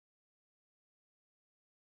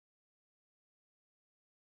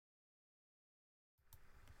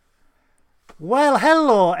Well,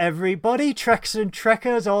 hello everybody, Treks and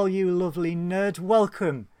Trekkers, all you lovely nerds.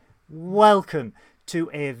 Welcome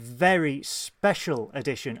to a very special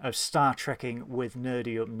edition of Star Trekking with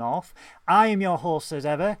Nerdy Up North. I am your host as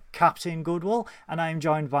ever, Captain Goodwill, and I am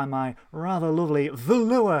joined by my rather lovely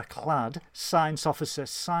velour-clad Science Officer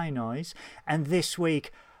Synoiz. And this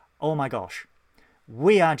week, oh my gosh,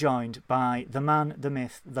 we are joined by the man, the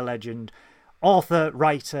myth, the legend, author,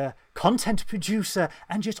 writer, content producer,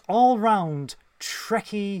 and just all-round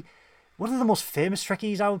Trekkie, one of the most famous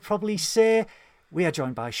Trekkies, I would probably say. We are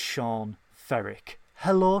joined by Seán Ferrick.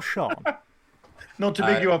 Hello, Seán. Not to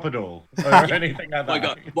big you up at all, or anything like that. My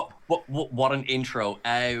God, what an intro!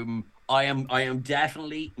 I am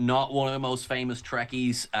definitely not one of the most famous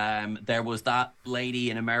Trekkies. There was that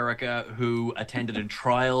lady in America who attended a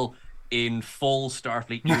trial in full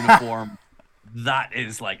Starfleet uniform.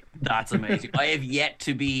 That's amazing. I have yet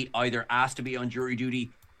to be either asked to be on jury duty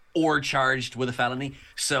or charged with a felony.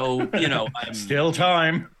 So, you know, still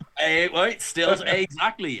time.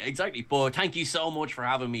 Exactly. But thank you so much for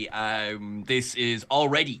having me. This is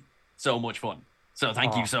already so much fun. So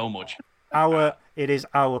thank you so much. It is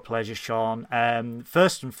our pleasure, Seán.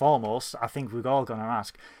 First and foremost, I think we're all going to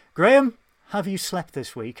ask, Graham, have you slept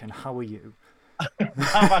this week and how are you?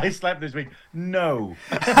 Have I slept this week? No.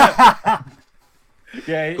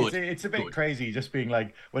 Yeah, it's a bit crazy just being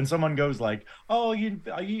like, when someone goes like, oh,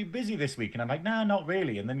 are you busy this week? And I'm like, nah, not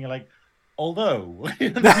really. And then you're like, although,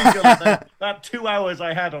 and then you feel like that 2 hours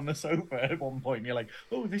I had on the sofa at one point, you're like,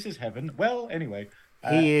 oh, this is heaven. Well, anyway.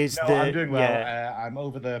 I'm doing well. Yeah. I'm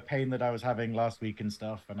over the pain that I was having last week and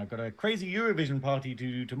stuff. And I've got a crazy Eurovision party to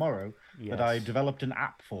do tomorrow that I developed an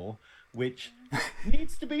app for, which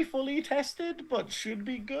needs to be fully tested, but should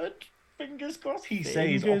be good. Fingers crossed, he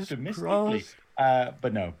says optimistically.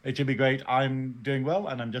 But no, it should be great. I'm doing well,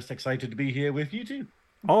 and I'm just excited to be here with you too.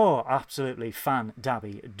 Oh, absolutely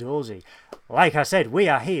fan-dabby-dozy. Like I said, we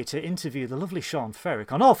are here to interview the lovely Seán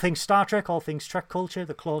Ferrick on all things Star Trek, all things Trek culture,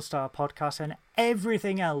 the Closed Star podcast, and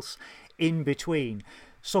everything else in between.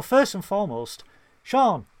 So first and foremost,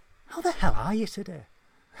 Seán, how the hell are you today?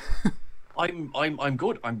 I'm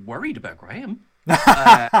good. I'm worried about Graham.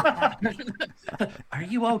 Are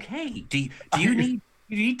you okay? Do you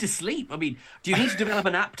need to sleep? I mean, do you need to develop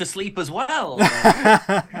an app to sleep as well?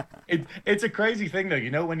 It's a crazy thing though, you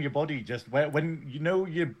know, when your body when you know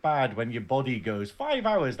you're bad, when your body goes 5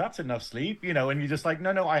 hours, that's enough sleep, you know, and you're just like,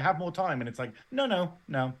 no, I have more time, and it's like, no,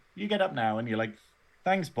 you get up now, and you're like,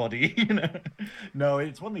 thanks, body. You know, no,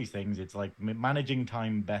 it's one of these things. It's like managing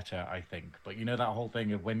time better, I think. But you know that whole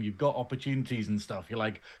thing of when you've got opportunities and stuff, you're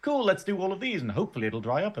like, cool, let's do all of these, and hopefully it'll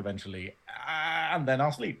dry up eventually, and then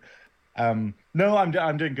I'll sleep. No,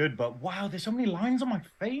 I'm doing good. But wow, there's so many lines on my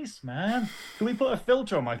face, man. Can we put a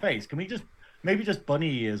filter on my face? Can we maybe just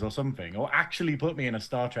bunny ears or something, or actually put me in a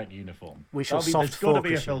Star Trek uniform? We shall soft There's got to focus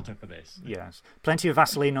be a filter for this. Yes, plenty of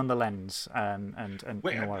Vaseline on the lens, and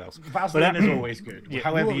nowhere else. Vaseline is always good,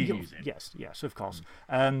 however you use it. Yes, of course.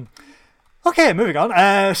 Okay, moving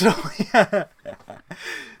on.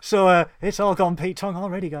 So it's all gone Pete Tong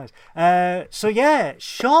already, guys. So yeah,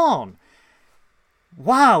 Seán.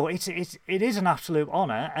 Wow, it is an absolute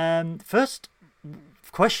honour. First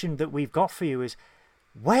question that we've got for you is,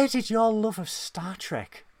 where did your love of Star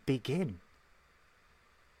Trek begin?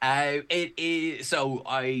 It's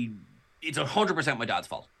 100% my dad's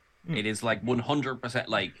fault. It is like 100%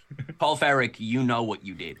 like, Paul Ferrick, you know what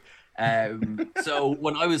you did. So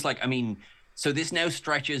when I was like, so this now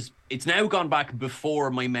stretches, it's now gone back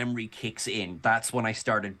before my memory kicks in. That's when I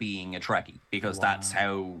started being a Trekkie, because that's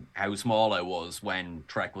how small I was when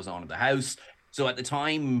Trek was on at the house. So at the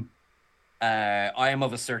time, I am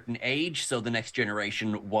of a certain age, so the Next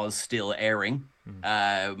Generation was still airing.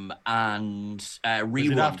 And reruns.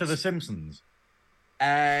 Was it after The Simpsons?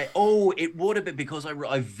 It would have been, because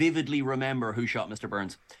I vividly remember who shot Mr.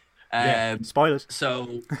 Burns. Spoilers.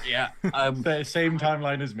 So yeah, the same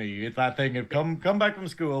timeline as me. It's that thing of come back from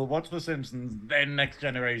school, watch The Simpsons, then Next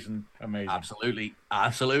Generation. Amazing.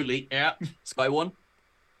 Absolutely. Yeah, Sky One.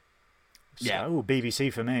 Yeah. Oh,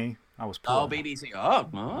 BBC for me. I was poor. Oh, BBC.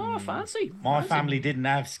 Oh, fancy. My family didn't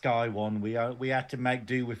have Sky One. We had to make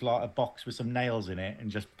do with like a box with some nails in it and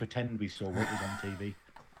just pretend we saw what was on TV.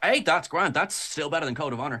 Hey, that's grand. That's still better than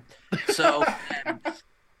Code of Honor. So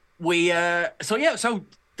so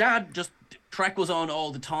Dad just, Trek was on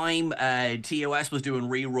all the time. TOS was doing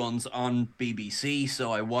reruns on BBC,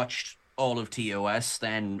 so I watched all of TOS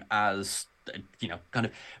then, as kind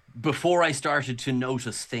of before I started to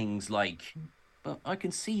notice things like, but I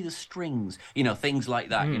can see the strings, things like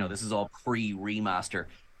that. This is all pre-remaster.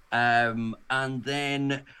 And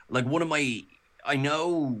then like I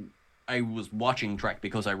know I was watching Trek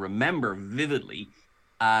because I remember vividly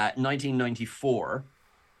 1994.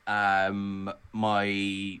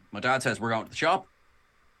 My dad says we're going to the shop,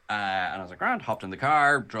 and I was like, grand, hopped in the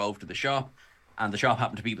car, drove to the shop, and the shop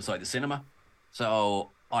happened to be beside the cinema. So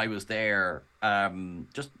I was there,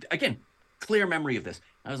 just again, clear memory of this.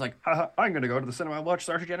 I was like, I'm going to go to the cinema and watch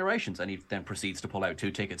Star Trek Generations. And he then proceeds to pull out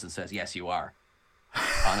 2 tickets and says, yes, you are.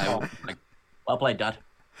 And I was like, well played, Dad.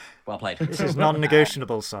 Well played. This is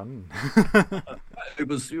non-negotiable, son. It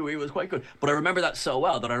was quite good. But I remember that so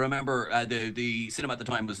well that I remember the cinema at the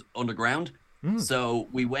time was underground. So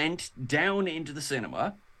we went down into the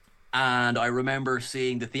cinema, and I remember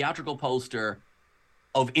seeing the theatrical poster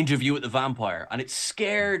of Interview with the Vampire, and it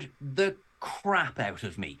scared the crap out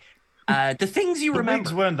of me. The things you remember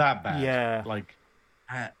wigs weren't that bad. Yeah. Like,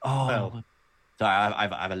 sorry, I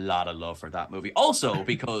have a lot of love for that movie. Also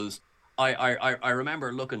because I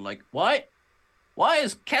remember looking like, why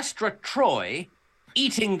is Kestra Troy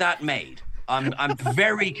eating that maid? I'm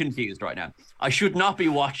very confused right now. I should not be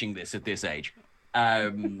watching this at this age.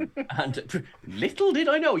 And little did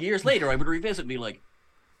I know, years later I would revisit and be like,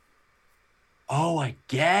 oh, I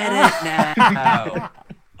get it now.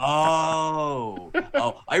 Oh,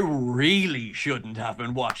 I really shouldn't have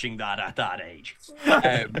been watching that at that age.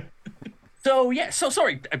 So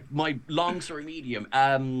sorry, my long story medium.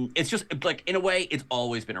 It's just like, in a way, it's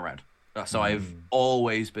always been around. So I've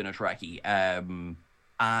always been a Trekkie,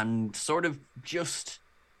 and sort of just,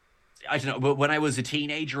 I don't know. But when I was a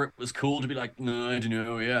teenager, it was cool to be like, no, I don't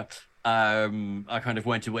know, yeah. I kind of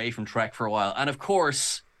went away from Trek for a while, and of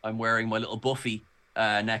course, I'm wearing my little Buffy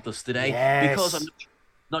necklace today because I'm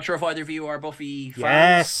not sure if either of you are Buffy fans.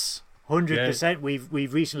 Yes, 100%.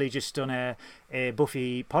 We've recently just done a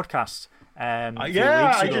Buffy podcast.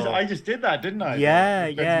 I just did that, didn't I?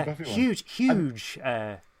 Yeah. Huge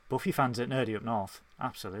Buffy fans at Nerdy Up North.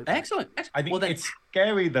 Absolutely. Excellent. I think it's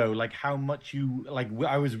scary though, like how much you like.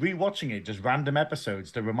 I was rewatching it, just random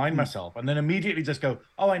episodes to remind myself, and then immediately just go,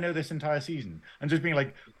 "Oh, I know this entire season," and just being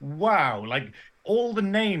like, "Wow!" Like all the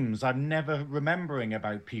names I'm never remembering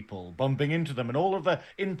about people, bumping into them, and all of the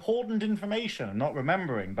important information I'm not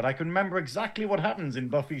remembering, but I can remember exactly what happens in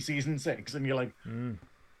Buffy season 6, and you're like.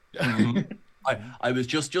 I was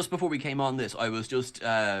just before we came on this, I was just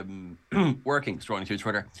working, scrolling through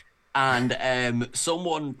Twitter, and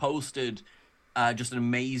someone posted just an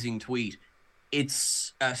amazing tweet.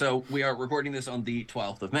 It's so we are recording this on the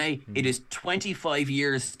 12th of May. It is 25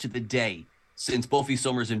 years to the day since Buffy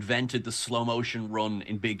Summers invented the slow motion run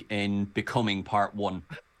in Becoming Part 1,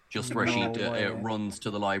 just where she runs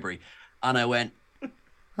to the library. And I went,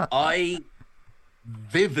 I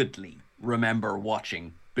vividly remember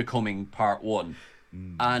watching Becoming Part 1.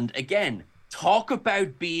 And again, talk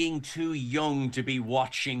about being too young to be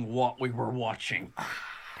watching what we were watching.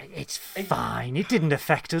 It's fine. It didn't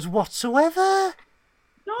affect us whatsoever.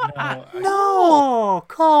 No, of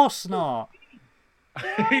course not.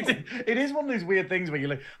 It is one of those weird things where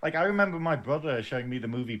you're like I remember my brother showing me the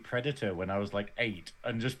movie Predator when I was like 8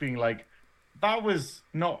 and just being like, that was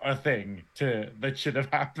not a thing that should have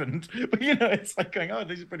happened. But it's like going, oh,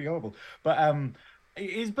 this is pretty horrible. But it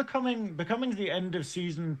is becoming the end of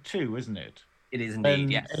season 2, isn't it? It is indeed,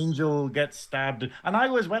 yes. Angel gets stabbed. And I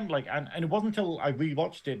always went like, and it wasn't until I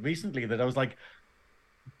rewatched it recently that I was like,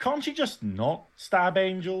 can't she just not stab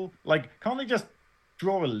Angel? Like, can't they just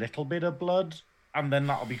draw a little bit of blood and then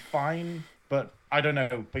that'll be fine? But I don't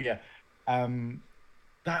know. But yeah,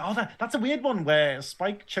 that's a weird one where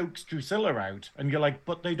Spike chokes Drusilla out and you're like,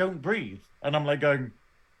 but they don't breathe. And I'm like going,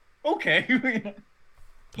 okay.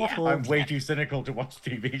 I'm way too cynical to watch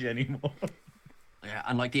TV anymore. Yeah,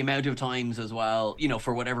 and like the amount of times as well,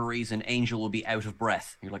 for whatever reason, Angel will be out of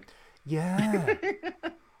breath. You're like, yeah.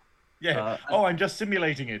 Yeah. I'm just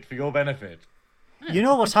simulating it for your benefit. You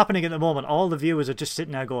know what's happening at the moment? All the viewers are just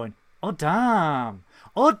sitting there going, oh, damn.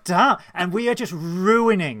 And we are just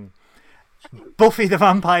ruining Buffy the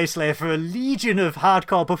Vampire Slayer for a legion of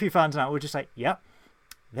hardcore Buffy fans now. We're just like, yep,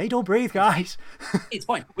 they don't breathe, guys. It's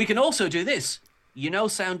fine. We can also do this.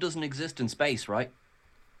 Sound doesn't exist in space, right?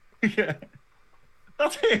 Yeah.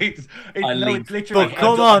 That's it. It's literally.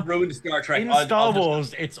 Come on. Ruined Star Trek. In Star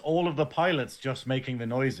Wars, it's all of the pilots just making the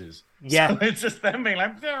noises. Yeah. So it's just them being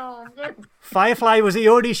like. Firefly was the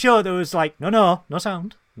only show that was like, no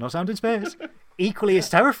sound in space. Equally as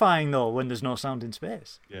terrifying though when there's no sound in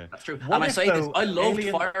space. Yeah, that's true. And I say this, I loved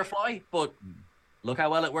Firefly, but look how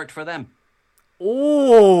well it worked for them.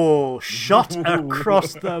 Oh, shot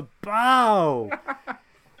across the bow.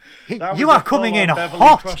 You are coming in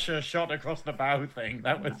hot. Crusher shot across the bow thing.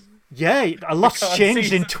 That was. Yeah, a lot's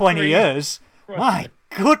changed in 20 years. Right. My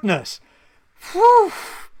goodness. Whew.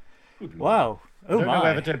 Wow. Oh, I don't my. know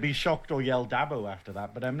whether to be shocked or yell Dabo after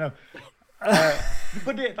that, but no.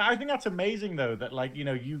 I think that's amazing, though, that, like, you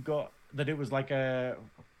know, you got that it was like a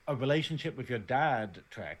relationship with your dad,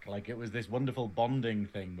 Trek. Like, it was this wonderful bonding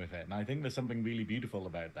thing with it. And I think there's something really beautiful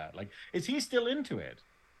about that. Like, is he still into it?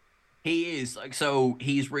 He is like, so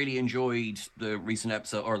he's really enjoyed the recent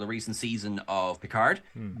episode or the recent season of Picard,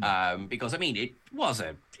 because I mean it was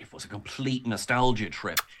a complete nostalgia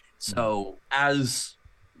trip. So as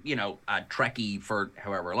you know, a Trekkie for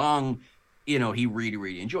however long, you know, he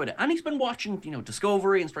really enjoyed it, and he's been watching, you know,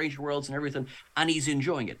 Discovery and Stranger Worlds and everything, and he's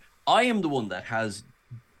enjoying it. I am the one that has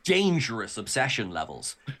dangerous obsession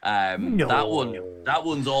levels. No. That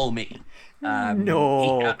one's all me.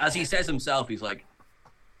 No. As he says himself, he's like,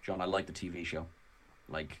 John, I like the TV show.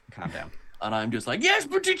 Like, calm down. And I'm just like, yes,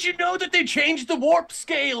 but did you know that they changed the warp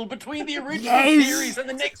scale between the original series and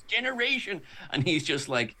the next generation? And he's just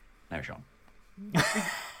like, no, Sean.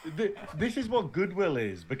 This is what Goodwill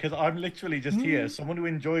is, because I'm literally just here, someone who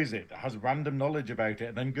enjoys it, has random knowledge about it,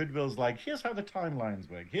 and then Goodwill's like, here's how the timelines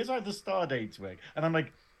work, here's how the star dates work, and I'm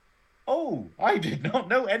like, oh, I did not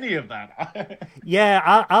know any of that.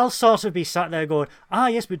 Yeah, I'll sort of be sat there going,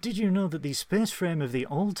 yes, but did you know that the space frame of the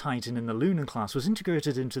old Titan in the Lunar class was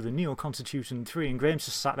integrated into the Neo Constitution 3? And Graham's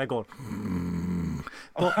just sat there going,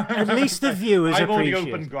 But at least the viewers I've appreciate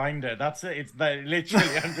already opened Grindr, that's it. It's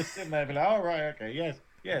literally, I'm just sitting there being like, oh, right, okay, yes.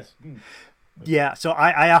 Yeah, so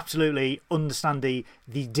I absolutely understand the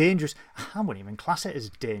dangerous, I wouldn't even class it as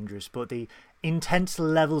dangerous, but the intense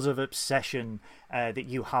levels of obsession that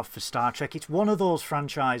you have for Star Trek. It's one of those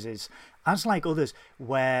franchises, as like others,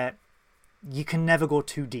 where you can never go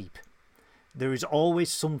too deep. There is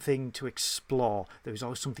always something to explore. There is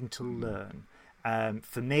always something to learn.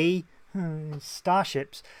 For me,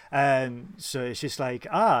 starships. So it's just like,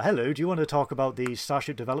 hello, do you want to talk about the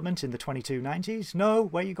starship development in the 2290s? No,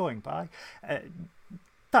 where are you going? Bye.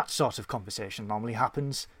 That sort of conversation normally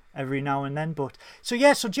happens every now and then. But so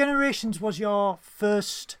Generations was your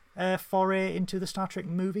first foray into the Star Trek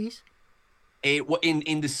movies?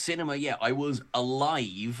 In the cinema, yeah. I was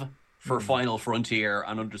alive for Final Frontier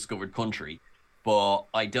and Undiscovered Country, but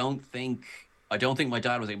I don't think my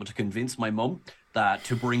dad was able to convince my mum that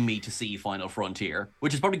to bring me to see Final Frontier,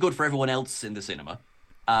 which is probably good for everyone else in the cinema.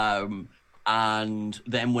 And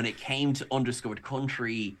then when it came to Undiscovered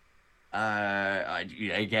Country, I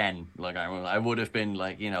would have been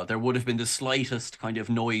like, you know, there would have been the slightest kind of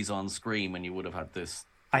noise on screen and you would have had this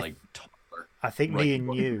toddler. I think me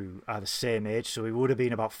and you are the same age, so we would have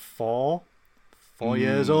been about 4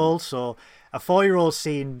 years old. So a 4-year-old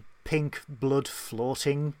seeing pink blood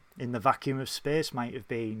floating in the vacuum of space might have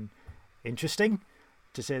been interesting,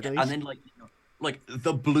 to say the least. And then like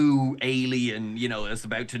the blue alien, you know, is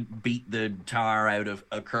about to beat the tar out of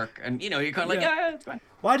a Kirk, and you know, you're kind of like, it's fine.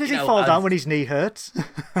 Why does he fall down when his knee hurts?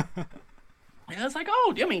 Yeah, it's like,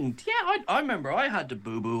 oh, I mean, yeah, I remember I had to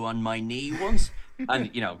boo-boo on my knee once.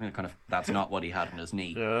 And, you know, kind of, that's not what he had on his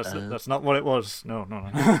knee. Yeah, that's not what it was. No.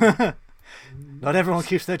 Not everyone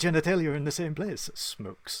keeps their genitalia in the same place.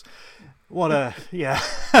 Smokes. What a, yeah.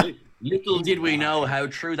 Little did we know how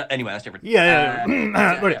true that... Anyway, that's different.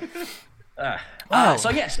 Wow.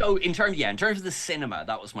 So in terms of the cinema,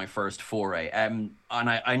 that was my first foray. And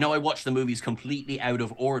I know I watched the movies completely out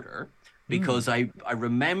of order because I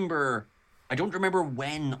remember... I don't remember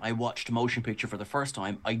when I watched Motion Picture for the first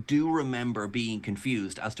time. I do remember being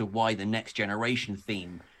confused as to why the Next Generation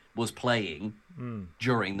theme was playing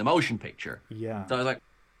during the motion picture. Yeah. So I was like,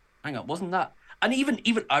 hang on, wasn't that... And even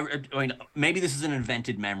I mean, maybe this is an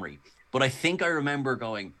invented memory, but I think I remember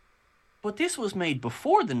going, but this was made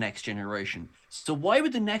before the Next Generation. So why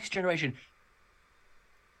would the Next Generation...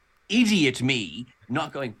 Idiot me,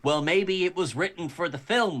 not going, well, maybe it was written for the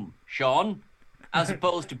film, Sean, as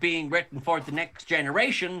opposed to being written for the Next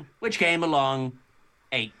Generation, which came along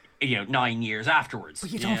 9 years afterwards.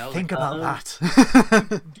 But you don't think about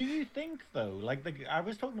that. Do you think, though, I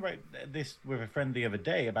was talking about this with a friend the other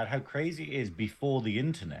day about how crazy it is before the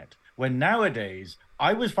internet, when nowadays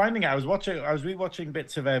I was finding out, I was rewatching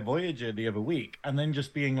bits of Voyager the other week and then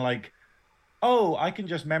just being like, oh, I can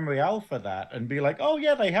just memory alpha that and be like, oh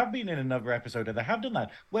yeah, they have been in another episode or they have done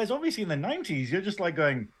that. Whereas obviously in the 90s, you're just like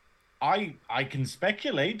going, I can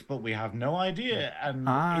speculate, but we have no idea. And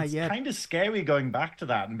it's kind of scary going back to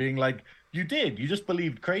that and being like, you just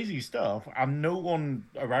believed crazy stuff and no one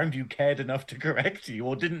around you cared enough to correct you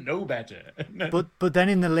or didn't know better. But then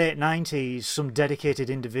in the late 90s, some dedicated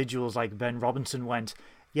individuals like Ben Robinson went,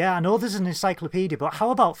 yeah, I know there's an encyclopedia, but how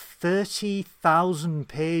about 30,000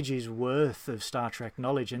 pages worth of Star Trek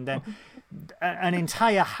knowledge? And then an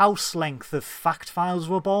entire house length of fact files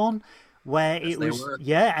were born, where Yes, it they was were.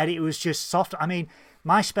 and it was just soft. I mean,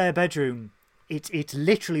 my spare bedroom, it's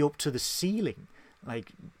literally up to the ceiling.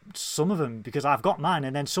 Like some of them, because I've got mine,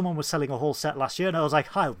 and then someone was selling a whole set last year, and I was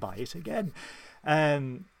like, I'll buy it again.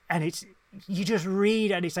 And it's, you just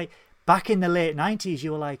read, and it's like back in the late 90s,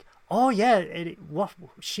 you were like, oh yeah, what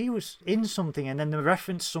she was in something, and then they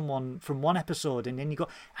referenced someone from one episode, and then you go,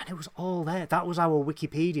 and it was all there. That was our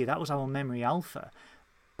Wikipedia. That was our memory alpha.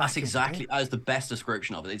 That's exactly, that is the best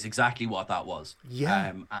description of it. It's exactly what that was. Yeah.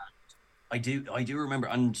 And I do remember,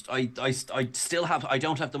 and I still have, I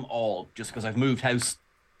don't have them all just because I've moved house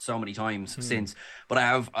so many times since, but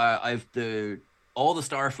I've all the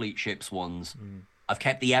Starfleet ships ones. I've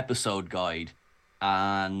kept the episode guide,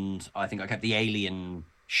 and I think I kept the alien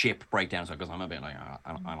ship breakdowns because I'm a bit like,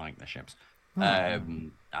 I like the ships. Yeah,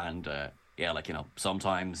 like, you know,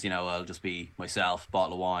 sometimes, you know, I'll just be myself,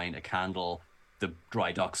 bottle of wine, a candle, the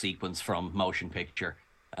dry dock sequence from Motion Picture.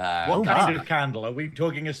 What kind of candle? Are we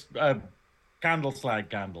talking a candle slag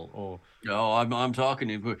candle, or? No, I'm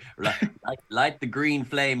talking light the green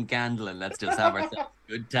flame candle and let's just have ourselves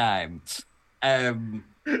a good time.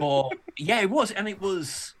 But yeah, it was, and it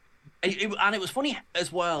was funny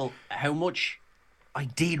as well how much I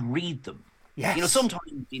did read them. Yes. You know, sometimes,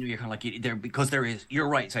 you know, you're kind of like, because there is, you're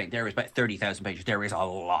right saying there is about 30,000 pages. There is a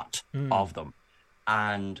lot of them,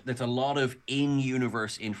 and there's a lot of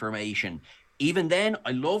in-universe information. Even then,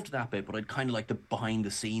 I loved that bit, but I'd kind of like the behind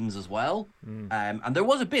the scenes as well. And there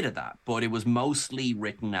was a bit of that, but it was mostly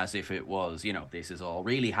written as if it was, you know, this is all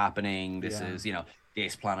really happening. This is, you know,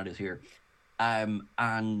 this planet is here.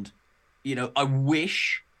 And, you know, I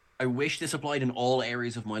wish this applied in all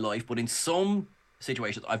areas of my life, but in some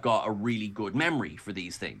situations, I've got a really good memory for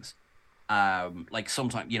these things. Like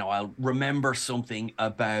sometimes, you know, I'll remember something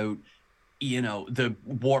about, you know, the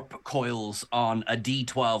warp coils on a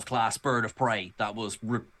D12 class bird of prey that was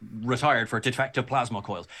retired for defective plasma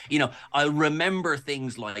coils. You know, I'll remember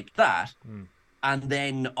things like that. And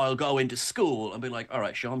then I'll go into school and be like, all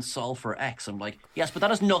right, Sean, solve for X. I'm like, yes, but that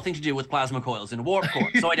has nothing to do with plasma coils in a warp core,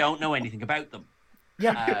 so I don't know anything about them.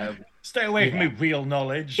 Yeah. Stay away from me, real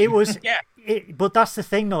knowledge. It was, Yeah. But that's the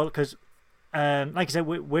thing, though, because, like I said,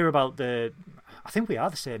 we're about the, I think we are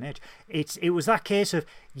the same age. It was that case of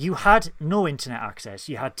you had no internet access,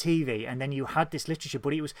 you had TV, and then you had this literature,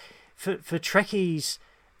 but it was, for Trekkies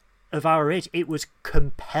of our age, it was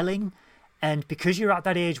compelling. And because you're at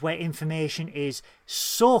that age where information is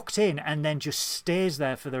soaked in and then just stays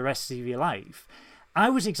there for the rest of your life, I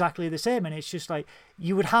was exactly the same. And it's just like,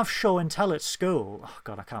 you would have show and tell at school. Oh,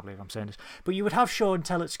 God, I can't believe I'm saying this. But you would have show and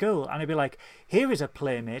tell at school, and it'd be like, here is a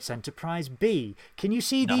Playmates Enterprise B. Can you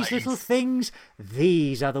see these little things?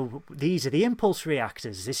 These are the impulse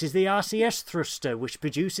reactors. This is the RCS thruster, which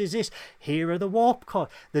produces this. Here are the warp core.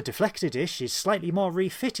 The deflector dish is slightly more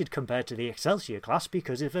refitted compared to the Excelsior class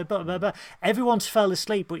because of blah, blah, blah. Everyone's fell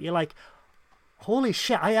asleep, but you're like, holy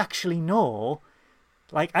shit, I actually know.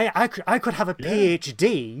 Like, I could have a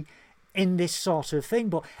PhD in this sort of thing.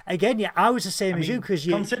 But again, yeah, I was the same as you, because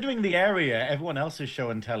you... Considering the area, everyone else's show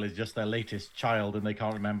and tell is just their latest child and they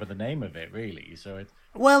can't remember the name of it, really. So it's...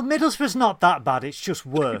 Well, Middlesbrough's not that bad, it's just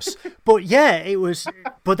worse. But yeah, it was...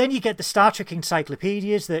 But then you get the Star Trek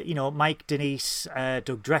encyclopedias that, you know, Mike Denise,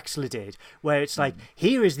 Doug Drexler did, where it's like,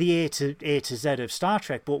 here is the A to Z of Star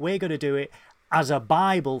Trek, but we're going to do it as a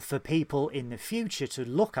Bible for people in the future to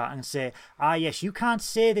look at and say, yes, you can't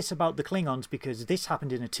say this about the Klingons because this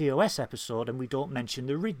happened in a TOS episode and we don't mention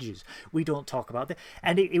the ridges. We don't talk about that.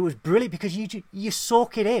 And it was brilliant because you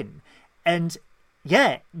soak it in. And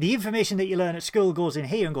yeah, the information that you learn at school goes in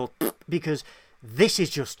here and goes, because this is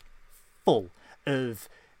just full of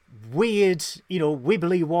weird, you know,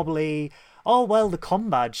 wibbly wobbly, oh, well, the comm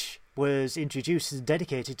badge was introduced as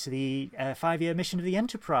dedicated to the 5-year mission of the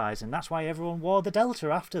Enterprise, and that's why everyone wore the Delta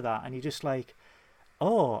after that. And you're just like,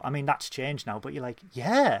 oh, I mean, that's changed now, but you're like,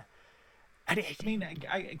 yeah. And I mean,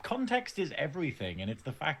 context is everything, and it's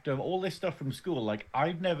the fact of all this stuff from school. Like,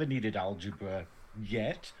 I've never needed algebra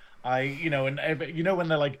yet. You know, and you know when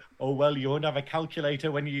they're like, oh, well, you won't have a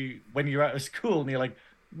calculator when you're out of school, and you're like,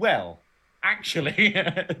 well, actually.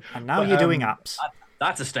 And now you're doing apps.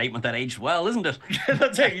 That's a statement that aged well, isn't it?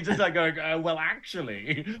 That's it. You're just like going, well,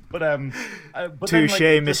 actually, but touche,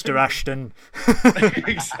 like, Mr. Ashton.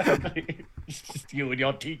 Exactly. It's just you and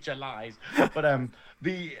your teacher lies. But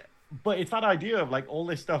it's that idea of like all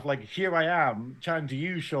this stuff. Like, here I am chatting to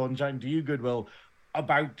you, Sean, chatting to you, Goodwill,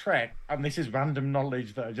 about Trek, and this is random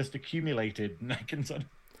knowledge that I just accumulated, and I can sort of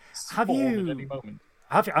have you at any moment.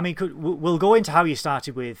 I mean, we'll go into how you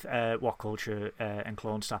started with What Culture and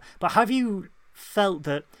Clone Star, but have you felt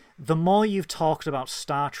that the more you've talked about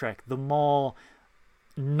Star Trek, the more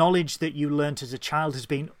knowledge that you learnt as a child has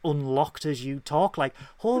been unlocked as you talk. Like,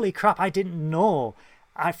 holy crap, I didn't know.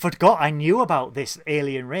 I forgot I knew about this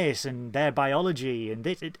alien race and their biology and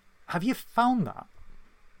this. Have you found that?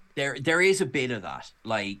 There is a bit of that.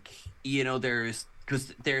 Like, there's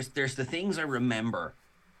the things I remember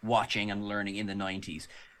watching and learning in the 90s.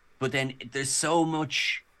 But then there's so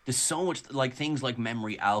much like things like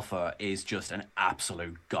Memory Alpha is just an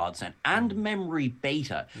absolute godsend, and Memory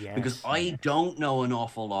Beta, because I don't know an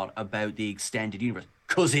awful lot about the extended universe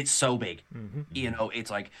because it's so big.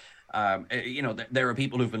 It's like, there are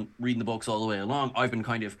people who've been reading the books all the way along. I've been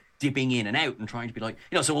kind of dipping in and out and trying to be like,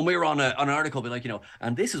 so when we were on an article, be like,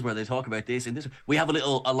 and this is where they talk about this and this, we have a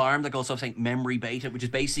little alarm that goes off saying Memory Beta, which is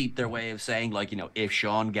basically their way of saying, like, if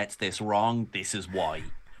Seán gets this wrong, this is why.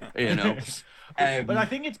 But I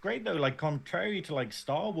think it's great though, like contrary to like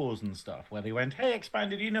Star Wars and stuff, where they went, hey,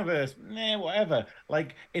 expanded universe, whatever.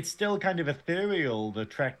 Like, it's still kind of ethereal, the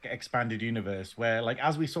Trek expanded universe, where, like,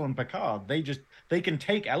 as we saw in Picard, they can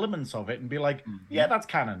take elements of it and be like, yeah, that's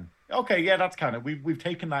canon. Okay, yeah, that's canon. We've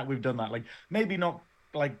taken that, we've done that. Like, maybe not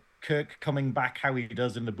like Kirk coming back how he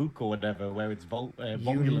does in the book or whatever, where it's Vomulans.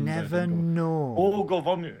 You never know. Or go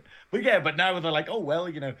Vomulans. But yeah, but now they're like, oh well,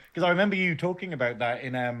 because I remember you talking about that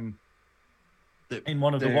in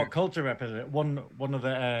one of the What Culture episode, one of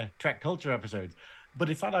the Trek Culture episodes. But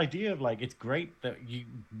it's that idea of, like, it's great that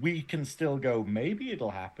we can still go, maybe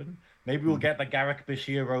it'll happen. Maybe we'll get the Garak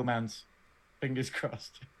Bashir romance. Fingers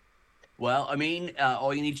crossed. Well, I mean,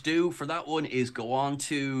 all you need to do for that one is go on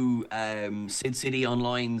to Sid City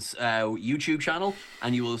Online's YouTube channel,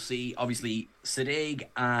 and you will see, obviously, Siddig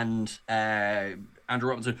and Andrew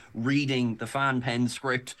Robinson reading the fan pen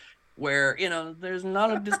script, where, there's a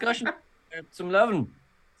lot of discussion. Some loving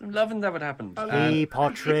that would happen. He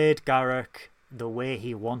portrayed Garak the way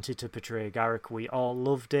he wanted to portray Garak. We all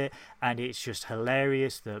loved it, and it's just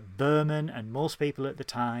hilarious that Berman and most people at the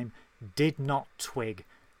time did not twig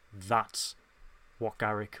that's what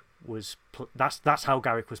Garak was. That's how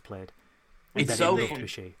Garak was played. It's so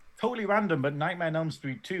totally random, but Nightmare on Elm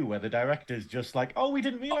Street 2, where the director's just like, "Oh, we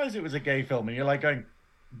didn't realize it was a gay film," and you're like going,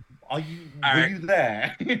 were you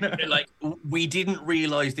there? Like, we didn't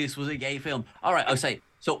realize this was a gay film. All right, I'll say.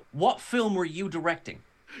 So, what film were you directing?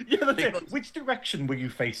 Yeah, that's it. Which direction were you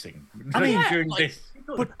facing during this?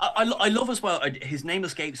 But I love as well. His name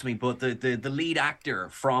escapes me, but the lead actor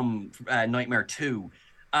from Nightmare 2.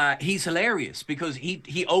 He's hilarious because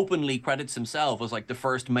he openly credits himself as, like, the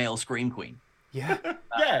first male scream queen. Yeah.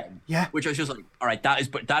 Yeah. Which I was just like, all right,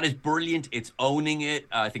 that is brilliant. It's owning it.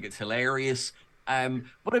 I think it's hilarious.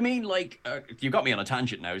 But I mean, like, you got me on a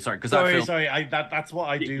tangent now. Sorry, because that's what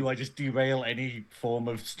I do. I just derail any form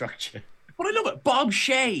of structure. But I love it. Bob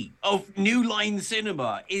Shea of New Line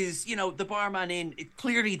Cinema is, the barman in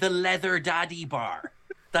clearly the Leather Daddy bar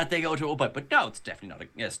that they go to. But no, it's definitely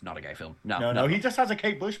not a gay film. No. He just has a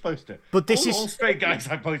Kate Bush poster. But this all straight guys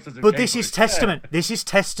have posters. But this is testament. This is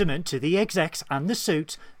testament to the execs and the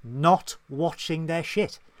suits not watching their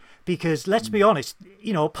shit. Because let's be honest,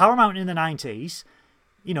 Paramount in the 90s,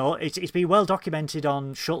 it's been well documented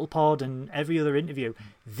on Shuttlepod and every other interview.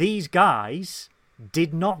 These guys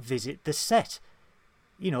did not visit the set.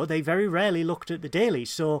 They very rarely looked at the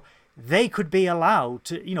dailies, so they could be allowed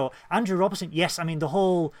to, Andrew Robinson, yes, I mean, the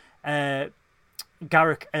whole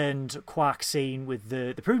Garak and Quark scene with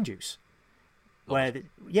the prune juice.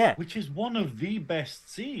 Which is one of the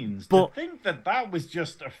best scenes. But to think that was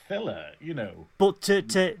just a filler, But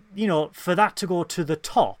to for that to go to the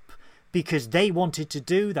top, because they wanted to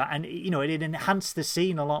do that, and it enhanced the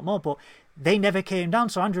scene a lot more. But they never came down.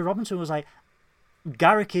 So Andrew Robinson was like,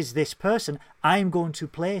 Garak is this person. I'm going to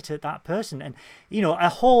play it at that person, and a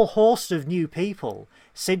whole host of new people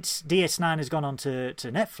since DS9 has gone on to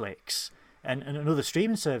Netflix and other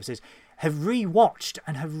streaming services have rewatched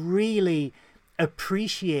and have really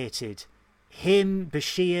appreciated him,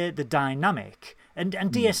 Bashir, the dynamic, and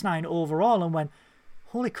DS9 overall, and went,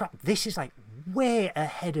 holy crap, this is like way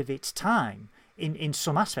ahead of its time in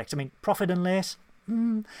some aspects. I mean, Profit and Lace,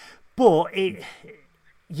 but it's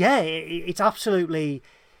absolutely,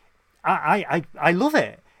 I love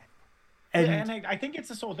it. And I think it's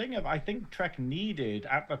the sort of thing I think Trek needed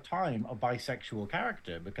at the time a bisexual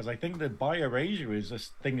character, because I think that bi-erasure is a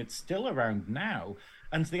thing that's still around now.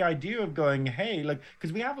 And the idea of going, hey, like,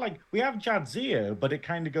 because we have Jadzia, but it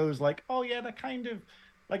kind of goes like, oh yeah, that kind of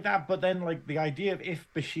like that. But then, like, the idea of if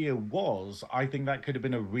Bashir was, I think that could have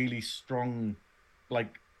been a really strong,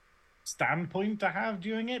 like, standpoint to have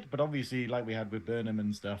during it. But obviously, like we had with Burnham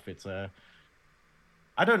and stuff, it's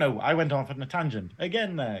I don't know. I went off on a tangent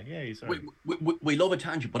again there. Yeah, sorry. We love a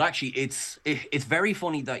tangent, but actually, it's very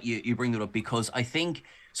funny that you bring that up because I think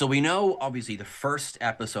so. We know obviously the first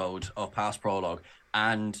episode of Past Prologue,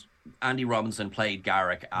 and Andy Robinson played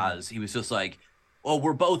Garrick as he was just like, "Oh,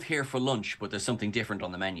 we're both here for lunch, but there's something different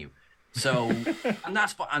on the menu." So, and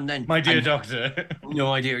that's and then my dear doctor.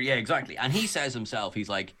 No idea. Yeah, exactly. And he says himself, he's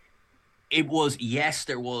like, it was, yes,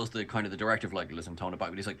 there was the kind of the directive, like, listen, tone it back,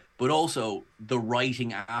 but he's like, but also the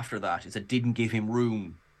writing after that is it didn't give him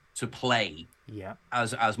room to play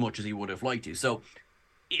as much as he would have liked to. So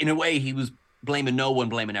in a way, he was blaming no one,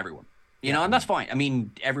 blaming everyone, you know, and that's fine. I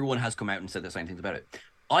mean, everyone has come out and said the same things about it.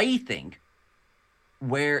 I think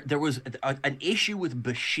where there was an issue with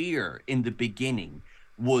Bashir in the beginning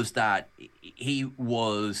was that he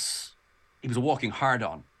was a walking hard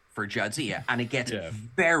on for Jadzia, and it gets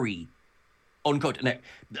very uncut. Now,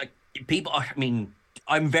 like, people, I mean,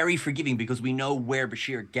 I'm very forgiving because we know where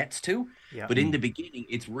Bashir gets to, but in the beginning,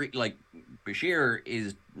 it's like Bashir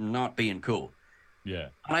is not being cool. Yeah,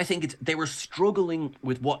 and I think they were struggling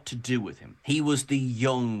with what to do with him. He was the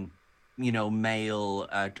young, you know, male.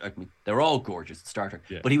 I mean, they're all gorgeous at Star Trek,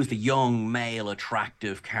 but he was the young male,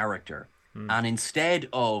 attractive character. And instead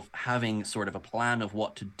of having sort of a plan of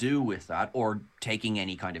what to do with that or taking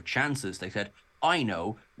any kind of chances, they said, I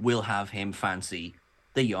know, we'll have him fancy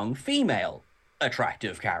the young female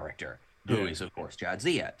attractive character, who is, of course,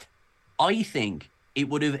 Jadzia. I think it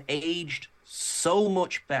would have aged so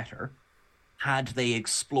much better had they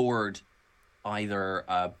explored either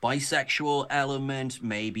a bisexual element,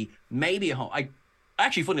 maybe I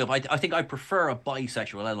actually, funny enough, I think I prefer a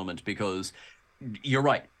bisexual element because you're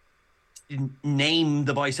right. Name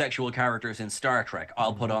the bisexual characters in Star Trek.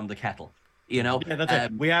 I'll put on the kettle. You know, yeah, that's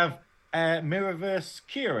it. We have Mirrorverse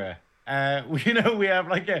Kira. You know, we have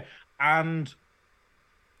like and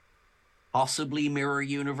possibly Mirror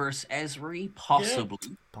Universe Esri. Possibly.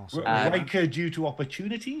 Riker due to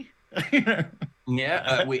opportunity. You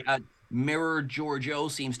know? We Mirror Giorgio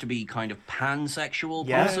seems to be kind of pansexual.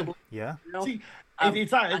 Possibly. Yeah. You know? See,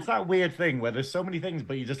 it's that weird thing where there's so many things,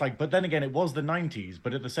 but you just like. But then again, it was the 90s.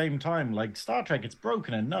 But at the same time, like Star Trek, it's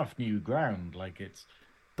broken enough new ground. Like it's.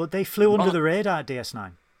 But they flew under the radar at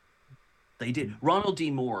DS9. They did. Ronald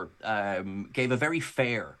D. Moore gave a very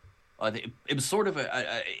fair. It was sort of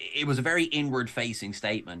it was a very inward-facing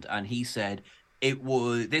statement, and he said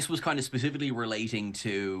this was kind of specifically relating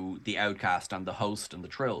to the Outcast and the Host and the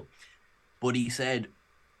Trill, but he said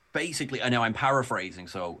basically, I know I'm paraphrasing,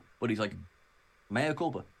 but he's like, mea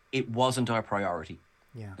culpa, it wasn't our priority.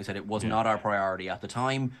 Yeah, he said it was not our priority at the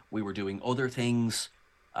time. We were doing other things,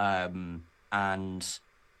 and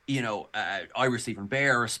you know, Ira Stephen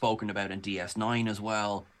Bear spoken about in DS9 as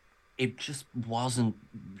well. It just wasn't,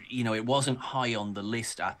 you know, it wasn't high on the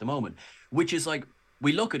list at the moment, which is like,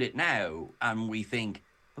 we look at it now and we think,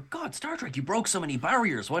 but God, Star Trek, you broke so many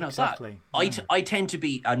barriers. Why not that? Yeah. I tend to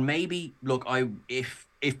be, and maybe, look, if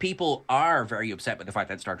people are very upset with the fact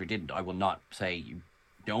that Star Trek didn't, I will not say you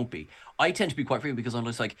don't be. I tend to be quite free because I'm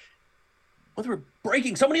just like, well, they were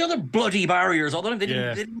breaking so many other bloody barriers all the time. They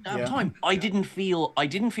didn't have time. I didn't feel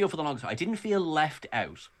for the longest time. I didn't feel left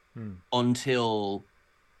out until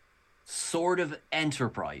sort of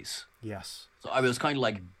Enterprise. Yes. So I was kind of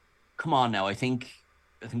like, come on now. I think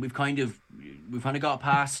we've kind of got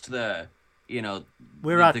past the, you know,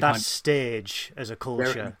 we're at that stage as a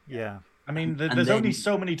culture. Yeah. I mean, there's only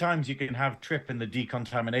so many times you can have Trip in the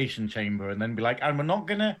decontamination chamber and then be like, and we're not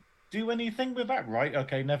gonna do anything with that, right?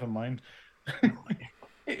 Okay, never mind.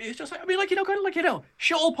 It's just like, I mean, like, you know, kind of like, you know,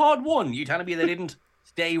 Shuttle Pod 1, you telling me they didn't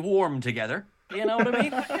stay warm together, you know what I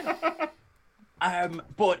mean?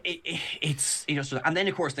 But it's, you know, so, and then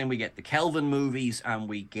of course we get the Kelvin movies and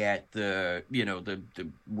we get the, you know, the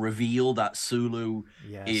reveal that Sulu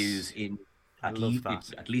is in at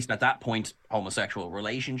least at that point homosexual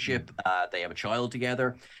relationship. They have a child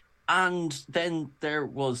together, and then there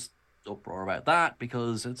was uproar about that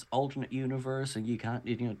because it's alternate universe and you can't,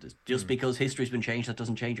 you know, just because history's been changed, that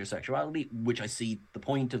doesn't change your sexuality, which I see the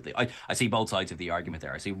point of I see both sides of the argument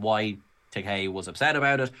there. I see why Takei was upset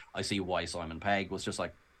about it. I see why Simon Pegg was just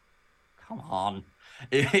like, come on.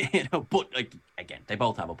 You know, but like, again, they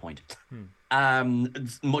both have a point.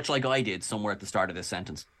 Much like I did somewhere at the start of this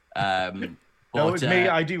sentence. No, it's me.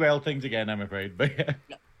 I derail things again, I'm afraid. But yeah.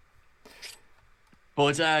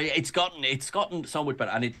 But it's gotten so much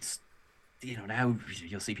better, and it's, you know, now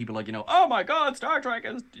you'll see people like, you know, oh my God, Star Trek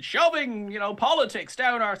is shoving, you know, politics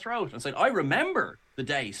down our throat. And it's like, I remember the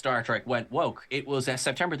day Star Trek went woke. It was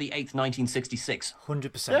September the 8th, 1966.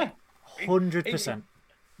 100%. 100%.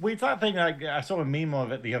 With that thing, like, I saw a meme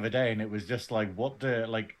of it the other day, and it was just like, what the,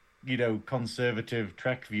 like, conservative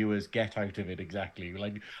Trek viewers get out of it exactly.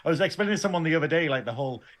 Like I was explaining to someone the other day, like the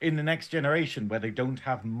whole in the next generation where they don't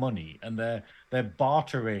have money and they're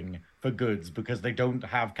bartering for goods because they don't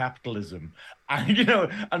have capitalism. And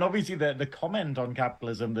and obviously the comment on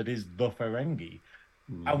capitalism that is the Ferengi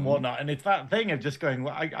and whatnot. And it's that thing of just going,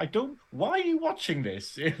 well, I don't, why are you watching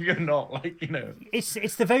this if you're not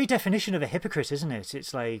It's the very definition of a hypocrite, isn't it?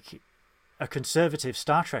 It's like a conservative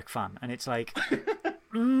Star Trek fan, and it's like,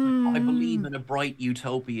 I believe in a bright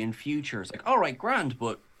utopian future. It's like, all right, grand,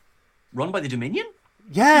 but run by the Dominion?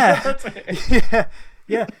 Yeah.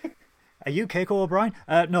 yeah. Are you Keiko O'Brien?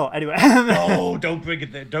 No, anyway. Don't bring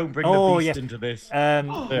the beast into this.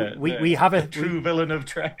 We have a true villain of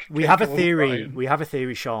Trek. We have a theory. We have a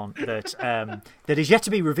theory, Sean, that that is yet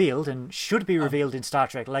to be revealed and should be revealed in Star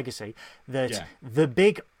Trek Legacy. That the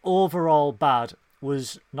big overall bad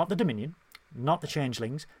was not the Dominion, not the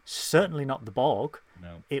Changelings, certainly not the Borg.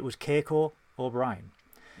 No, it was Keiko O'Brien.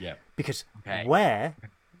 Yeah, because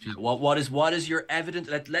what is your evidence?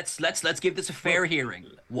 Let's give this a fair hearing.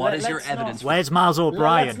 What is your evidence? Where's Miles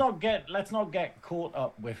O'Brien? Let's not get caught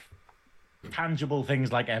up with tangible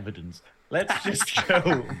things like evidence. Let's just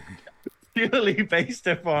go purely based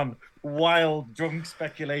upon wild drunk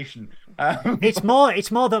speculation. It's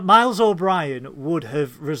more that Miles O'Brien would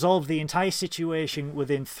have resolved the entire situation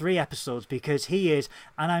within 3 episodes because he is,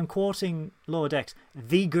 and I'm quoting Lower Decks,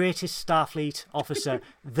 the greatest Starfleet officer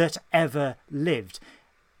that ever lived.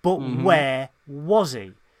 But where was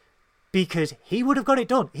he? Because he would have got it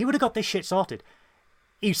done. He would have got this shit sorted.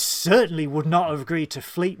 He certainly would not have agreed to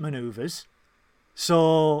fleet manoeuvres.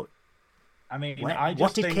 So, I mean,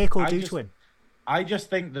 what did Keiko do to him? I just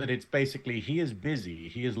think that it's basically he is busy.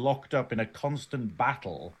 He is locked up in a constant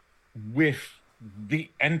battle with the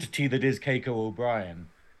entity that is Keiko O'Brien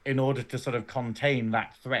in order to sort of contain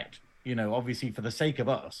that threat. Obviously for the sake of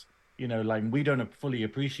us. We don't fully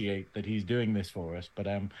appreciate that he's doing this for us, but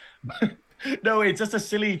no, it's just a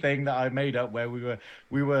silly thing that I made up where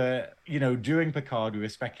we were during Picard we were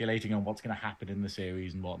speculating on what's going to happen in the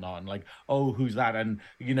series and whatnot, and like, oh, who's that? And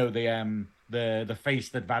the face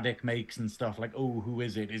that Vadik makes and stuff, like, oh, who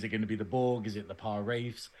is it? Is it going to be the Borg? Is it the Par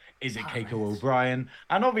Wraiths? Is it Keiko O'Brien?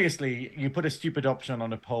 And obviously, you put a stupid option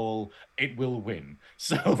on a poll, it will win.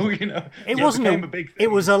 So it wasn't a big thing. It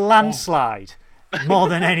was a landslide. More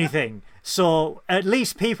than anything. So at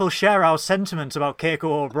least people share our sentiments about Keiko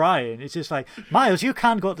O'Brien. It's just like, Miles, you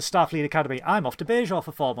can't go to the Starfleet Academy. I'm off to Bajor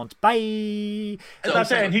for 4 months. Bye.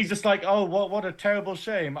 That's it. And he's just like, oh, what a terrible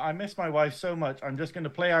shame. I miss my wife so much. I'm just going to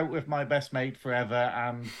play out with my best mate forever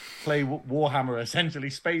and play Warhammer, essentially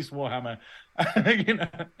Space Warhammer.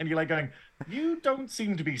 And you're like going, you don't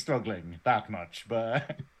seem to be struggling that much,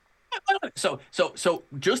 but... So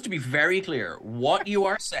just to be very clear, what you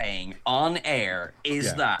are saying on air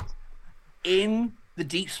is that in the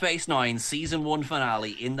Deep Space Nine Season 1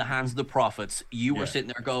 finale, In the Hands of the Prophets, you were sitting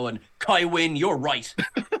there going, Kai Wynn, you're right.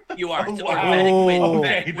 You are. You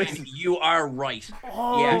are right.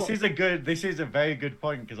 Oh. Yeah. This is a very good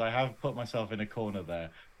point because I have put myself in a corner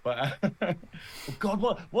there. But God,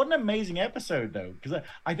 what an amazing episode though! Because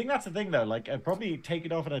I think that's the thing though. Like, probably take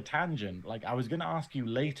it off at a tangent. Like, I was going to ask you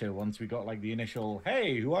later once we got like the initial,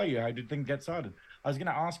 "Hey, who are you? How did things get started?" I was going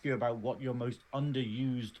to ask you about what your most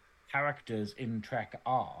underused characters in Trek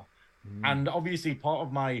are, and obviously part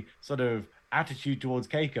of my sort of attitude towards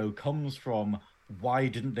Keiko comes from why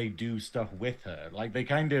didn't they do stuff with her? Like, they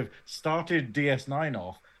kind of started DS9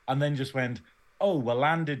 off and then just went, "Oh, we're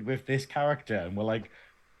landed with this character," and we're like.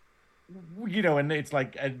 And it's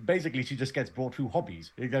like basically she just gets brought through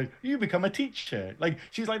hobbies. You go, you become a teacher. Like,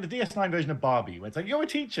 she's like the DS9 version of Barbie, where it's like, you're a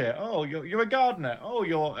teacher. Oh, you're a gardener. Oh,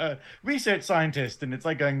 you're a research scientist. And it's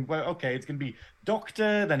like going, well, okay, it's going to be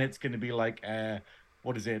doctor. Then it's going to be like,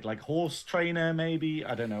 what is it? Like horse trainer, maybe?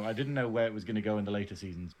 I don't know. I didn't know where it was going to go in the later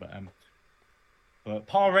seasons. But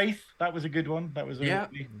Par Wraith, that was a good one. That was that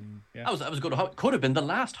was a good hobby. Could have been the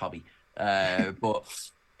last hobby. But...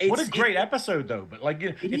 What a great episode, though. But like,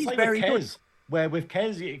 it's like with Kez, where with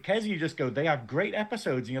Kez, you just go, they have great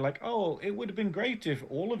episodes, and you're like, oh, it would have been great if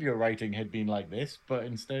all of your writing had been like this, but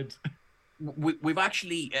instead, we've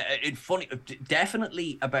actually it's funny,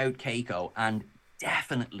 definitely about Keiko and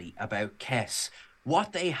definitely about Kes.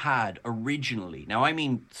 What they had originally. Now, I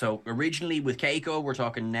mean, so originally with Keiko, we're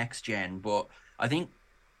talking next gen, but I think.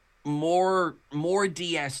 More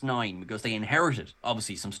DS9 because they inherited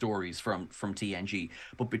obviously some stories from TNG,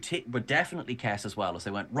 but definitely Kes as well, as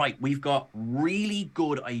they went, right, we've got really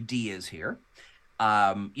good ideas here. We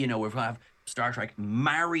have Star Trek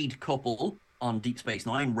married couple on Deep Space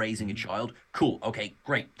Nine raising a child. Cool, okay,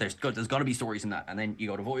 great. There's got to be stories in that. And then you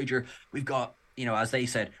go to Voyager, we've got as they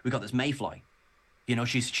said, we got this mayfly.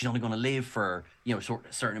 She's only going to live for a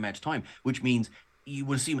certain amount of time, which means you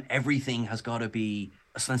would assume everything has got to be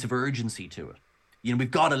a sense of urgency to it.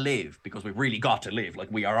 We've got to live because we've really got to live. Like,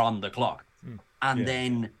 we are on the clock. And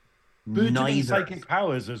then neither psychic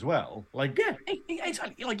powers as well. Like, yeah,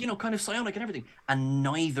 exactly. Like, kind of psionic and everything. And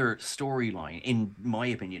neither storyline, in my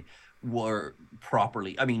opinion, were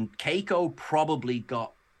properly. I mean, Keiko probably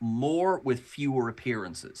got more with fewer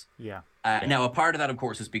appearances. Yeah. Now, a part of that, of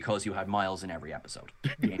course, is because you had Miles in every episode.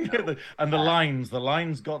 And the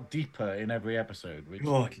lines got deeper in every episode. Which,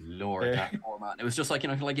 good Lord, that format. It was just like,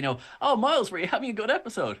 oh, Miles, were you having a good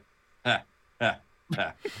episode? And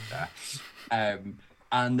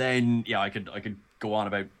then, I could go on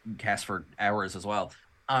about Kess for hours as well.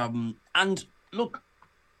 And look,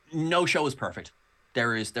 no show is perfect.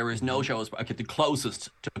 There is no show is perfect. The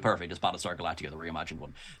closest to perfect is Battlestar Galactica, the reimagined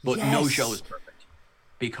one. But no show is perfect.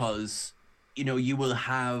 Because, you will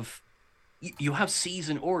have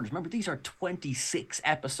season orders. Remember, these are 26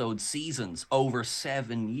 episode seasons over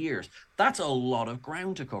 7 years. That's a lot of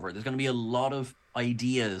ground to cover. There's going to be a lot of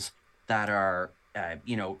ideas that are,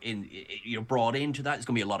 brought into that. There's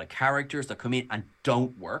going to be a lot of characters that come in and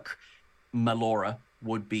don't work. Melora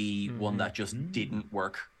would be one that just didn't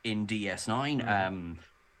work in DS9,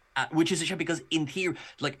 which is a shame because in theory,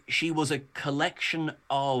 like, she was a collection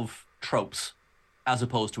of tropes as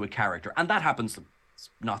opposed to a character, and that happens.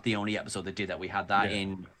 It's not the only episode that did that. We had that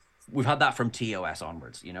we've had that from TOS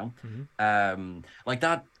onwards, like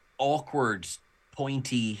that awkward,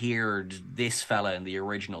 pointy-haired this fella in the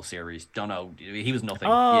original series. Don't know, he was nothing.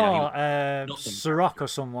 Nothing. Sirach or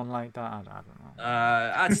someone like that. I don't know.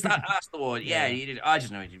 That's the one. Yeah, he did. I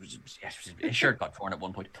just know he was. His shirt got torn at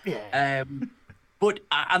one point. Yeah. But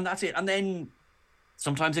and that's it. And then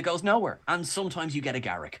sometimes it goes nowhere, and sometimes you get a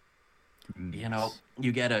Garrick.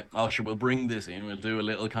 You get we'll bring this in. We'll do a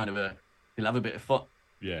little kind of we'll have a bit of fun.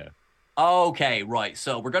 Yeah. Okay, right.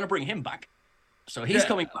 So we're going to bring him back. So he's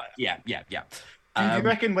coming back. Yeah. Do you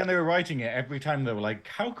reckon when they were writing it, every time they were like,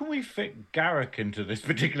 how can we fit Garrick into this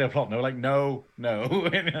particular plot? And they were like, no.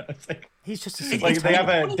 It's like, he's just like they have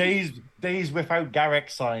a days without Garrick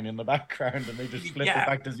sign in the background and they just flip it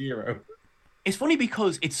back to 0. It's funny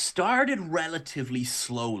because it started relatively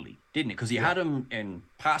slowly, didn't it? Because you had him in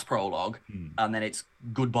past prologue, and then it's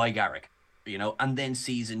goodbye Garrick, and then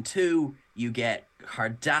season 2, you get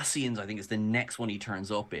Cardassians, I think is the next one he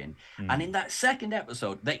turns up in. And in that second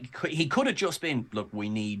episode, he could have just been, look, we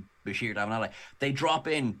need Bashir to have an ally. They drop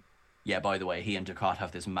in, by the way, he and Dukat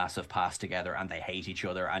have this massive past together and they hate each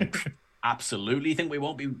other and absolutely think we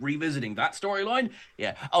won't be revisiting that storyline.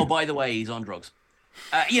 Yeah. Oh, by the way, he's on drugs.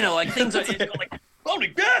 Like things are like,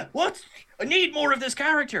 holy yeah, what? I need more of this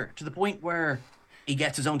character, to the point where he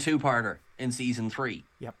gets his own 2-parter in season 3.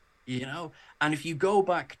 Yep. And if you go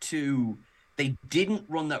back to, they didn't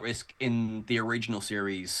run that risk in the original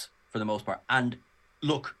series for the most part. And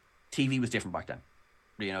look, TV was different back then.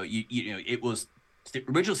 It was the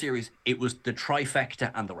original series. It was the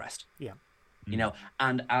trifecta and the rest. Yeah.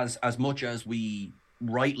 And as much as we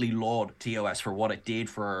rightly laud TOS for what it did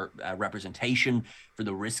for representation, for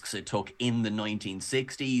the risks it took in the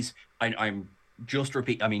 1960s. I'm just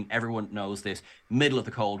repeat. I mean, everyone knows this. Middle of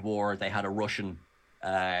the Cold War, they had a Russian.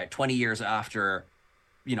 20 years after,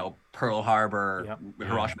 Pearl Harbor,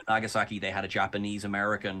 Hiroshima, Nagasaki, they had a Japanese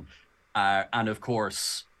American, and of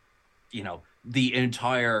course, the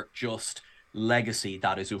entire just legacy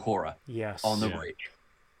that is Uhura. Yes. On the bridge.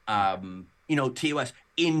 TOS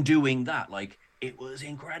in doing that, like, it was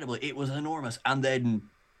incredible. It was enormous. And then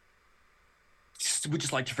we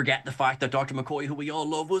just like to forget the fact that Dr. McCoy, who we all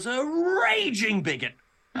love, was a raging bigot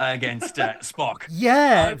against Spock.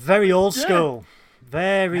 Yeah, very old school.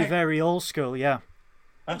 Very, very old school, yeah.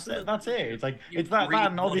 That's it. It's like, it's that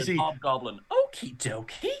and obviously... Hobgoblin. Okie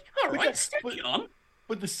dokie. All right, steady on.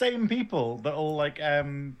 But the same people that all, like,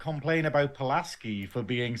 complain about Pulaski for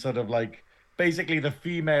being sort of, like, basically the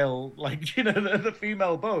female, like, the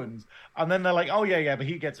female Bones. And then they're like, oh, yeah, but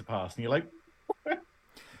he gets a pass. And you're like...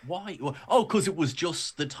 Why? Oh, because it was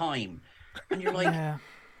just the time. And you're like,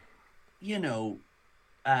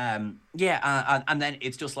 and then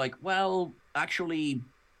it's just like, well, actually,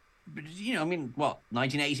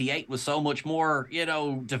 1988 was so much more,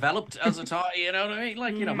 developed as a time, you know what I mean?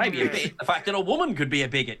 Like, maybe a bit, the fact that a woman could be a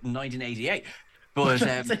bigot in 1988. But,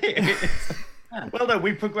 well, no,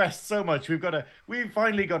 we've progressed so much. We've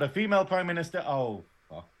finally got a female prime minister. Oh,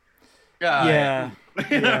 fuck.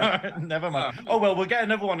 Never mind. Oh, well, we'll get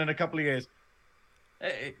another one in a couple of years.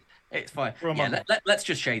 It's fine. Let's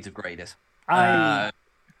just Shades of Grey this.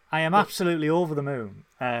 I am absolutely over the moon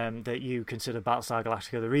that you consider Battlestar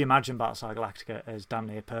Galactica, the reimagined Battlestar Galactica, as damn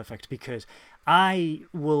near perfect, because I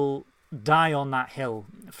will die on that hill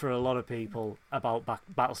for a lot of people about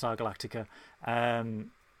Battlestar Galactica.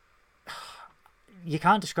 You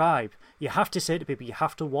can't describe. You have to say to people, you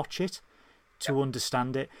have to watch it to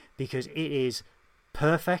understand it, because it is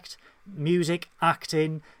perfect. Music,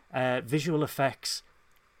 acting, visual effects.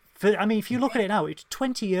 If you look at it now, it's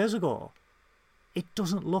 20 years ago. It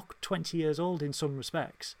doesn't look 20 years old in some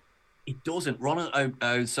respects. It doesn't.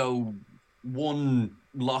 Ron, so one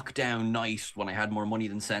lockdown night when I had more money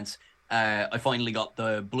than sense, I finally got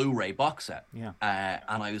the Blu-ray box set. Yeah.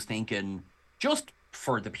 And I was thinking, just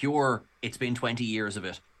for the pure, it's been 20 years of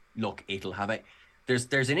it. Look, it'll have it.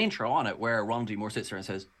 There's an intro on it where Ronald D. Moore sits there and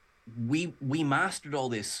says, we mastered all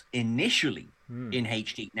this initially in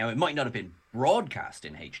HD. Now, it might not have been broadcast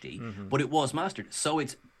in HD, but it was mastered. So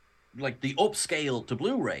it's like the upscale to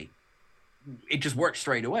Blu-ray, it just worked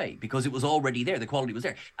straight away because it was already there. The quality was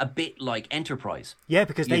there. A bit like Enterprise. Yeah,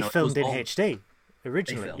 because they filmed in HD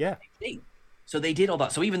originally. Yeah. HD. So they did all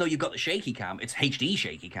that. So even though you've got the shaky cam, it's HD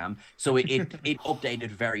shaky cam. So it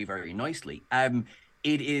updated very, very nicely.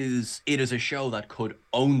 It is a show that could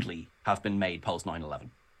only have been made post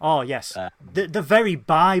 9/11. Oh, yes. The very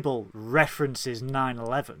Bible references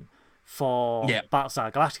 9/11 for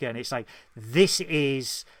Battlestar Galactica, and it's like, this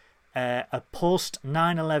is a post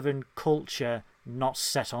 9/11 culture not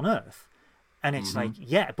set on Earth. And it's like,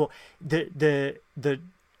 yeah, but the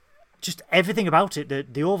just everything about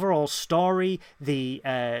it, the overall story, the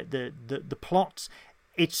plot,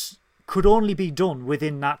 it's could only be done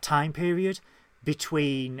within that time period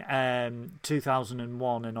between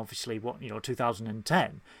 2001 and obviously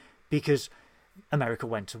 2010, because America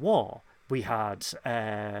went to war. We had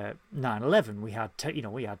 9/11. We had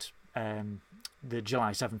the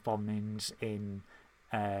July 7th bombings in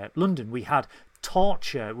London. We had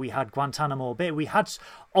torture. We had Guantanamo Bay. We had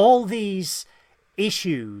all these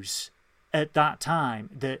issues at that time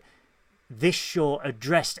that this show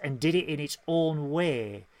addressed and did it in its own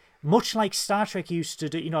way. Much like Star Trek used to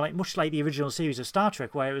do, much like the original series of Star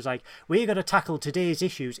Trek, where it was like, we're going to tackle today's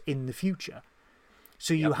issues in the future.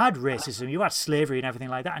 So you had racism, you had slavery and everything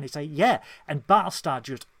like that, and it's like, yeah, and Battlestar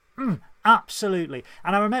just, absolutely.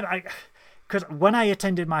 And I remember, because when I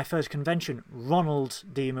attended my first convention, Ronald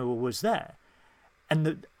D. Moore was there,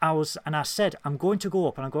 and I said, I'm going to go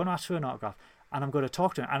up and I'm going to ask for an autograph, and I'm going to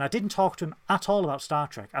talk to him. And I didn't talk to him at all about Star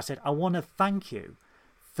Trek. I said, I want to thank you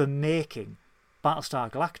for making Battlestar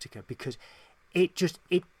Galactica, because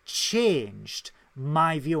it changed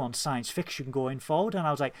my view on science fiction going forward. And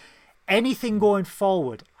I was like, anything going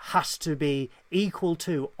forward has to be equal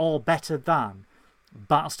to or better than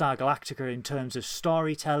Battlestar Galactica in terms of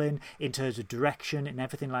storytelling, in terms of direction and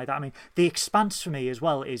everything like that. I mean, The Expanse for me as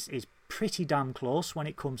well is pretty damn close when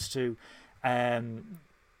it comes to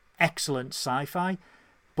excellent sci-fi.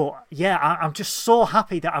 But yeah, I'm just so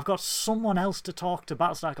happy that I've got someone else to talk to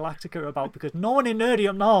Battlestar Galactica about, because no one in Nerdy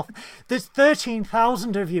Up North, there's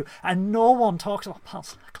 13,000 of you, and no one talks about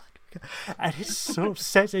Battlestar Galactica, and it's so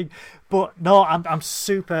upsetting. But no, I'm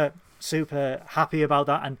super, super happy about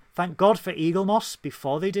that, and thank God for Eagle Moss,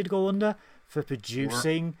 before they did go under, for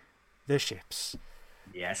producing the ships.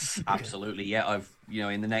 Yes, absolutely. Yeah, I've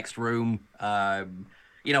in the next room. I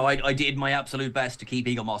did my absolute best to keep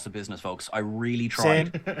Eagle Moss a business, folks. I really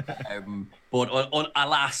tried. But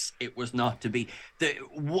alas, it was not to be.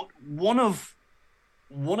 One of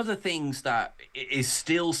the things that is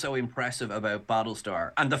still so impressive about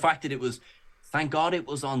Battlestar, and the fact that thank God it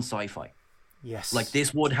was on Sci-Fi. Yes. Like,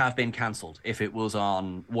 this would have been cancelled if it was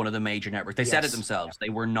on one of the major networks. They said it themselves. They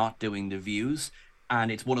were not doing the views.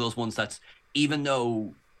 And it's one of those ones that's, even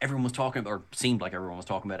though everyone was talking about, or seemed like everyone was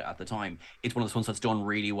talking about it at the time, it's one of those ones that's done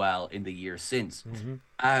really well in the years since.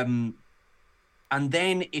 And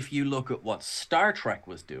then if you look at what Star Trek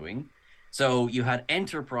was doing, so you had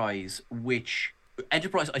Enterprise, which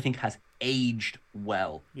Enterprise I think has aged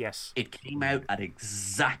well. Yes. It came out at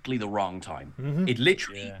exactly the wrong time. It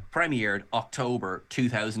literally premiered October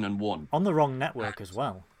 2001. On the wrong network as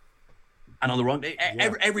well. And on the wrong,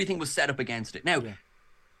 everything was set up against it. Now,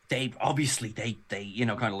 they obviously kind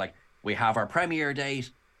of like, we have our premiere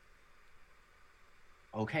date.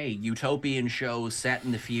 Okay, utopian shows set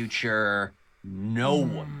in the future. No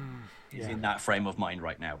one is in that frame of mind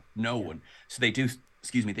right now. No one. So they do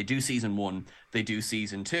season 1, they do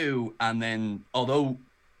season 2, and then, although,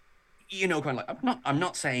 kind of like, I'm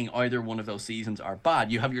not saying either one of those seasons are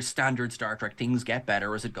bad. You have your standard Star Trek, things get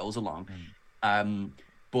better as it goes along.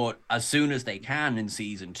 But as soon as they can in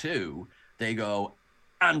season 2, they go,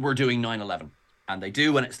 and we're doing 9/11. And they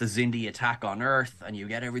do, and it's the Xindi attack on Earth, and you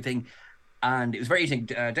get everything. And it was very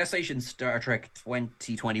interesting. Destination Star Trek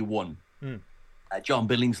 2021. John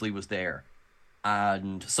Billingsley was there.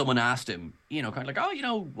 And someone asked him, kind of like,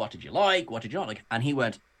 oh, what did you like? What did you not like? And he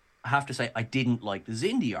went, I have to say, I didn't like the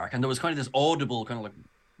Xindi arc. And there was kind of this audible kind of like,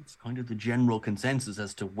 it's kind of the general consensus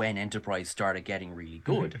as to when Enterprise started getting really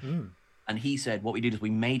good. And he said, what we did is we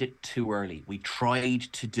made it too early. We tried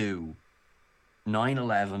to do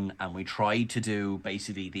 9/11, and we tried to do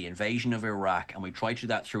basically the invasion of Iraq, and we tried to do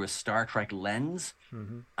that through a Star Trek lens.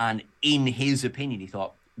 And in his opinion, he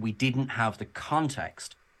thought we didn't have the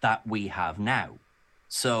context that we have now.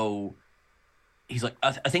 So he's like,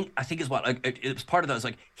 I think as well, like, it was part of that. Was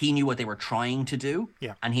like he knew what they were trying to do,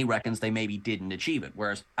 and he reckons they maybe didn't achieve it.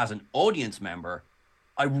 Whereas as an audience member,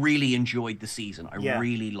 I really enjoyed the season. I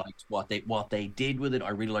really liked what they did with it. I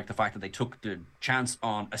really liked the fact that they took the chance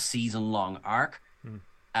on a season-long arc,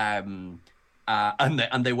 and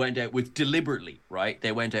they went out with deliberately, right?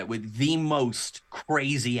 They went out with the most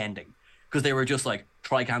crazy ending because they were just like,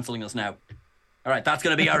 try canceling us now. All right, that's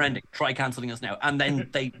going to be our ending. Try canceling us now. And then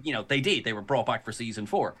they did. They were brought back for season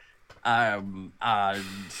 4. And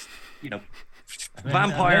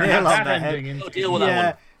vampire ending. Deal with that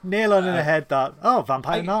one. Nail on in the head that,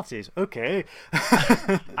 vampire Nazis. Okay.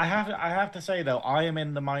 I have to say though, I am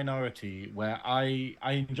in the minority where I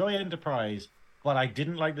enjoy Enterprise, but I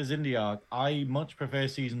didn't like the Xindi arc. I much prefer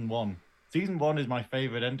season 1. Season 1 is my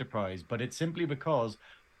favorite Enterprise, but it's simply because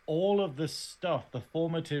all of the stuff, the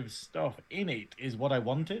formative stuff in it, is what I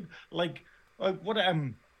wanted. Like what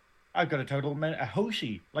I've got a total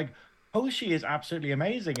Hoshi. Like Hoshi is absolutely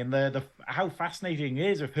amazing, and the how fascinating it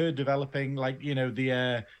is of her developing, like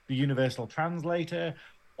the universal translator,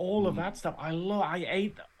 all of that stuff. I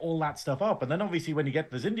ate all that stuff up, and then obviously when you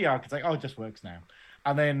get the Xindi arc, it's like, oh, it just works now,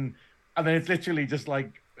 and then it's literally just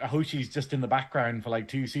like Hoshi's just in the background for like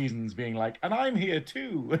 2 seasons, being like, and I'm here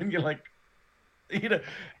too, and you're like, and,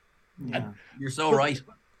 you're so right.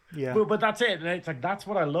 Yeah, but that's it, and it's like that's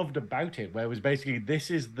what I loved about it, where it was basically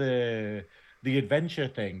this is the adventure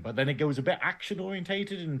thing, but then it goes a bit action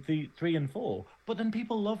orientated in 3 and 4. But then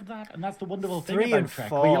people loved that, and that's the wonderful thing about Trek.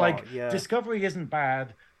 4, where you're like, Discovery isn't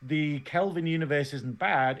bad, the Kelvin universe isn't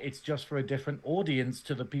bad. It's just for a different audience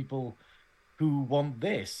to the people who want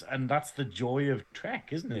this, and that's the joy of Trek,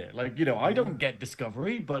 isn't it? Like I don't get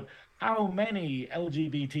Discovery, but how many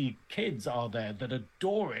LGBT kids are there that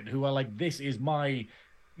adore it, who are like, this is my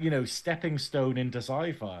stepping stone into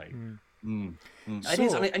sci-fi. It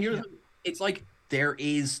is, and it's like there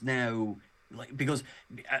is now, like, because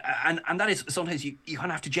and that is sometimes you kind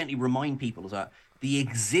of have to gently remind people is that the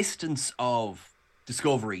existence of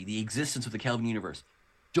Discovery, the existence of the Kelvin universe,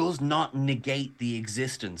 does not negate the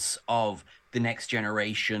existence of the Next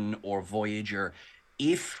Generation or Voyager.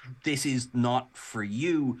 If this is not for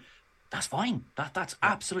you, that's fine. That's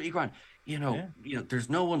absolutely grand. There's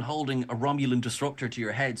no one holding a Romulan disruptor to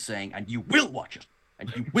your head saying, and you will watch it,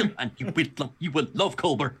 and you will love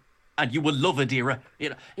Culber, and you will love Adira,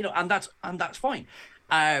 and that's fine.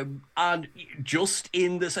 And just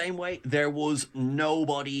in the same way, there was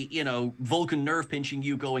nobody, Vulcan nerve pinching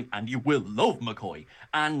you going, and you will love McCoy,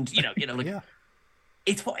 and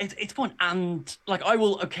it's fun, and like I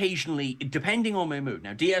will occasionally, depending on my mood.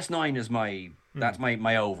 Now DS9 is that's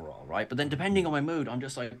my overall, right? But then depending on my mood, I'm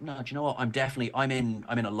just like, no, do you know what? I'm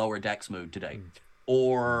in a lower decks mood today,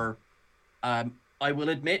 or I will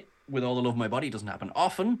admit, with all the love of my body, it doesn't happen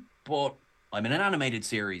often, but I'm in an animated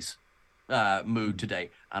series mood today.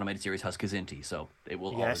 Animated series has Kazinti, so it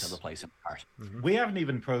will always have a place in my heart. We haven't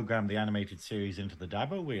even programmed the animated series into the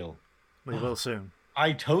Dabo wheel. We will soon.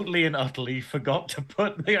 I totally and utterly forgot to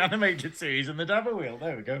put the animated series in the Dabo wheel.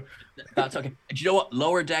 There we go. That's okay. Do you know what?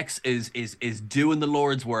 Lower Decks is doing the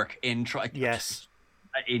Lord's work in trying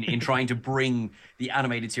to bring the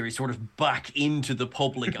animated series sort of back into the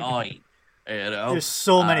public eye. There's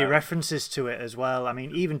so many references to it as well. I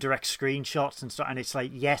mean, even direct screenshots and stuff. And it's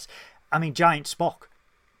like, yes, I mean, giant Spock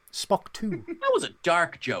 2. That was a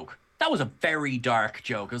dark joke. That was a very dark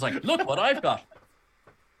joke. I was like, look what I've got.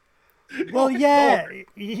 Well, yeah.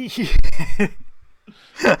 It's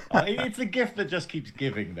a gift that just keeps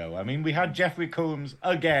giving, though. I mean, we had Jeffrey Combs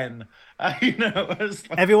again.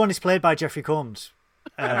 Everyone is played by Jeffrey Combs.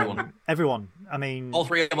 Everyone. I mean, all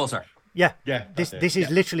 3 of us are. Yeah. This is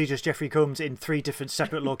literally just Jeffrey Combs in 3 different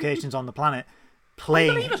separate locations on the planet.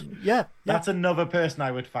 Playing. Yeah. That's another person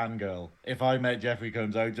I would fangirl. If I met Jeffrey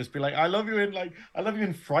Combs, I would just be like, I love you in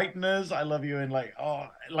Frighteners. I love you in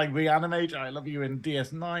Reanimate. I love you in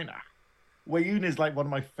DS9. Weyoun is like one of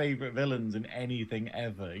my favorite villains in anything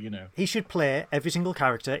ever, He should play every single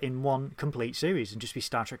character in one complete series and just be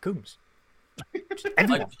Star Trek Combs.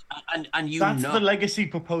 Everyone. And you That's know the legacy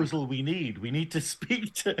proposal we need. We need to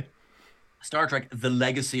speak to Star Trek: The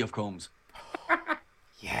Legacy of Combs.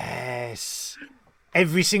 Yes.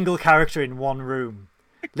 Every single character in one room.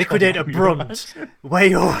 Liquidator Brunt.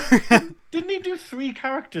 Way over. Didn't he do 3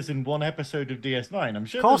 characters in one episode of DS9? I'm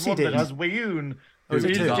sure Of course there's he one did. that has Wayoon. Oh, is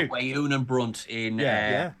it You two? got two. Wayoon and Brunt in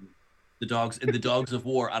Yeah. the Dogs of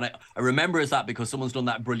War, and I remember is that because someone's done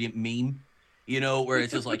that brilliant meme, where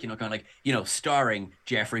it's just like kind of like starring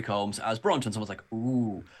Jeffrey Combs as Brunt, and someone's like,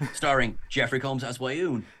 ooh, starring Jeffrey Combs as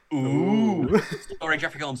Wayoon, ooh, starring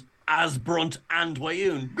Jeffrey Combs as Brunt and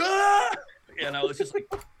Wayoon. It's just like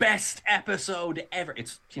best episode ever.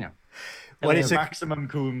 It's When it's a maximum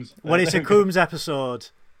Coombs. when it's a Coombs episode,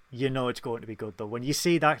 you know it's going to be good though. When you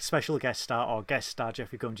see that special guest star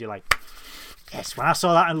Jeffrey Combs, you're like, yes. When I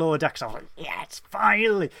saw that in Lower Decks, I was like, yes,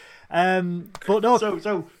 finally. But no,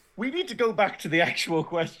 So we need to go back to the actual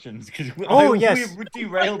questions because yes. we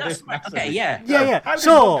derailed this massively. okay, yeah. yeah. How did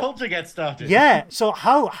So What Culture get started? yeah. So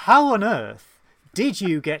how on earth did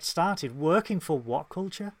you get started working for What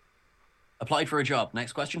Culture? Applied for a job.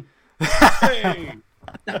 Next question. Hey.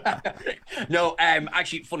 No,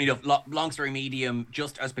 actually, funny enough, long story medium,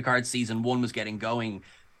 just as Picard season 1 was getting going,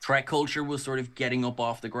 Trek Culture was sort of getting up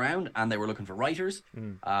off the ground, and they were looking for writers.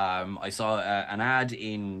 I saw an ad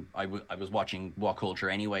I was watching What Culture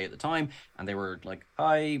anyway at the time, and they were like,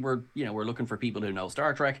 "Hi, we're looking for people who know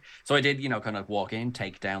Star Trek." So I did, kind of walk in,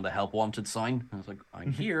 take down the help wanted sign. I was like,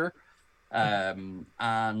 "I'm here."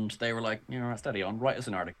 And they were like, steady on, write us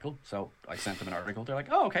an article. So I sent them an article. They're like,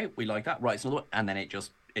 oh, okay, we like that, write us another one. And then it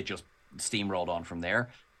just steamrolled on from there.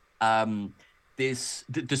 The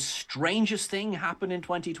strangest thing happened in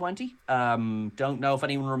 2020. Don't know if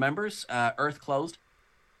anyone remembers. Earth closed.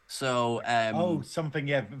 So something,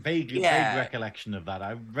 vague recollection of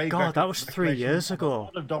that. God, that was 3 years ago. A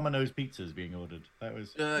lot of Domino's pizzas being ordered. That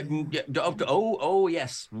was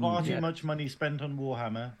yes, far too much money spent on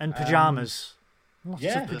Warhammer And pajamas. Lots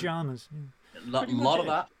yeah. of pajamas. lot of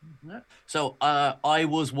that. Yeah. So I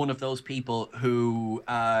was one of those people who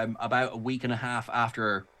about a week and a half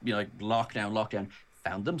after lockdown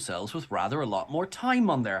found themselves with rather a lot more time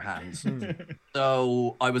on their hands.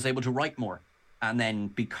 So I was able to write more. And then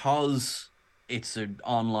because it's an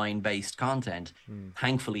online based content,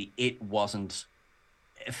 thankfully it wasn't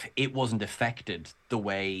affected the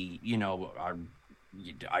way, our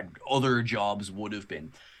other jobs would have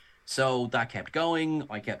been. So that kept going.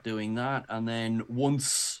 I kept doing that. And then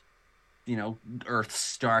once, Earth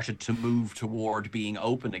started to move toward being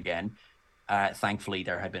open again, thankfully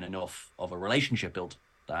there had been enough of a relationship built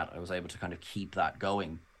that I was able to kind of keep that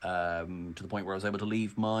going to the point where I was able to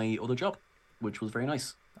leave my other job, which was very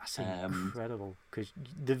nice. That's incredible, because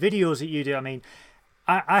the videos that you do, I mean,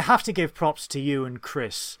 I have to give props to you and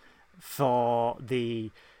Chris for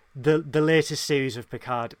the latest series of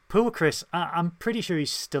Picard. Poor Chris, I'm pretty sure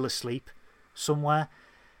he's still asleep somewhere.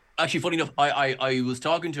 Actually, funny enough, I was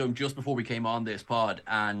talking to him just before we came on this pod,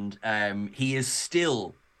 and he is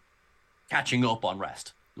still catching up on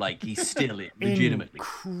rest. Like, he's still legitimately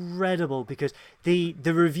incredible, because the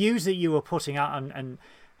reviews that you were putting out, and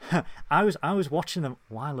I was watching them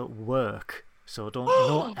while at work, so don't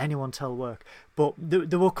let anyone tell work. But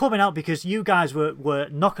they were coming out because you guys were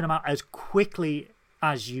knocking them out as quickly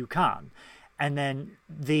as you can, and then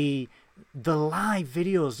the live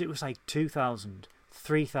videos, it was like 2,000,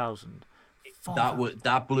 3,000.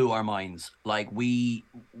 That blew our minds. Like we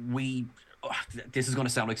this is going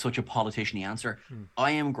to sound like such a politician-y answer. I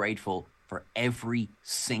am grateful for every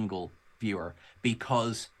single viewer,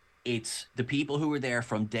 because it's the people who were there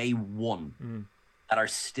from day one that are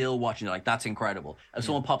still watching. Like, that's incredible. If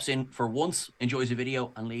someone pops in for once, enjoys a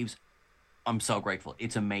video and leaves, I'm so grateful.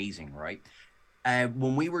 It's amazing, right?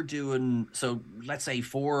 When we were doing, so let's say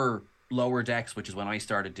for Lower Decks, which is when I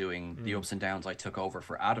started doing the ups and downs, I took over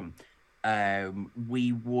for Adam.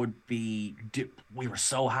 We were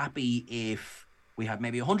so happy if we had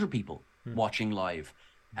maybe 100 people watching live.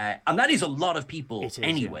 And that is a lot of people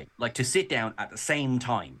anyway, like to sit down at the same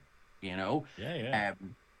time, Yeah.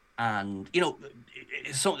 And,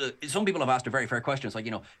 some people have asked a very fair question. It's like,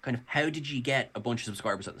 kind of, how did you get a bunch of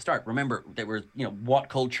subscribers at the start? Remember, they were, What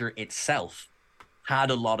Culture itself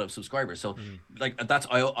had a lot of subscribers. So like, that's,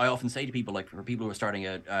 I often say to people, like, for people who are starting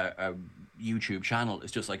a YouTube channel,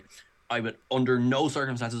 it's just like, I would, under no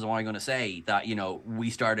circumstances am I going to say that, we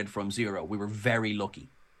started from zero. We were very lucky.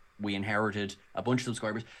 We inherited a bunch of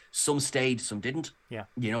subscribers. Some stayed, some didn't. Yeah.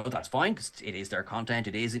 That's fine, because it is their content.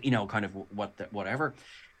 It is, kind of whatever.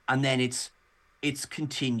 And then it's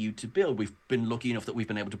continued to build. We've been lucky enough that we've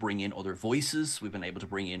been able to bring in other voices. We've been able to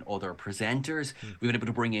bring in other presenters. We've been able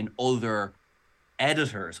to bring in other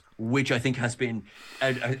editors, which I think has been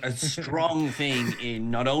a strong thing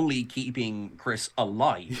in not only keeping Chris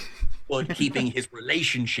alive, but keeping his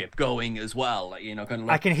relationship going as well. Like, you know, kind of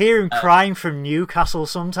like, I can hear him crying from Newcastle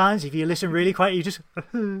sometimes. If you listen really quiet, you just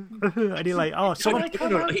and you're like, oh, someone.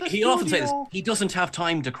 He often says he doesn't have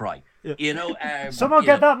time to cry. Yeah. You know, someone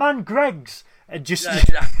get that man Greg's and just.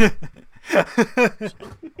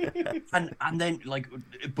 and then like,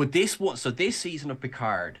 but this one, so this season of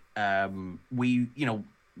Picard, we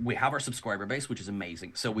have our subscriber base, which is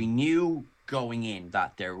amazing. So we knew going in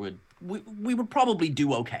that we would probably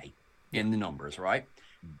do okay in the numbers, right?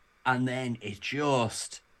 And then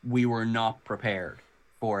we were not prepared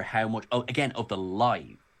for how much of the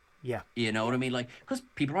live. Yeah. You know what I mean? Like, because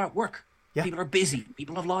people are at work. Yeah. People are busy.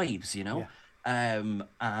 People have lives, you know? Yeah.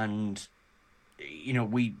 And, you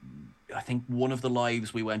know, I think one of the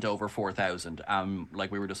lives we went over 4,000.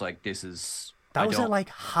 Like, we were just like, this is... That was at like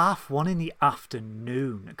 1:30 in the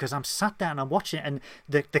afternoon, because I'm sat down and I'm watching it, and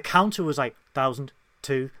the counter was like 1,000,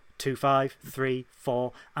 2, 2, 5, 3,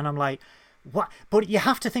 4, and I'm like, what? But you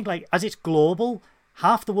have to think, like, as it's global,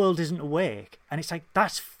 half the world isn't awake, and it's like,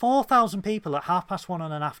 that's 4,000 people at 1:30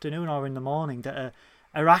 on an afternoon or in the morning that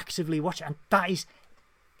are actively watching, and that is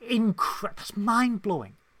incredible. That's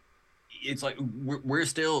mind-blowing. It's like, we're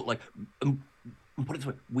still, like, put it this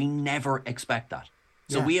way, we never expect that.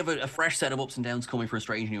 So we have a fresh set of ups and downs coming for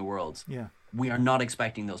Strange New Worlds. Yeah. We are not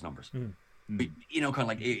expecting those numbers. But, you know, kind of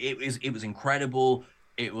like, it was incredible.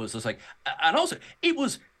 It was just like, and also, it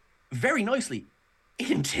was very nicely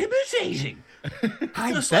intimidating.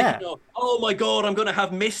 I just bet. Like, you know, oh my God, I'm going to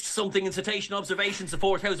have missed something in citation observations. The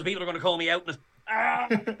 4,000 people are going to call me out.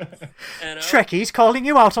 Trekkie's calling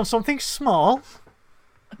you out on something small.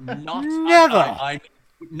 Not never.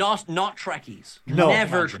 Not Trekkies. No,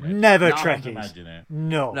 never Trekkies.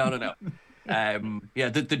 No. Yeah,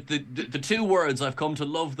 the two words I've come to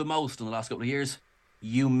love the most in the last couple of years: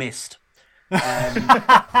 you missed.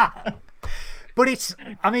 But it's,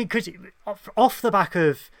 I mean, because off the back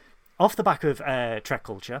of Trek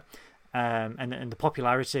culture, and the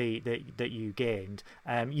popularity that you gained,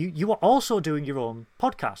 you were also doing your own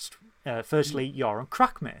podcast. Firstly, you're on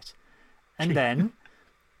Crackmate, and then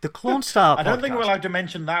the Clone Star podcast. I don't think we're allowed to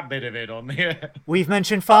mention that bit of it on here. We've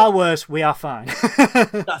mentioned far worse. We are fine.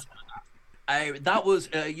 That was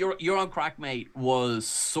you're on Crackmate was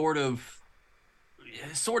sort of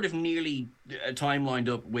nearly time lined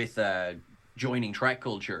up with joining Trek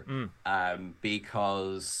culture,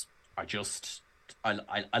 because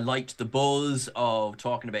I liked the buzz of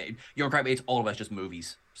talking about it. You're on Crackmate. It's all about just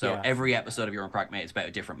movies. So every episode of You're on Crackmate is about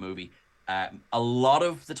a different movie. A lot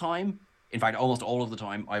of the time, in fact, almost all of the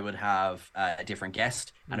time, I would have a different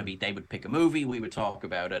guest, and they would pick a movie, we would talk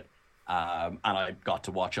about it, and I got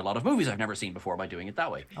to watch a lot of movies I've never seen before by doing it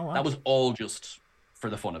that way. Oh, wow. That was all just for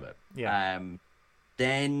the fun of it. Yeah.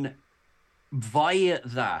 Then, via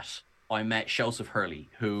that, I met Joseph Hurley,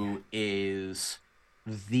 who is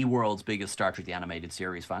the world's biggest Star Trek the Animated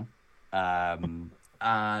Series fan.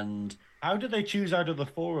 And how did they choose out of the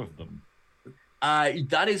four of them?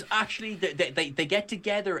 That is actually, they get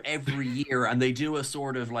together every year and they do a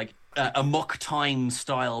sort of like a muck time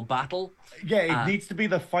style battle. Yeah, it needs to be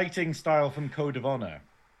the fighting style from Code of Honor.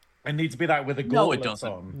 It needs to be that with a gauntlet. No, it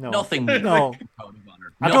doesn't. On. No. Nothing. No.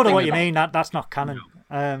 I don't know what you mean. That's not canon.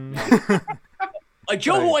 No.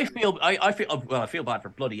 Joe, who I feel bad for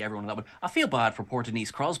bloody everyone on that one. I feel bad for poor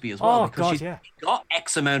Denise Crosby as well, because she's got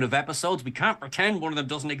X amount of episodes. We can't pretend one of them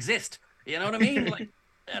doesn't exist. You know what I mean? Like,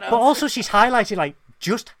 you know. But also, she's highlighted like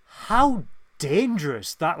just how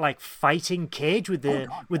dangerous that like fighting cage with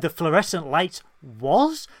the fluorescent lights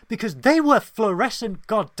was, because they were fluorescent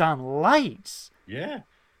goddamn lights. Yeah.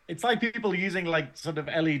 It's like people using like sort of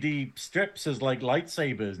LED strips as like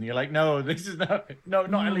lightsabers, and you're like, no, this is not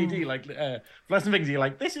LED, like fluorescent things. You're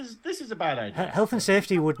like, this is a bad idea. Health and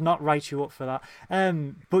safety would not write you up for that.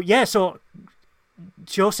 But yeah, so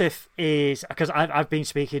Joseph is, because I've been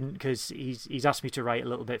speaking, because he's asked me to write a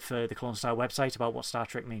little bit for the Clone Star website about what Star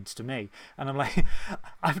Trek means to me, and I'm like,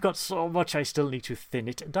 I've got so much, I still need to thin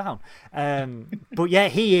it down. But yeah,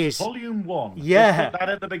 he is Volume 1. Yeah, just put that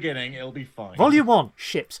at the beginning, it'll be fine. Volume 1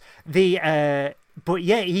 ships but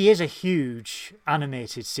yeah, he is a huge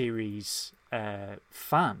animated series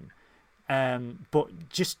fan. But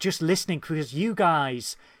just listening, because you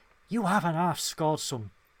guys, you haven't scored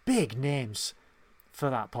some big names for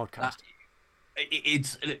that podcast.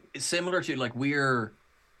 It's similar to like, we're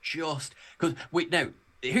just, because now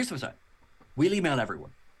here's the thing, we'll email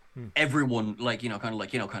everyone, like,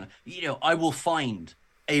 I will find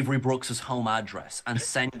Avery Brooks's home address and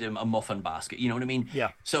send him a muffin basket, you know what I mean?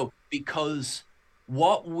 Yeah. So because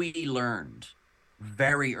what we learned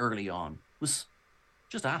very early on was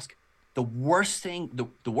just ask. The worst thing,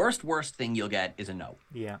 the worst thing you'll get is a no.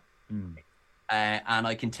 Yeah. And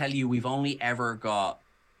I can tell you, we've only ever got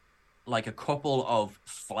like a couple of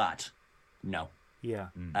flat no. Yeah.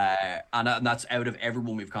 And that's out of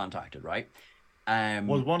everyone we've contacted, right?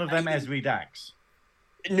 Was one of them Esri Dax?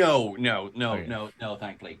 No,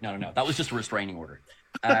 thankfully. No. That was just a restraining order.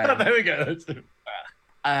 There we go.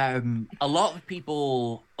 A lot of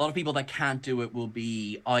people that can't do it will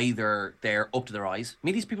be either they're up to their eyes. I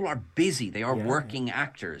mean, these people are busy. They are working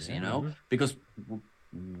actors, you know, because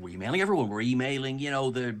we're emailing everyone. We're emailing, you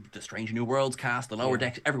know, the Strange New Worlds cast, the Lower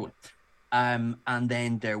Decks, everyone. And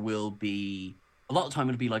then there will be a lot of time.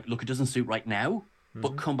 It'll be like, look, it doesn't suit right now,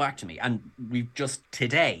 but come back to me. And we've just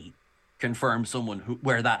today confirmed someone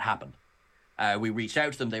where that happened. We reached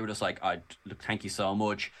out to them. They were just like, look, thank you so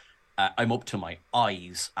much. I'm up to my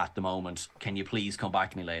eyes at the moment. Can you please come back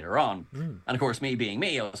to me later on? And of course, me being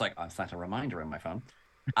me, I was like, I've set a reminder on my phone,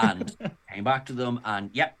 and came back to them. And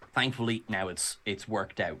thankfully now it's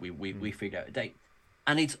worked out. We figured out a date,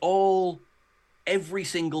 and it's all every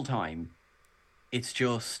single time. It's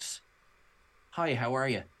just, hi, how are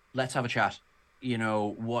you? Let's have a chat. You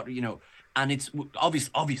know what? You know, and it's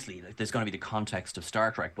obviously there's going to be the context of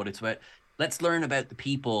Star Trek, but it's about let's learn about the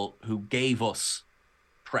people who gave us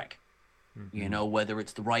Trek. You know, whether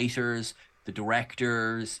it's the writers, the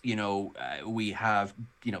directors, you know, we have,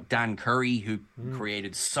 you know, Dan Curry, who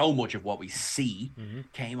created so much of what we see,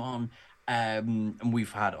 came on. And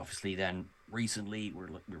we've had, obviously, then recently,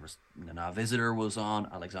 Nana Visitor was on,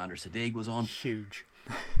 Alexander Siddig was on. Huge.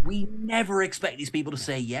 We never expect these people to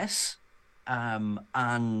say yes.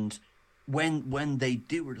 And when they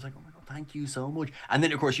do, we're just like, oh my God, thank you so much. And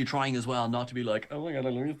then, of course, you're trying as well not to be like, oh my God, I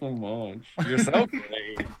love you so much. You're so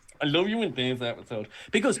great. I love you in this episode.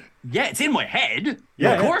 Because, it's in my head.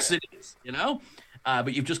 Yeah, of course it is, you know?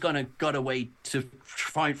 But you've just got a way to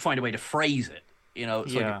find a way to phrase it, you know?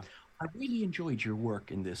 It's like, I really enjoyed your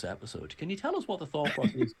work in this episode. Can you tell us what the thought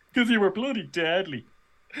process is? Because you were bloody deadly.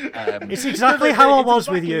 It's exactly how I was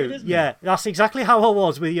with you. That's exactly how I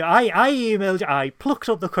was with you. I emailed you, I plucked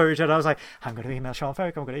up the courage, and I was like, I'm going to email Seán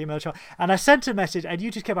Ferrick, I'm going to email Seán. And I sent a message, and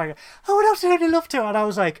you just kept back, I would absolutely love to. And I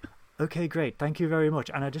was like, okay, great, thank you very much.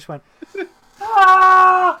 And I just went,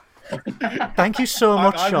 thank you so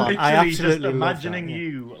much, Seán. I absolutely just imagining love that,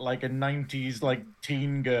 you like a 90s like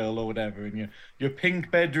teen girl or whatever in your pink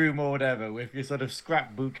bedroom or whatever with your sort of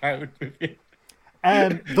scrapbook out with you.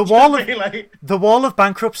 The wall of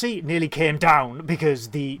bankruptcy nearly came down because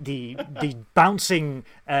the bouncing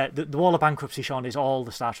the wall of bankruptcy, Seán, is all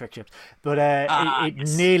the Star Trek ships, but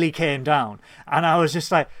it nearly came down, and I was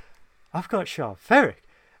just like, I've got Seán Ferrick.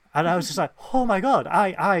 And I was just like, oh my God,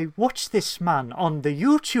 I watched this man on the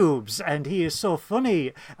YouTubes and he is so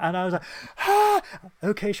funny. And I was like,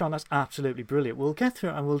 okay, Seán, that's absolutely brilliant. We'll get through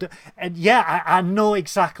it and we'll do. And I know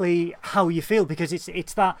exactly how you feel, because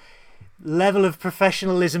it's that level of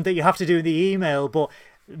professionalism that you have to do in the email, but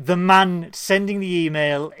the man sending the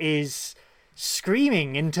email is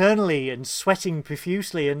screaming internally and sweating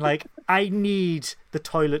profusely and like, I need the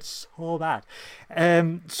toilet so bad.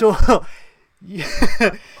 Yeah,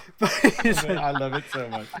 I love it so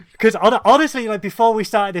much. Because honestly, like before we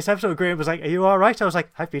started this episode, Graham was like, "Are you all right?" I was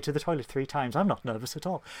like, "I've been to the toilet 3 times. I'm not nervous at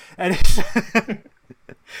all." And it's,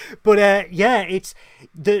 but it's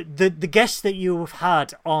the guests that you have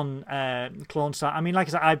had on Clone Star. I mean, like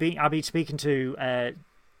I said, I've been speaking to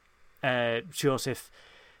Joseph.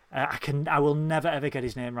 I will never ever get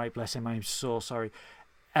his name right. Bless him. I'm so sorry.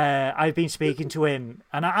 I've been speaking to him,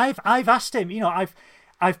 and I've asked him. You know,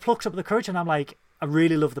 I've plucked up the courage, and I'm like, I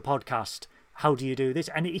really love the podcast. How do you do this?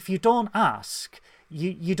 And if you don't ask,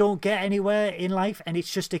 you don't get anywhere in life. And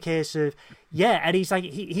it's just a case of, and he's like,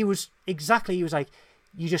 he was like,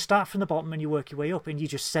 you just start from the bottom and you work your way up, and you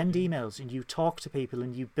just send emails and you talk to people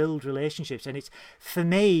and you build relationships. And it's, for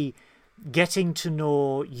me, getting to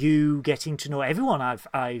know you, getting to know everyone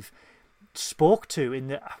I've spoke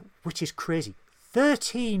to which is crazy.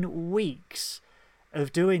 13 weeks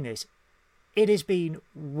of doing this. It has been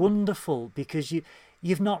wonderful, because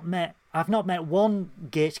I've not met one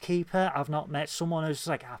gatekeeper. I've not met someone who's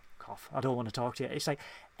like, cough, I don't want to talk to you. It's like,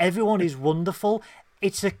 everyone is wonderful.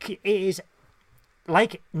 It is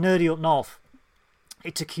like Nerdy Up North.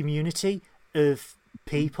 It's a community of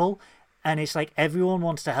people, and it's like everyone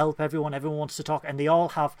wants to help everyone wants to talk, and they all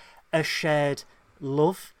have a shared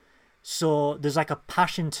love. So there's like a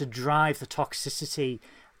passion to drive the toxicity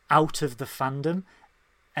out of the fandom.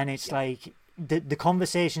 And it's like the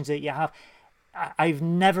conversations that you have, I've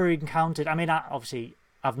never encountered. I mean, obviously,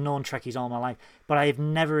 I've known Trekkies all my life, but I've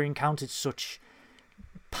never encountered such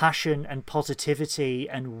passion and positivity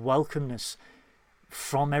and welcomeness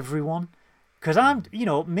from everyone. Because I'm,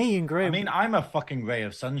 me and Graham. I mean, I'm a fucking ray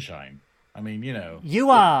of sunshine. I mean, You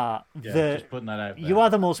are just putting that out there. You are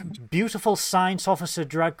the most beautiful science officer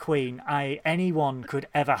drag queen anyone could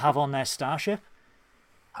ever have on their starship.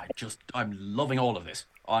 I'm loving all of this.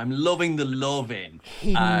 I'm loving the love-in.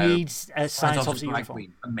 He needs a science officer drag uniform.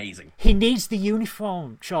 queen. Amazing. He needs the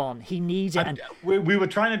uniform, Sean. He needs it. We were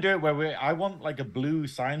trying to do it where I want like a blue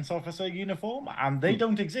science officer uniform, and they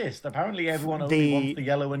don't exist. Apparently, everyone only wants the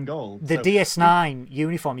yellow and gold. The DS9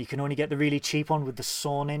 uniform, you can only get the really cheap one with the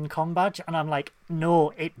sewn-in com badge, and I'm like,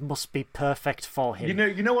 no, it must be perfect for him.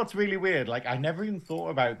 You know what's really weird? Like, I never even thought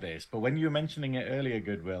about this, but when you were mentioning it earlier,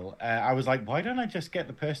 Goodwill, I was like, why don't I just get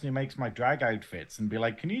the person who makes my drag outfits and be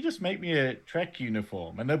like, can you just make me a Trek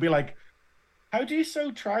uniform? And they'll be like, how do you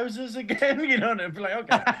sew trousers again? And I'd be like,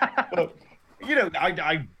 okay. But,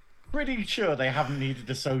 I'm pretty sure they haven't needed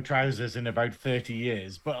to sew trousers in about 30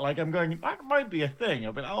 years. But, like, I'm going, that might be a thing.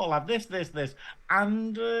 I'll be like, I'll have this,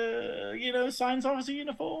 and, science officer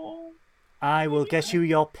uniform. I will get you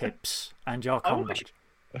your pips and your combat.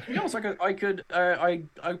 So I could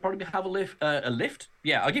probably have a lift.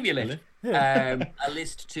 Yeah, I'll give you a lift. A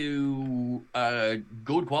list to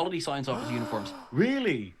good quality science officer uniforms.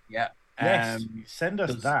 Really? Yeah. Yes. Send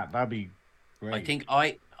us that. That'd be great. I think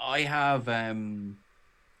I have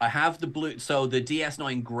the blue. So the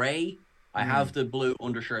DS9 grey. I have the blue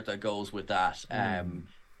undershirt that goes with that.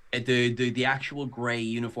 The actual grey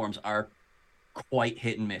uniforms are quite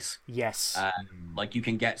hit and miss. Yes. Like you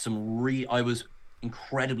can get some I was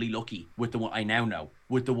incredibly lucky with the one I now know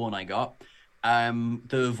with the one I got.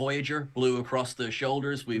 The Voyager blue across the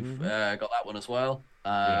shoulders. We've got that one as well.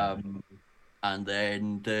 And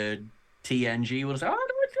then the TNG was I'd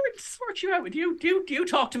sort you out with you. Do you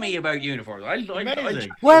talk to me about uniforms? That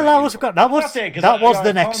was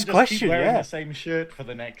the next question. Yeah, the same shirt for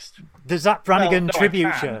the next. The Zach Brannigan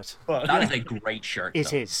tribute shirt. But... That is a great shirt.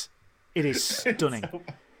 It is stunning.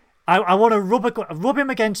 I want to rub him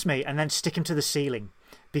against me and then stick him to the ceiling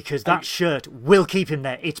because that shirt will keep him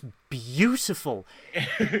there. It's beautiful.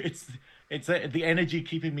 It's the energy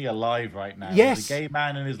keeping me alive right now. Yes. As a gay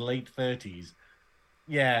man in his late 30s.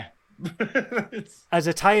 Yeah. As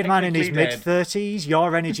a tired man in his mid-30s,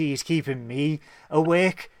 your energy is keeping me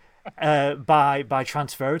awake by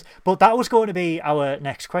transference. But that was going to be our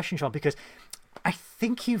next question, Sean, because I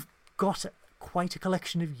think you've got quite a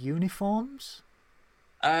collection of uniforms.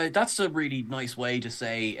 That's a really nice way to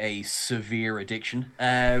say a severe addiction.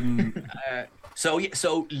 So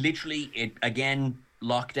literally,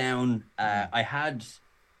 lockdown. I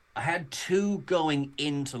had 2 going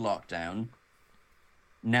into lockdown.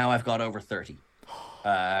 Now I've got over 30.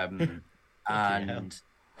 And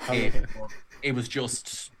it was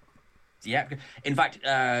just, yeah. In fact,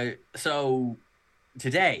 so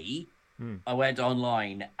today I went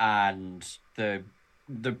online and the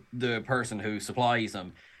person who supplies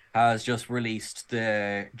them has just released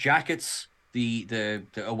the jackets, the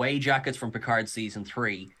away jackets from Picard season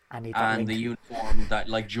 3, and the uniform that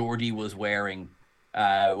like Geordie was wearing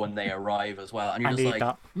when they arrive as well. And you're just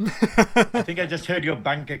like, I think I just heard your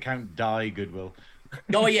bank account die, Goodwill.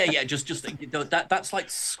 Oh yeah, just that's like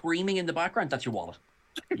screaming in the background. That's your wallet.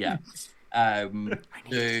 Yeah.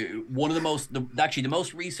 The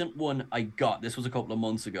most recent one I got, this was a couple of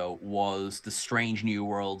months ago, was the Strange New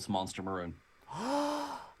Worlds Monster Maroon.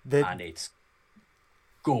 And it's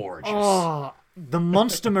gorgeous. Oh, the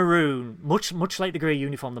Monster Maroon, much like the grey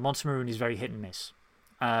uniform, the Monster Maroon is very hit and miss.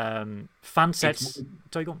 Fan sets.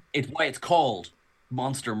 It's why it's called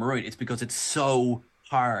Monster Maroon. It's because it's so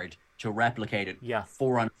hard to replicate it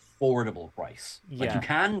for an affordable price. Like you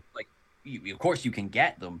can, of course you can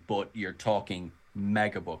get them, but you're talking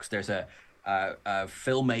mega bucks. There's a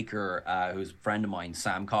filmmaker who's a friend of mine,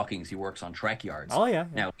 Sam Cockings, who works on Trek Yards. Oh yeah.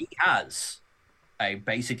 Now he has a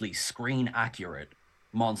basically screen accurate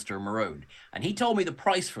Monster Maroon, and he told me the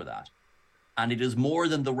price for that, and it is more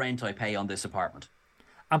than the rent I pay on this apartment.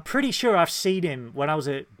 I'm pretty sure I've seen him when I was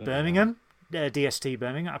at Birmingham, DST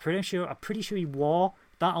Birmingham. I'm pretty sure he wore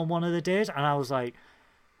that on one of the days, and I was like,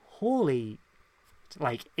 holy.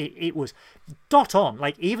 Like it was dot on.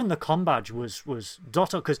 Like even the com badge was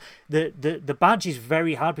dot on, because the badge is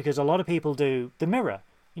very hard because a lot of people do the mirror.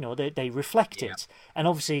 They reflect it, and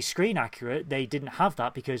obviously screen accurate. They didn't have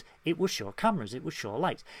that because it would show cameras, it would show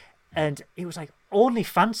lights, and it was like only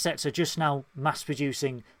fan sets are just now mass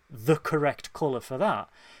producing the correct color for that.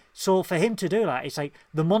 So for him to do that, it's like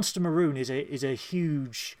the Monster Maroon is a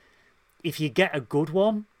huge. If you get a good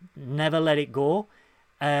one, never let it go.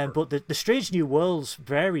 But the Strange New Worlds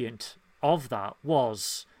variant of that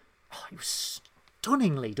was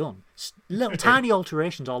stunningly done. Little tiny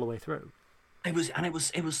alterations all the way through. It was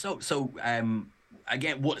so.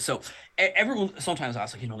 Again, everyone sometimes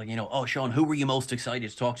asks, like, oh, Seán, who were you most excited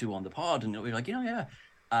to talk to on the pod? And we're like, yeah.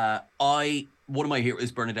 One of my heroes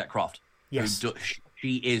is Bernadette Croft. Yes.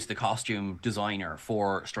 She is the costume designer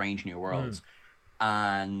for Strange New Worlds.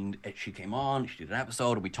 And she came on, she did an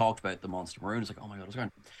episode, and we talked about the Monster Maroon. It's like, oh my God, what's going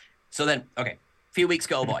on? So then, okay, a few weeks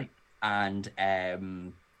go by, and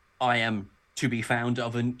I am to be found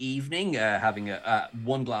of an evening having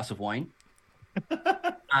one glass of wine.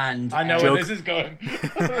 And I know where this is going.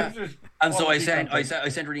 And so I sent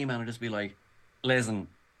her an email and just be like, listen,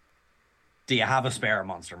 do you have a spare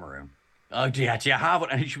Monster Maroon? Oh, do you have it?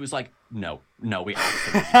 And she was like, no, we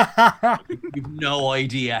absolutely you've no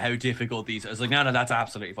idea how difficult these are. I was like, no, that's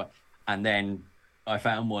absolutely fine. And then I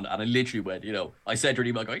found one, and I literally went, I sent her an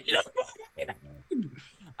email going,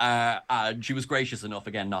 and she was gracious enough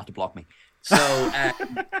again not to block me. So,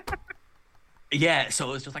 yeah, so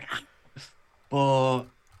it was just like, but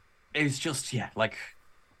it's just, like,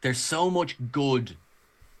 there's so much good,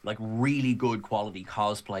 like, really good quality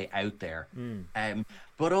cosplay out there.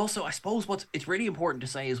 But also, I suppose it's really important to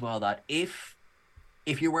say as well that if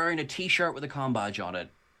you're wearing a t-shirt with a con badge on it,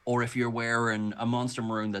 or if you're wearing a Monster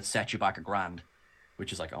Maroon that sets you back $1,000,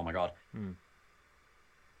 which is like, oh my God,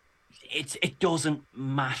 it doesn't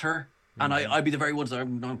matter. And I'd be the very ones that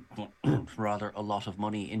I'm rather a lot of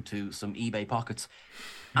money into some eBay pockets,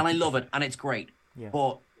 and I love it, and it's great. Yeah.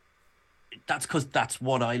 But that's because that's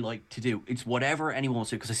what I like to do. It's whatever anyone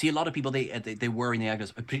wants to do. Because I see a lot of people, they worry in the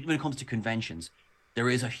aggregates. When it comes to conventions, there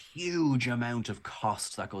is a huge amount of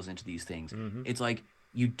cost that goes into these things. It's like,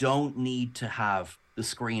 you don't need to have the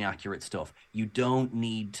screen accurate stuff. You don't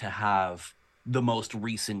need to have the most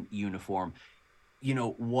recent uniform.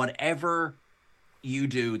 Whatever you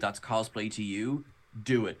do that's cosplay to you,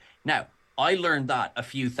 do it. Now, I learned that a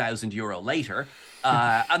few €1,000 later,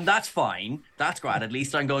 and that's fine. That's great. At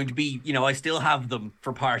least I'm going to be, I still have them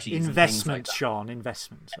for parties. Investment, and things like Seán,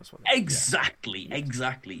 investment. That's what. Exactly.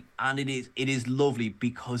 And it is lovely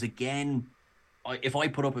because, again, if I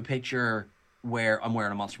put up a picture where I'm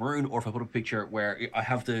wearing a Monster Maroon, or if I put up a picture where I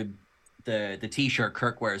have the t-shirt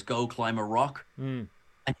Kirk wears, "Go Climb a Rock," and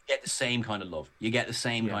you get the same kind of love. You get the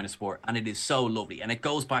same kind of support, and it is so lovely. And it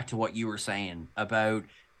goes back to what you were saying about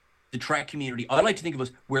the Trek community. I like to think of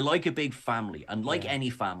us, we're like a big family, and like any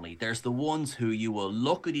family, there's the ones who you will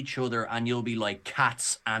look at each other and you'll be like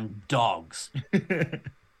cats and dogs,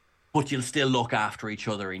 but you'll still look after each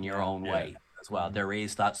other in your own way as well. There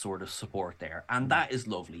is that sort of support there, and that is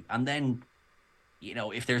lovely. And then,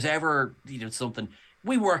 if there's ever something,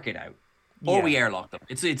 we work it out, or we airlock them.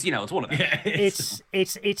 It's one of them.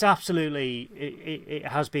 It's absolutely, it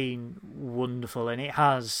has been wonderful, and it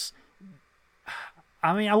has,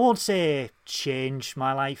 I mean, I won't say changed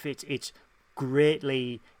my life. It's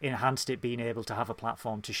greatly enhanced it, being able to have a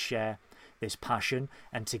platform to share this passion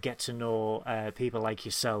and to get to know people like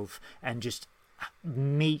yourself and just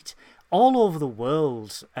meet all over the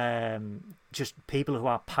world, just people who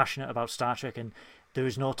are passionate about Star Trek, and there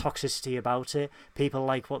is no toxicity about it. People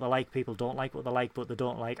like what they like, people don't like what they like, but they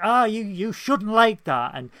don't like, you shouldn't like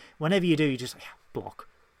that. And whenever you do, you just block.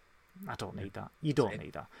 I don't need that. You don't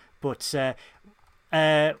need that. But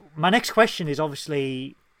my next question is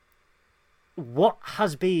obviously, what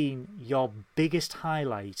has been your biggest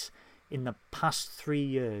highlight in the past 3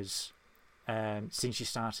 years since you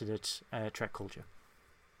started at Trek Culture?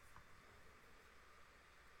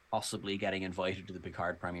 Possibly getting invited to the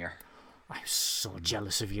Picard premiere. I'm so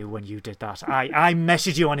jealous of you when you did that. I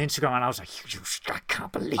messaged you on Instagram and I was like, I can't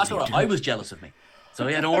believe That's all right. I was jealous of me. So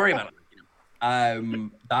yeah, don't worry about it.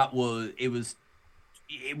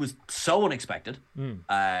 It was so unexpected.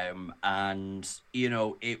 And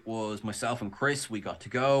it was myself and Chris, we got to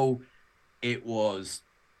go. It was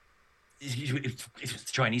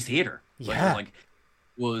Chinese theater. Yeah. It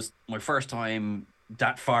was my first time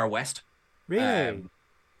that far west. Really?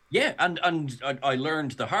 Yeah, and I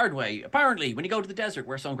learned the hard way. Apparently, when you go to the desert,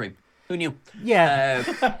 wear sun cream. Who knew? Yeah.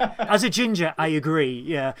 As a ginger, I agree.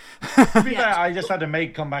 Yeah. To be fair, I just had a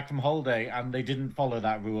mate come back from holiday and they didn't follow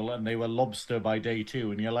that rule and they were lobster by day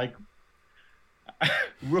 2. And you're like,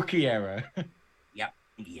 rookie error.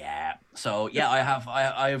 Yeah. So yeah,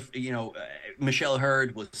 I've Michelle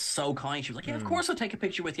Hurd was so kind. She was like, yeah, of course I'll take a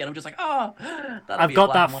picture with you. And I'm just like, I've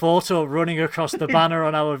got that photo running across the banner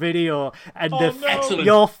on our video, and Excellent.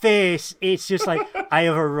 Your face, it's just like, I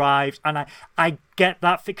have arrived. And I get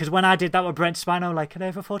that, because when I did that with Brent Spino, I'm like, can I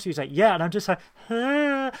have a photo? He's like, yeah. And I'm just like,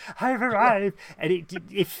 I've arrived.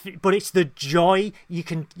 And but it's the joy you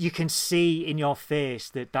can see in your face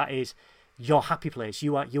that is, your happy place.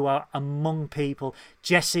 You are among people.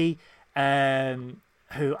 Jesse,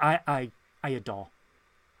 who I adore.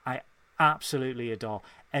 I absolutely adore.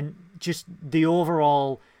 And just the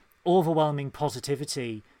overall overwhelming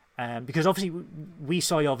positivity, because obviously we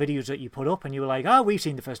saw your videos that you put up and you were like, oh, we've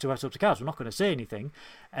seen the first 2 episodes of Cars, we're not going to say anything.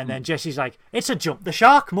 And then Jesse's like, it's a jump the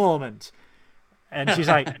shark moment. And she's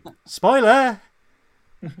like, spoiler.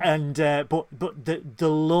 And but the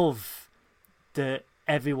love that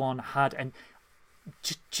everyone had, and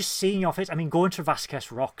just seeing your face. I mean, going to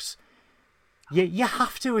Vasquez Rocks, you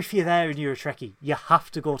have to, if you're there and you're a Trekkie, you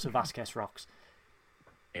have to go to Vasquez Rocks.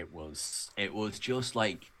 It was just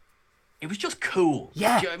like, it was just cool.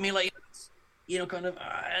 Yeah. Do you know what I mean? Like, you know, kind of,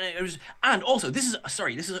 and it was, and also this is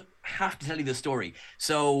I have to tell you this story.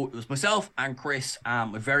 So it was myself and Chris, a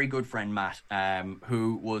very good friend Matt,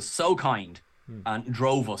 who was so kind and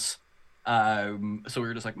drove us. So we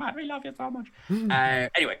were just like, Matt, we love you so much.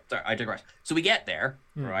 Anyway, sorry, I digress. So we get there,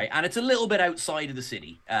 right, and it's a little bit outside of the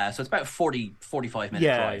city. So it's about 45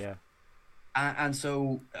 minute drive. Yeah. And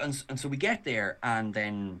so we get there, and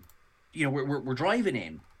then, you know, we're driving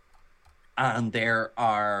in, and there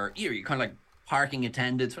are, you know, you're kind of like parking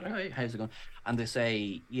attendants. Like, hey, how's it going? And they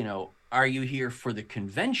say, you know, are you here for the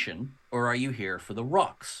convention or are you here for the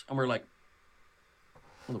rocks? And we're like,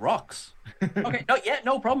 well, the rocks. Okay,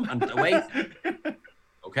 no problem. And away.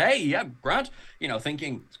 Okay, yeah, Grant. You know,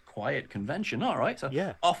 thinking it's quiet convention. All right, so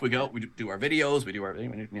yeah, off we go. We do our videos. We do our,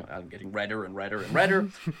 you know, I'm getting redder and redder and redder.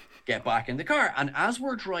 Get back in the car, and as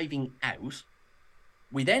we're driving out,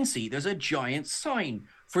 we then see there's a giant sign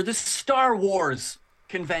for the Star Wars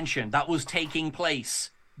convention that was taking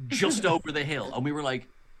place just over the hill, and we were like,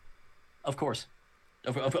 of course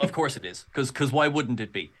it is, because why wouldn't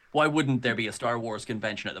it be? Why wouldn't there be a Star Wars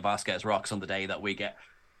convention at the Vasquez Rocks on the day that we get?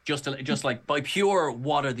 Just like by pure,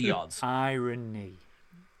 what are the odds? Irony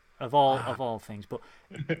of all things, but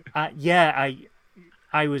yeah,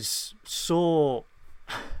 I was so.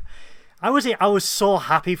 I was so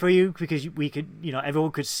happy for you, because we could, you know,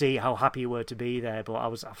 everyone could see how happy you were to be there. But I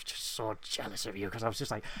was just so jealous of you, because I was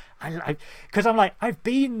just like, because I'm like, I've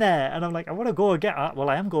been there, and I'm like, I want to go again. Well,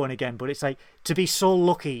 I am going again, but it's like, to be so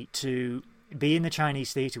lucky to be in the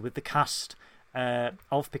Chinese theatre with the cast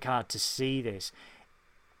of Picard to see this.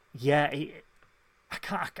 Yeah, I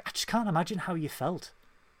just can't imagine how you felt.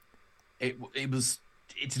 It's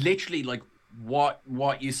literally like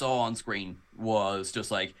what you saw on screen was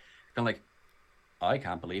just like, kind of like, I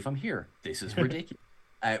can't believe I'm here. This is ridiculous.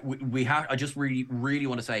 I just really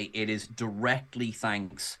want to say it is directly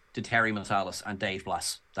thanks to Terry Matalas and Dave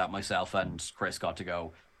Blass that myself and Chris got to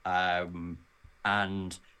go. And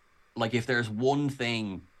like, if there's one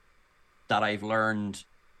thing that I've learned,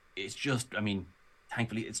 it's just, I mean,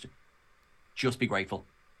 thankfully, it's just be grateful.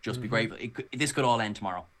 Just be grateful. This could all end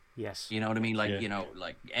tomorrow. Yes. You know what I mean? Like, you know,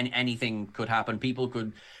 like anything could happen. People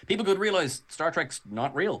could realize Star Trek's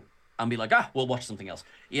not real and be like, we'll watch something else.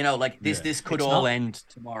 You know, like this could all end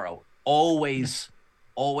tomorrow. Always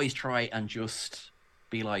try and just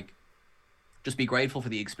be like, just be grateful for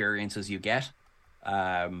the experiences you get.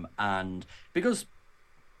 And because,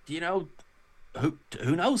 you know,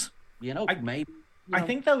 who knows? You know, maybe. I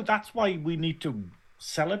think, though, that's why we need to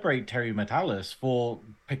celebrate Terry Matalas for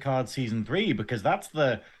Picard season 3, because that's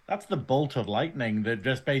the bolt of lightning that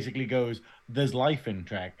just basically goes, there's life in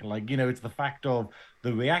Trek. Like, you know, it's the fact of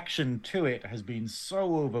the reaction to it has been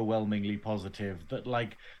so overwhelmingly positive that,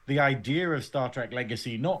 like, the idea of Star Trek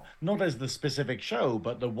Legacy, not as the specific show,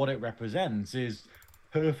 but what it represents, is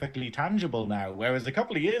perfectly tangible now. Whereas a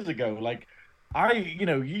couple of years ago, like,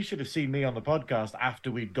 you should have seen me on the podcast after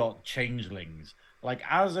we'd got Changelings. Like,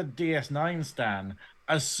 as a DS9 stan,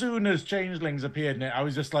 as soon as Changelings appeared in it, I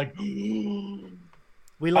was just like, we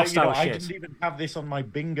lost our shit. I didn't even have this on my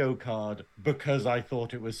bingo card because I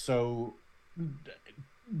thought it was so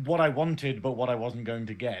what I wanted, but what I wasn't going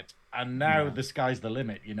to get. And now the sky's the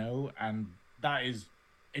limit, you know? And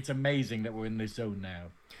it's amazing that we're in this zone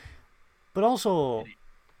now. But also,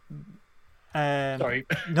 sorry.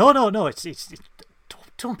 No, it's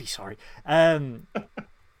don't be sorry.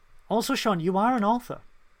 Also, Seán, you are an author,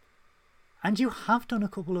 and you have done a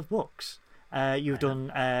couple of books. You've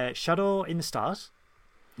done Shadow in the Stars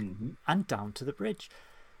and Down to the Bridge.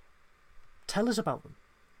 Tell us about them.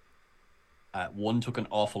 One took an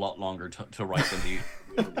awful lot longer to write than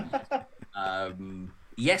the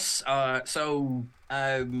yes. So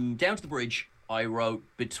Down to the Bridge, I wrote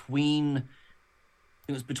between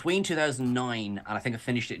 2009 and I think I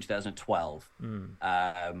finished it in 2012.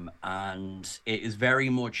 And it is very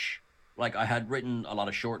much like, I had written a lot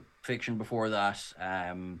of short fiction before that,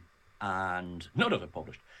 and none of it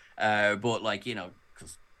published. But, like, you know,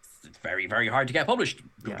 because it's very, very hard to get published.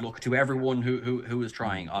 Good luck to everyone who is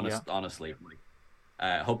trying. Honestly,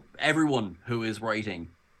 hope everyone who is writing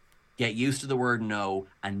get used to the word no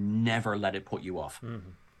and never let it put you off.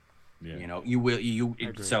 Yeah. You know, you will.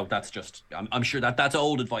 So that's just. I'm sure that's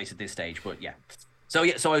old advice at this stage, but yeah. So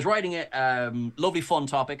I was writing it. Lovely, fun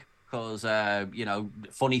topic because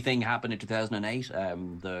funny thing happened in 2008.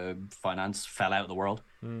 The finance fell out of the world,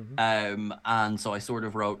 and so I sort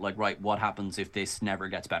of wrote like, right, what happens if this never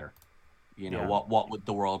gets better? You know, what would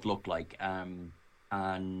the world look like? And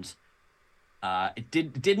it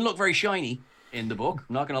didn't look very shiny in the book.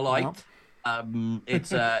 I'm not gonna lie. No.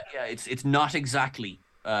 It's not exactly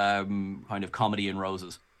kind of comedy and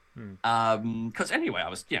roses. Because anyway, I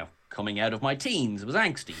was coming out of my teens. It was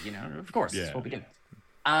angsty, of course. That's what we do.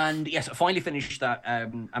 And yes, I finally finished that.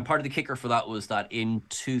 And part of the kicker for that was that in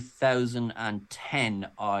 2010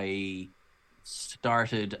 I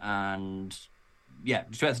started, and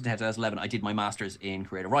 2010 2011 I did my master's in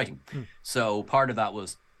creative writing. So part of that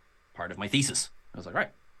was part of my thesis. I was like,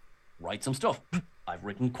 right, write some stuff. I've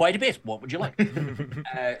written quite a bit. What would you like?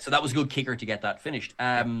 So that was a good kicker to get that finished.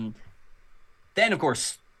 Then, of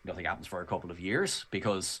course, nothing happens for a couple of years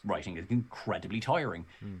because writing is incredibly tiring.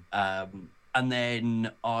 And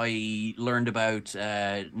then I learned about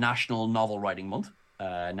National Novel Writing Month,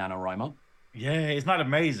 NaNoWriMo. Yeah, isn't that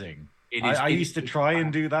amazing? I used to try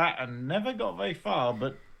and do that and never got very far,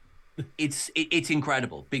 but... It's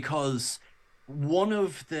incredible because one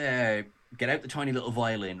of the... Get out the tiny little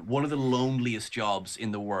violin. One of the loneliest jobs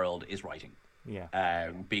in the world is writing.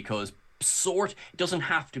 Yeah. Because it doesn't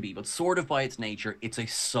have to be, but sort of by its nature, it's a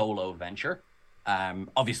solo venture.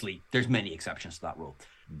 Obviously, there's many exceptions to that rule.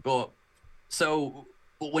 But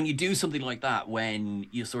when you do something like that, when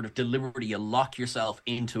you sort of deliberately you lock yourself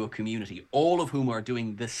into a community, all of whom are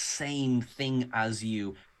doing the same thing as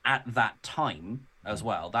you at that time as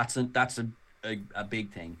well, that's a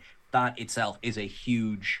big thing. That itself is a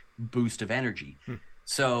huge boost of energy.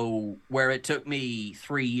 So where it took me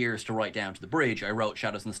 3 years to write Down to the Bridge, I wrote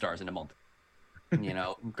Shadows and the Stars in a month.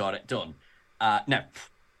 Got it done. Now,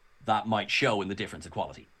 that might show in the difference of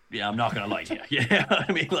quality. Yeah, I'm not going to lie to you. Yeah, I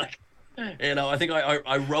mean, I think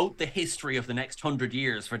I wrote the history of the next 100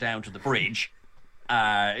 years for Down to the Bridge.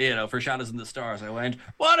 For Shadows and the Stars, I went,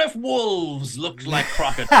 what if wolves looked like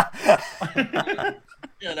crocodiles?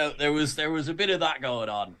 There was a bit of that going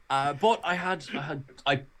on. But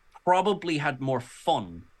I probably had more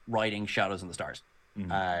fun writing Shadows and the Stars.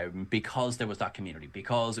 Because there was that community,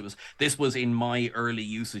 because this was in my early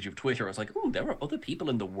usage of Twitter. I was like, oh, there are other people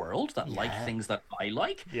in the world that like things that I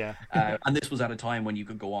like. And this was at a time when you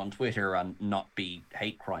could go on Twitter and not be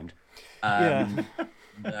hate crimed. I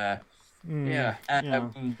can't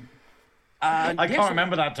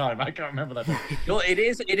remember that time.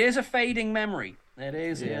 It is a fading memory. It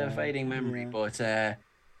is a fading memory, but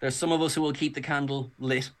there's some of us who will keep the candle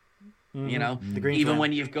lit. Even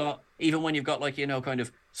when you've got like kind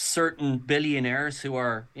of certain billionaires who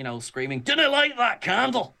are screaming, "Didn't light that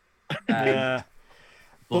candle." But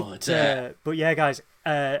yeah, guys,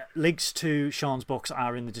 links to Seán's books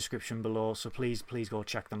are in the description below, so please go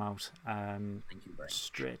check them out. Thank you very much.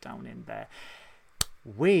 Straight down in there.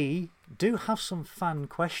 We do have some fan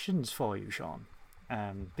questions for you, Seán,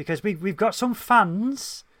 because we've got some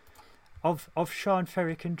fans of Seán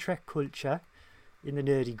Ferrick and Trek culture in the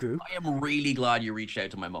nerdy group. I am really glad you reached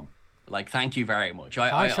out to my mum. Thank you very much.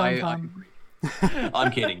 Seán,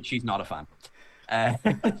 I'm kidding. She's not a fan. Hi,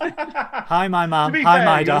 my mum. Hi, fair,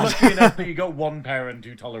 my dad. You're lucky enough that you got one parent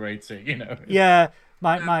who tolerates it. Yeah,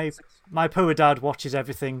 my poor dad watches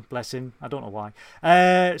everything. Bless him. I don't know why.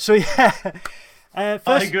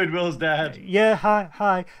 Hi, Goodwill's dad. Yeah,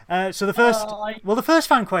 hi. So the first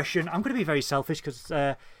fan question. I'm going to be very selfish because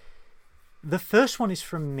the first one is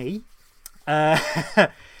from me.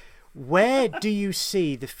 Where do you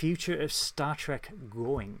see the future of Star Trek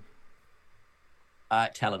going?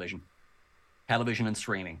 Television and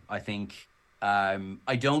streaming. I think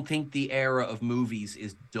I don't think the era of movies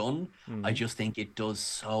is done. I just think it does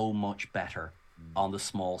so much better on the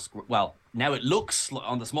small screen. Well, now it looks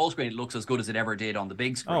on the small screen, it looks as good as it ever did on the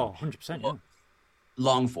big screen. Oh, 100%. Yeah.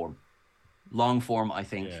 Long form, I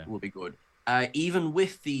think will be good. Even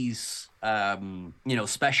with these,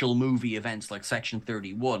 special movie events like Section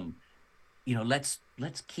 31, let's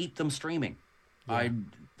keep them streaming. Yeah.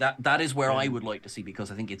 That is where I would like to see,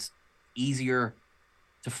 because I think it's easier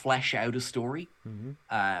to flesh out a story,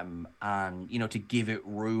 and to give it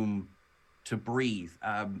room to breathe.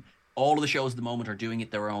 All of the shows at the moment are doing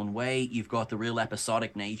it their own way. You've got the real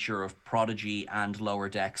episodic nature of Prodigy and Lower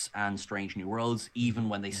Decks and Strange New Worlds, even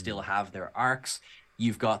when they still have their arcs.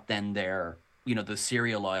 You've got then their the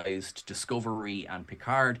serialized Discovery and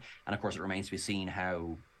Picard, and of course it remains to be seen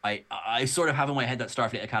how. I sort of have in my head that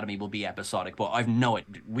Starfleet Academy will be episodic, but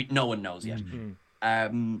no one knows yet.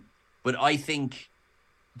 But I think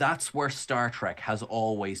that's where Star Trek has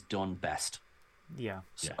always done best. Yeah.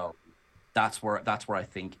 So that's where I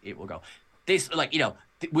think it will go. This,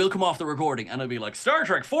 we'll come off the recording and it'll be like, Star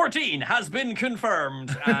Trek 14 has been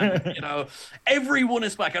confirmed, and everyone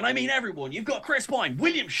is back, and I mean everyone. You've got Chris Pine,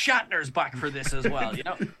 William Shatner's back for this as well.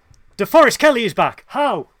 DeForest Kelly is back.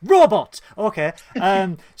 How? Robots. Okay.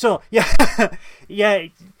 So yeah, yeah.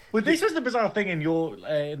 Well, this was the bizarre thing in your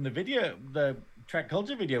in the video, the Trek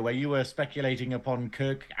Culture video, where you were speculating upon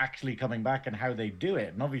Kirk actually coming back and how they do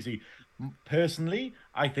it. And obviously, personally,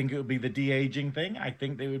 I think it would be the de-aging thing. I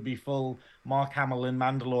think they would be full Mark Hamill in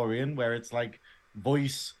Mandalorian, where it's like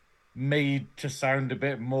voice made to sound a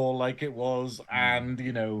bit more like it was, and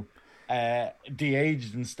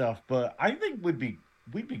de-aged and stuff. But I think we'd be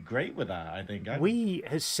great with that. I think we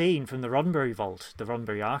have seen from the Roddenberry Vault, the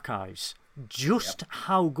Roddenberry archives, just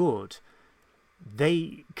how good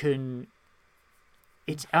they can.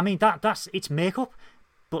 It's makeup,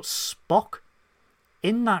 but Spock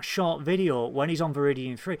in that short video when he's on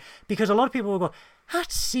Viridian 3, because a lot of people will go,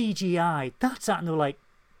 that's CGI, that's that, and they're like,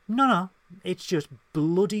 no, it's just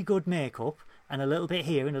bloody good makeup and a little bit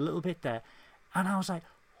here and a little bit there. And I was like,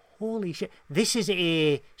 holy shit, this is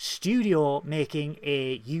a studio making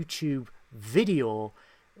a YouTube video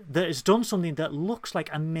that has done something that looks like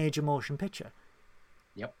a major motion picture.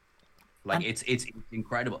 Yep. It's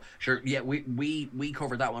incredible. Sure, yeah, we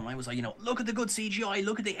covered that one. I was like, look at the good CGI,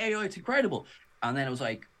 look at the AI, it's incredible. And then it was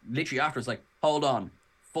like, literally after, it's like, hold on,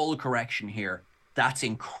 full correction here. That's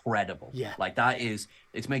incredible. Yeah.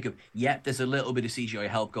 It's makeup. Yeah, there's a little bit of CGI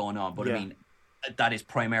help going on, but I mean, that is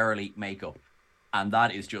primarily makeup. And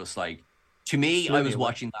that is just like, to me, I was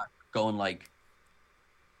watching that going like,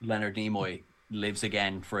 Leonard Nimoy lives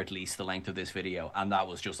again for at least the length of this video. And that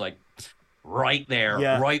was just like, right there,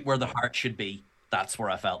 right where the heart should be. That's where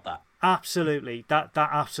I felt that. Absolutely, that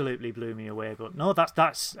absolutely blew me away. But no,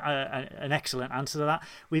 that's an excellent answer to that.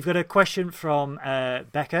 We've got a question from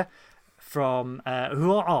Becca, from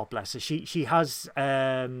bless her. She has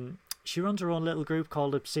she runs her own little group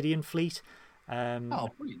called Obsidian Fleet.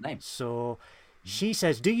 Brilliant name. So she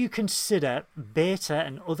says, do you consider beta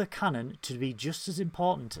and other canon to be just as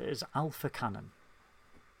important as alpha canon?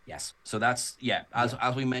 Yes. So that's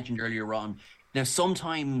as we mentioned earlier on. Now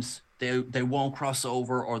sometimes they won't cross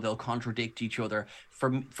over or they'll contradict each other.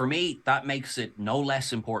 For me, that makes it no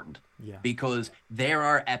less important. Yeah. Because there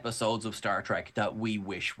are episodes of Star Trek that we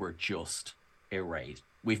wish were just erased.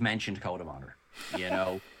 We've mentioned Code of Honor.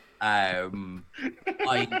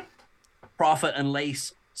 Prophet and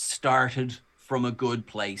Lace started from a good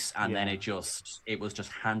place, and then it was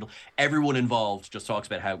just handled. Everyone involved just talks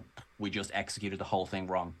about how we just executed the whole thing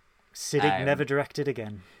wrong. Siddig never directed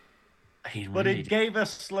again. But it gave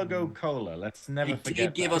us Sluggo Cola. Let's never forget.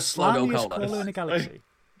 It gave us Sluggo Cola in a galaxy.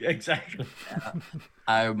 Exactly.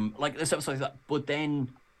 Like this episode like that. But then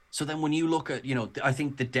when you look at, I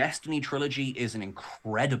think the Destiny trilogy is an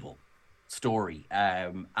incredible story.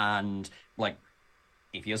 And like,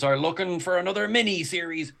 if you are looking for another mini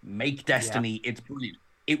series, make Destiny. Yeah. It's brilliant.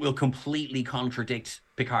 It will completely contradict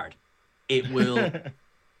Picard. It will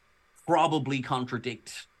probably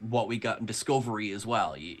contradict what we got in Discovery as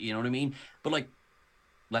well. You know what I mean? But like,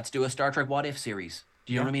 let's do a Star Trek What If series.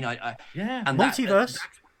 Do you know what I mean? And multiverse.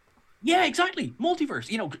 Yeah, exactly.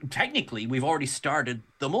 Multiverse. Technically, we've already started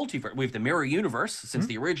the multiverse. We have the Mirror Universe since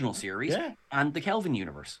the original series, and the Kelvin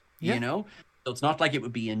Universe. So it's not like it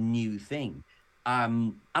would be a new thing.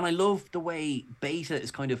 And I love the way Beta is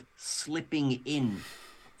kind of slipping in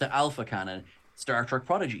the Alpha canon. Star Trek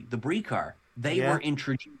Prodigy, the Breaker, they were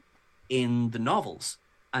introduced in the novels,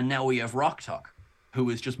 and now we have Rock Talk, who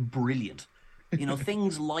is just brilliant.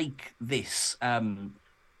 Things like this. And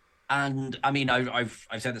I mean, I've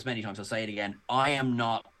said this many times. I'll say it again. I am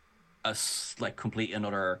not complete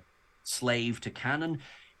another slave to canon.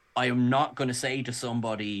 I am not going to say to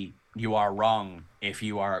somebody, you are wrong if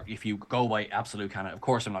you go by absolute canon. Of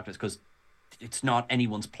course I'm not, because it's not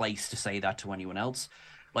anyone's place to say that to anyone else.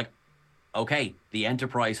 Like, okay, the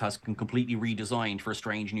Enterprise has been completely redesigned for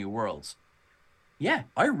Strange New Worlds. Yeah,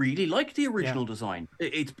 I really like the original design.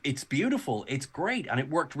 It's beautiful, it's great, and it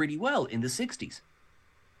worked really well in the 60s.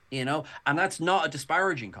 And that's not a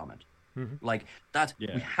disparaging comment. Mm-hmm. Like that,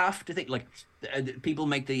 we have to think. Like people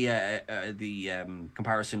make the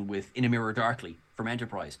comparison with In a Mirror Darkly from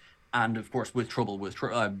Enterprise, and of course with Trials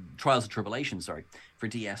and Tribulations, for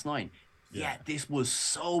DS9. Yeah, this was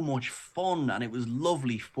so much fun, and it was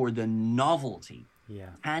lovely for the novelty. Yeah,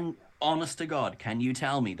 and honest to God, can you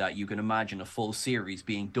tell me that you can imagine a full series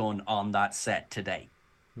being done on that set today?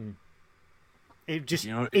 It just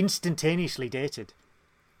instantaneously dated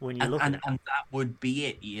when you look at it. And that would be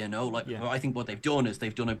it, Like, I think what they've done is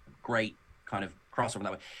they've done a great kind of crossover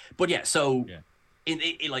that way. But yeah, so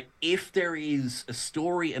like, if there is a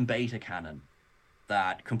story in beta canon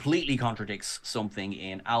that completely contradicts something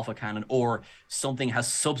in alpha canon, or something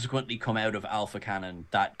has subsequently come out of alpha canon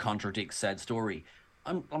that contradicts said story,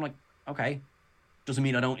 I'm like, okay, doesn't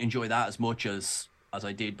mean I don't enjoy that as much as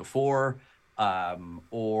I did before,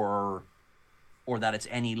 or that it's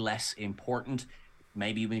any less important.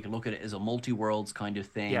 Maybe we can look at it as a multi-worlds kind of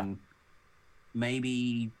thing. Yeah.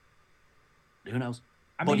 Maybe, who knows?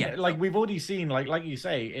 I mean, like, we've already seen, like you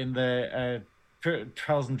say, in the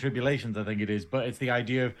Trials and Tribulations, I think it is, but it's the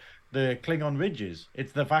idea of the Klingon ridges.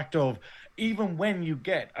 It's the fact of, even when you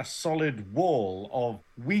get a solid wall of,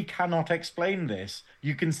 we cannot explain this,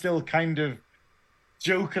 you can still kind of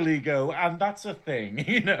jokily go, and that's a thing,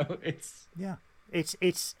 it's... Yeah.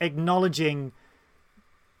 It's acknowledging,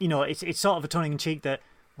 it's sort of a tongue-in-cheek that,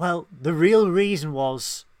 well, the real reason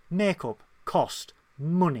was makeup, cost,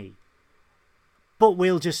 money. But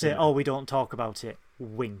we'll just say, we don't talk about it.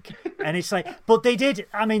 Wink. And it's like, but they did,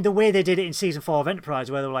 I mean, the way they did it in season 4 of Enterprise,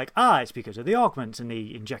 where they were like, it's because of the augments and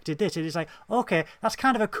they injected this. It's like, okay, that's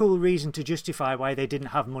kind of a cool reason to justify why they didn't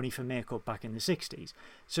have money for makeup back in the 60s.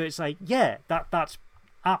 So it's like, yeah, that's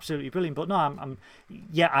absolutely brilliant. But no,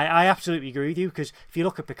 I absolutely agree with you, because if you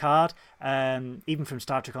look at Picard, even from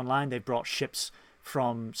Star Trek Online, they brought ships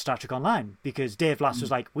from Star Trek Online, because Dave Lass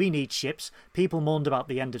was like, we need ships. People moaned about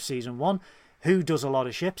the end of season 1. Who does a lot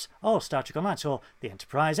of ships? Star Trek Online. So the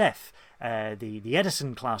Enterprise F, the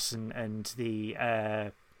Edison class, and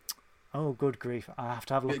the good grief! I have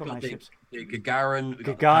to have a look at my ships. The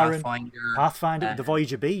Gagarin, Pathfinder, the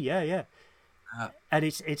Voyager B, yeah. And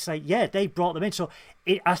it's like, they brought them in. So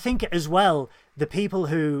I think as well, the people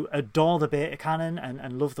who adore the beta canon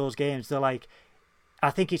and love those games, they're like,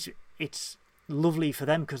 I think it's lovely for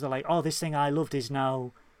them, because they're like, this thing I loved is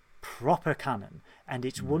now proper canon, and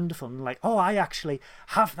it's wonderful. And like, I actually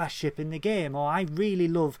have that ship in the game, or I really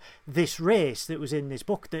love this race that was in this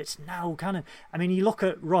book that's now canon. I mean, you look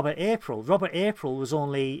at Robert April was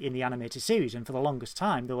only in the animated series, and for the longest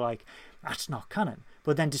time they were like, that's not canon.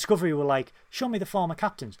 But then Discovery were like, show me the former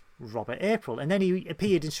captains, Robert April, and then he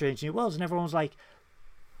appeared in Strange New Worlds, and everyone was like,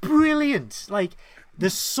 brilliant. Like,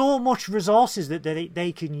 there's so much resources that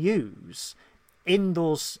they can use in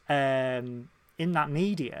those in that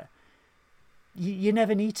media. You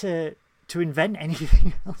never need to invent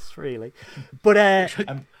anything else, really. But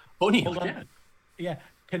funny, hold on. Yeah.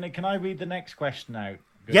 Can I read the next question out?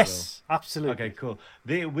 Yes, absolutely. Okay, cool.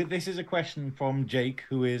 This is a question from Jake,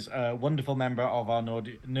 who is a wonderful member of our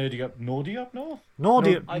Nordic Up North.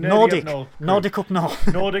 Nordic Up North.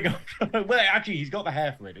 Nordic Up. Well, actually, he's got the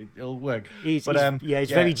hair for it. It'll work. He's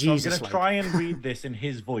very Jesus. So I'm going to try and read this in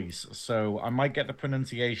his voice, so I might get the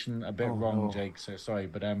pronunciation a bit wrong, Jake. So sorry,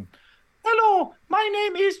 but Hello, my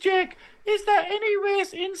name is Jake. Is there any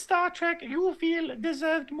race in Star Trek you feel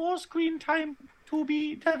deserved more screen time to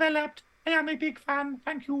be developed? I am a big fan.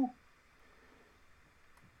 Thank you.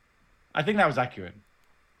 I think that was accurate.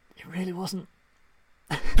 It really wasn't.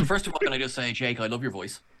 First of all, can I just say, Jake, I love your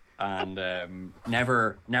voice, and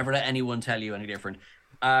never let anyone tell you any different.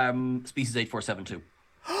 Species 8472.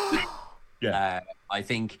 Yeah. I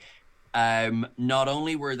think not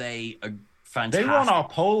only were they a fantastic... They were on our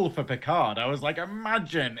poll for Picard. I was like,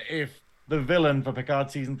 imagine if the villain for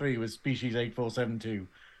Picard season 3 was Species 8472.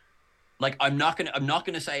 Like, I'm not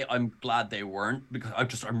gonna say I'm glad they weren't,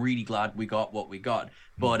 because I'm really glad we got what we got.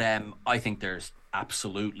 But I think there's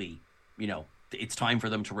absolutely, it's time for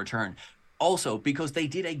them to return. Also, because they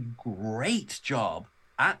did a great job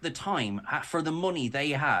at the time, for the money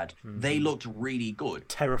they had. They looked really good.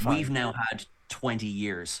 Terrifying. We've now had 20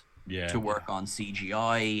 years to work on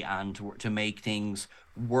CGI and to make things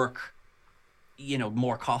work,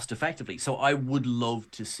 more cost effectively. So I would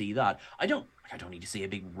love to see that. I don't need to see a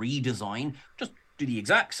big redesign. Just do the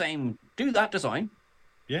exact same, do that design.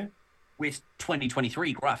 Yeah. With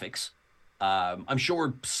 2023 graphics. I'm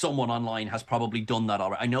sure someone online has probably done that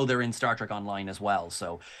already. I know they're in Star Trek Online as well.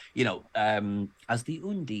 So, as the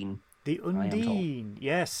Undine. The Undine,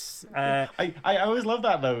 yes. I always love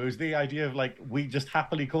that, though. It was the idea of, like, we just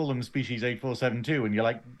happily call them Species 8472,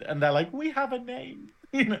 and they're like, we have a name.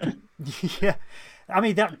 Yeah. I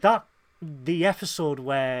mean, the episode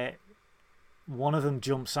where one of them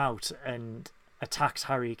jumps out and attacks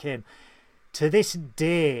Harry Kim, to this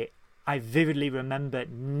day I vividly remember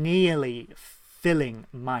nearly filling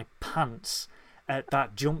my pants at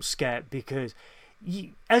that jump scare, because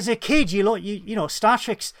as a kid, you know, Star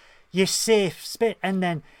Trek's your safe spit, and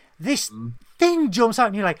then this thing jumps out,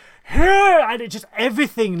 and you're like, "Huh!" and it just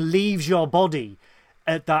everything leaves your body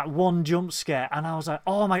at that one jump scare, and I was like,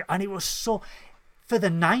 "Oh my!" And it was so for the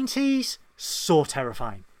 90s, so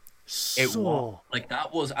terrifying. It was like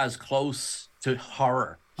that was as close to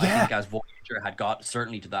horror, I think, as Voyager had got,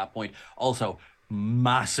 certainly to that point. Also,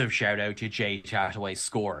 massive shout out to Jay Chataway's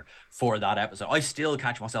score for that episode. I still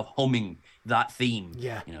catch myself humming that theme.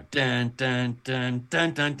 Yeah. You know, dun dun dun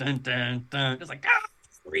dun dun dun dun dun. It's like,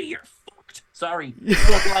 free, you're fucked. Sorry.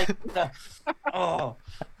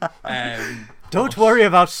 Don't worry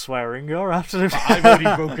about swearing. You're absolutely. I've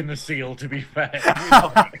already broken the seal. To be fair.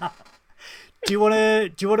 Do you want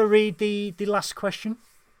to read the last question?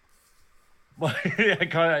 Well,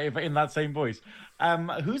 in that same voice.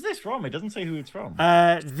 Who's this from? It doesn't say who it's from.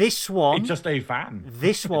 This one. It's just a fan.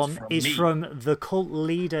 This one is from the cult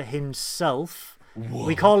leader himself. Whoa.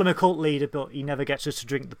 We call him a cult leader, but he never gets us to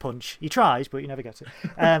drink the punch. He tries, but he never gets it.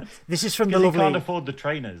 This is from the lovely. He can't afford the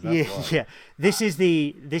trainers. That's why. Yeah. This is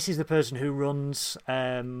the person who runs,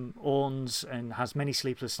 owns, and has many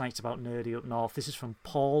sleepless nights about Nerdy Up North. This is from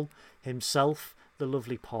Paul himself, the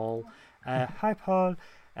lovely Paul. Hi, Paul.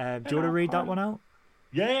 Do you want to read that one out?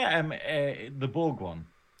 Yeah. The Borg one.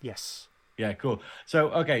 Yes. Yeah, cool. So,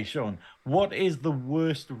 okay, Sean, what is the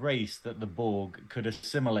worst race that the Borg could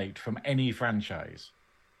assimilate from any franchise?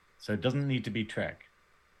 So it doesn't need to be Trek.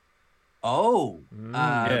 Oh.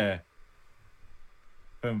 Yeah.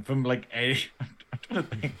 From like a... I'm trying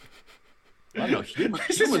to think. I don't know,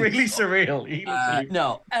 This is really surreal.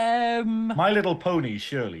 No. My Little Pony,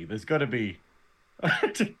 surely. There's got to be...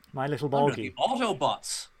 My Little Borgie.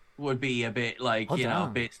 Autobots would be a bit like,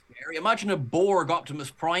 a bit scary. Imagine a Borg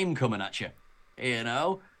Optimus Prime coming at you, you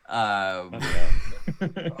know? Or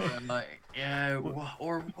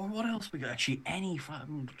what else we got? Actually, I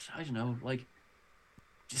don't know, like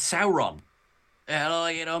Sauron.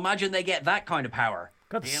 Imagine they get that kind of power.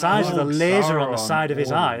 Got the size of the laser on the side of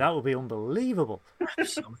his eye. That would be unbelievable.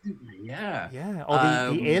 Absolutely, yeah. Yeah, or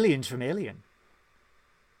the aliens from Alien.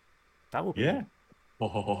 That would be... Yeah.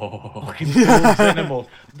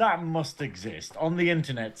 That must exist on the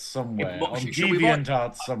internet somewhere, on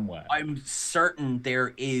DeviantArt somewhere. I'm certain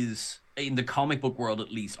there is, in the comic book world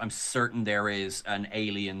at least, I'm certain there is an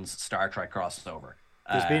Aliens Star Trek crossover.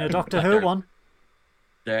 There's been a Doctor Who one.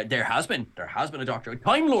 There has been a Doctor Who.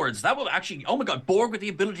 Time Lords, that will actually, oh my god, Borg with the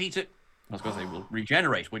ability to, I was going to say, will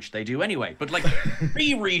regenerate, which they do anyway, but like,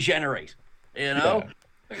 regenerate, you know? Yeah.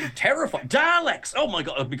 Terrifying. Daleks! Oh my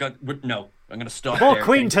god, no. I'm going to stop there.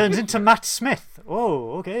 Queen turns into Matt Smith.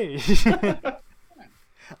 Oh, okay.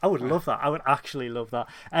 I would love that. I would actually love that.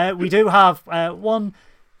 We do have one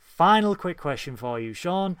final quick question for you,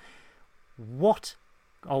 Sean. What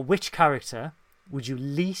or which character would you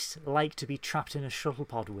least like to be trapped in a shuttle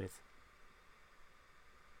pod with?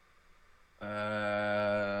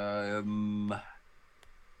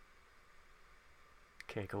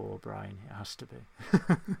 Keiko O'Brien, it has to be.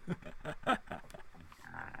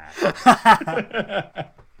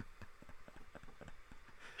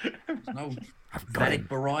 No, Ferrick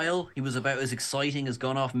Barile. He was about as exciting as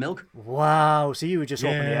Gone Off Milk. Wow, so you were just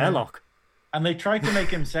opening the airlock. And they tried to make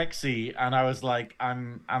him sexy, and I was like,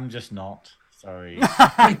 I'm just not. Sorry.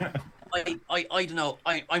 I don't know.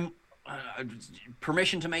 I'm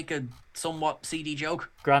permission to make a somewhat seedy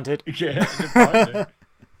joke. Granted. Yeah.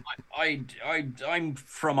 I'm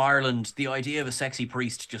from Ireland. The idea of a sexy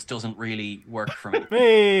priest just doesn't really work for me.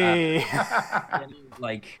 Hey.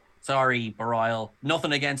 Like, sorry, Barile.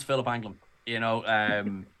 Nothing against Philip Anglin,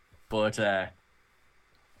 but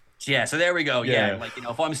yeah. So there we go. Yeah, like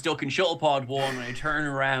if I'm stuck in Shuttlepod 1 and I turn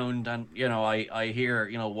around and I hear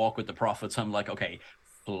Walk with the Prophets, I'm like, okay,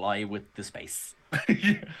 fly with the space.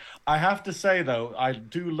 I have to say though, I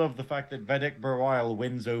do love the fact that Ferrick Barile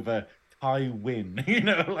wins over I win,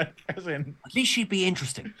 as in... At least she'd be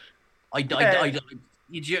interesting. Do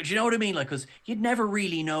you know what I mean? Like, because you'd never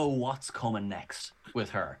really know what's coming next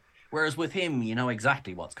with her. Whereas with him, you know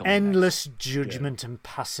exactly what's coming Endless next. Judgment and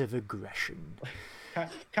passive aggression.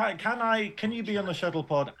 Can you be on the shuttle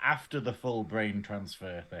pod after the full brain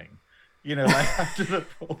transfer thing? After the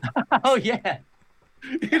full... Oh, yeah.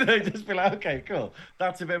 Just be like, okay, cool.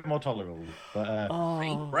 That's a bit more tolerable. But,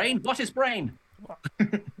 Brain? What is brain?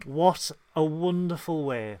 What a wonderful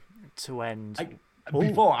way to end.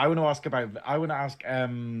 Before I want to ask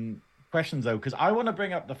questions though, because I want to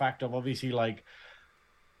bring up the fact of obviously I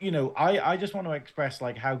just want to express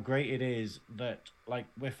how great it is that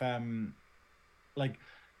with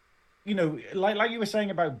you know, like you were saying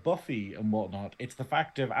about Buffy and whatnot, it's the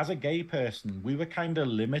fact of, as a gay person, we were kind of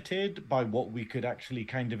limited by what we could actually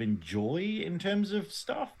kind of enjoy in terms of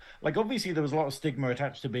stuff. Like, obviously, there was a lot of stigma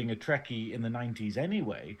attached to being a Trekkie in the 90s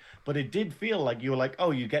anyway, but it did feel like you were like, oh,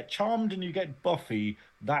 you get Charmed and you get Buffy.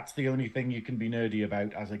 That's the only thing you can be nerdy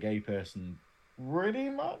about as a gay person, pretty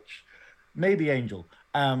much. Maybe Angel.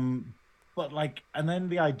 But like, and then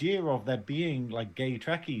the idea of there being like gay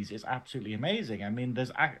Trekkies is absolutely amazing. I mean,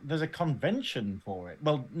 there's a convention for it.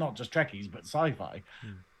 Well, not just Trekkies, but sci-fi.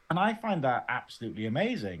 And I find that absolutely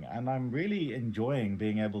amazing. And I'm really enjoying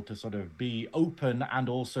being able to sort of be open and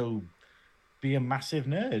also be a massive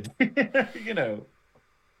nerd. You know,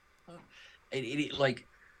 like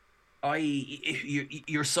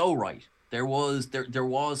you're so right. There was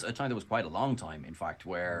a time, there was quite a long time, in fact,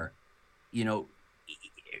 where, you know,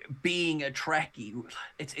 being a Trekkie,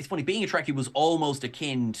 it's funny, being a Trekkie was almost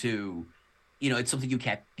akin to, you know, it's something you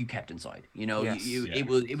kept inside, you know. Yes.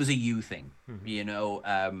 It was a you thing. You know.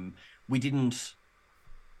 We didn't,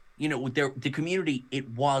 you know, the community, it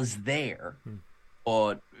was there,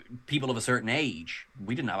 but people of a certain age,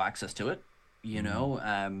 we didn't have access to it, you know.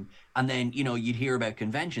 And then, you know, you'd hear about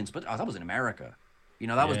conventions, but that was in America, you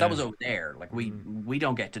know. That was over there. Like, we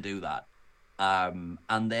don't get to do that.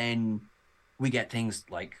 And then we get things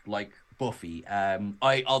like Buffy.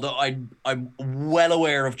 Although I'm well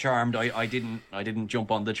aware of Charmed, I didn't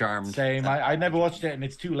jump on the Charmed. Same. I never watched it, and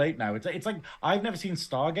it's too late now. It's like I've never seen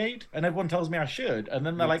Stargate, and everyone tells me I should, and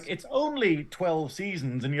then they're like, it's only 12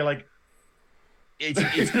 seasons, and you're like, it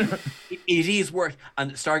is worth.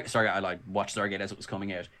 And Stargate, I like watched Stargate as it was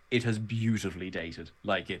coming out. It has beautifully dated.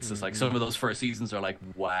 Like, it's just like some of those first seasons are like,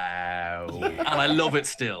 wow, and I love it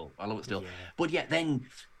still. Yeah. But yeah, then,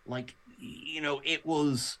 like, you know, it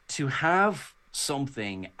was to have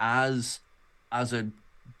something as a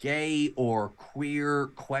gay or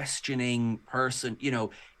queer questioning person, you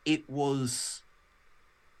know, it was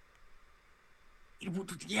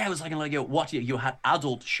like, you know, what you had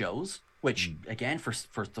adult shows, which again, for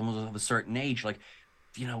someone of a certain age, like,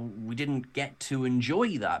 you know, we didn't get to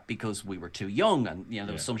enjoy that because we were too young, and, you know,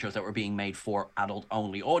 there was some shows that were being made for adult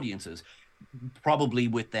only audiences, probably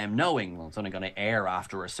with them knowing, well, it's only going to air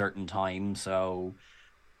after a certain time. So,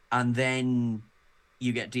 and then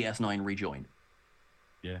you get DS9 rejoined.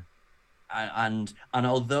 Yeah. And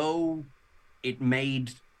although it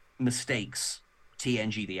made mistakes,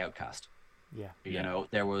 TNG the Outcast. Yeah. You know,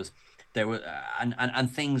 there was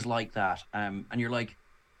and things like that. And you're like,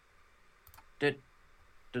 did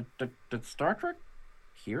Star Trek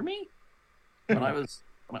hear me when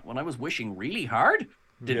I was wishing really hard?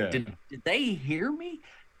 Did they hear me?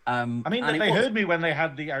 I mean, they heard me when they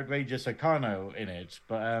had the outrageous Acano in it,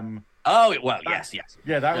 but yes.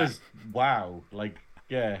 Yeah, that was wow. Like,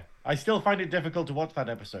 yeah, I still find it difficult to watch that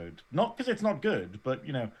episode. Not because it's not good, but,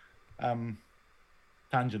 you know,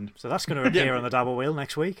 tangent. So that's going to appear on the Dabble Wheel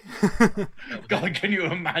next week. God, can you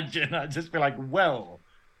imagine? I'd just be like, well,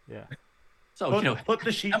 yeah. So, you know, put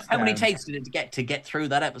the sheets how many down. takes did it to get through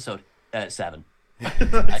that episode? 7.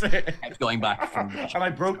 That's it. I was going back from and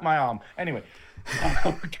I broke my arm. Anyway,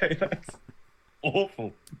 okay, that's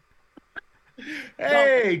awful.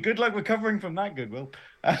 Hey, good luck recovering from that, Goodwill.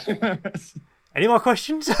 Any more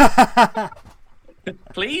questions?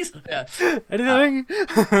 Please? Yeah. Anything?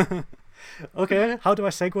 Okay, how do I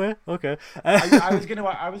segue? Okay. I was going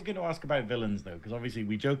to ask about villains, though, because obviously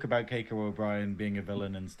we joke about Keiko O'Brien being a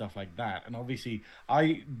villain and stuff like that, and obviously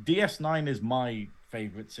DS9 is my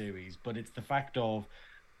favorite series, but it's the fact of,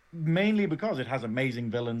 mainly because it has amazing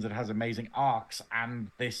villains, it has amazing arcs, and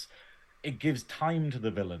it gives time to the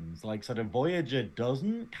villains. Like, sort of Voyager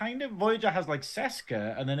doesn't, kind of. Voyager has like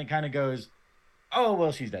Seska, and then it kind of goes, oh,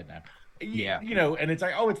 well, she's dead now. Yeah. You know, and it's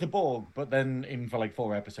like, oh, it's the Borg, but then in for like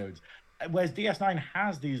 4 episodes. Whereas DS9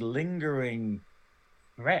 has these lingering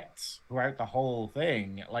threats throughout the whole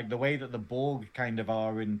thing, like the way that the Borg kind of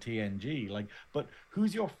are in TNG. Like, but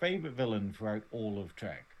who's your favorite villain throughout all of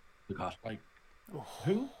Trek? Dukat. Like,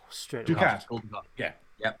 who? Straight Dukat. Yeah,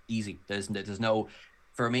 easy. There's no,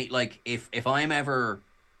 for me, like, if I'm ever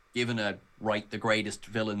given the greatest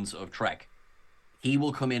villains of Trek, he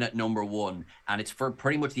will come in at number 1, and it's for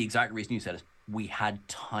pretty much the exact reason you said it. We had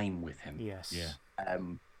time with him. Yes. Yeah.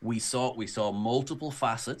 We saw multiple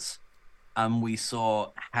facets, and we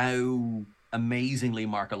saw how amazingly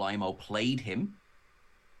Mark Alimo played him.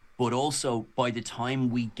 But also, by the time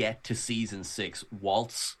we get to season 6,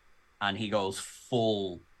 Waltz, and he goes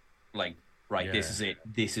full, like, right, this is it.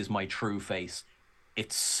 This is my true face.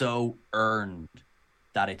 It's so earned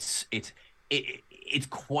that it's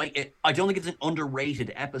quite. I don't think it's an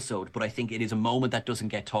underrated episode, but I think it is a moment that doesn't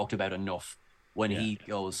get talked about enough when he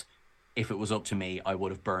goes, if it was up to me, I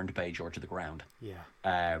would have burned Bajor to the ground. Yeah.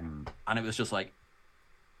 And it was just like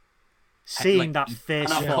seeing that face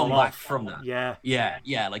cannot fall come off. back from that.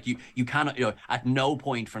 Yeah. Like you cannot. At no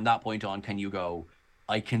point from that point on can you go,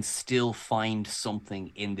 I can still find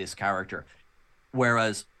something in this character.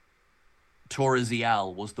 Whereas Tora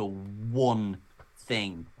Ziyal was the one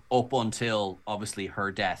thing up until obviously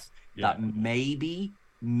her death that maybe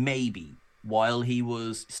while he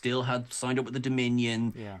was still had signed up with the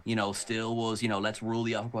Dominion, still was, let's rule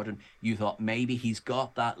the Alpha Quadrant, you thought maybe he's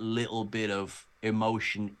got that little bit of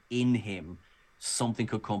emotion in him, something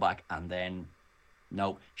could come back. And then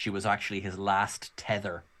no, she was actually his last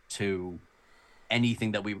tether to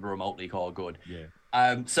anything that we would remotely call good.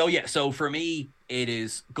 So for me it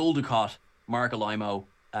is Gul Dukat, Mark Alimo,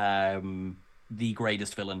 the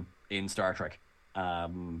greatest villain in Star Trek,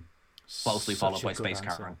 closely followed by Space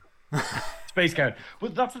Karen. Space Karen.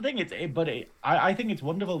 Well, that's the thing. I think it's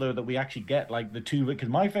wonderful though that we actually get like the two, because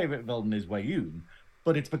my favorite villain is Wayoon,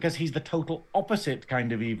 but it's because he's the total opposite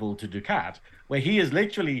kind of evil to Dukat, where he is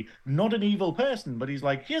literally not an evil person, but he's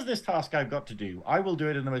like, here's this task I've got to do. I will do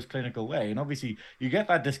it in the most clinical way. And obviously you get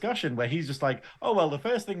that discussion where he's just like, oh, well, the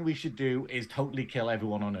first thing we should do is totally kill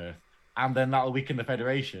everyone on Earth. And then that'll weaken the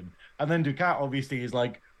Federation. And then Dukat obviously is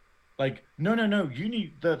like, no, you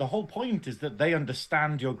need, the whole point is that they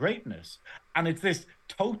understand your greatness. And it's this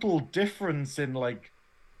total difference in like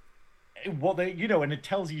what they, and it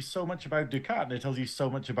tells you so much about Dukat and it tells you so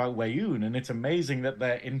much about Wayoon. And it's amazing that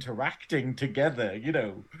they're interacting together,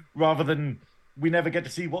 rather than, we never get to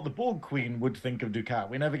see what the Borg Queen would think of Dukat.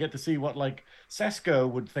 We never get to see what like Sesko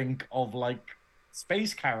would think of like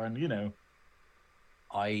Space Karen,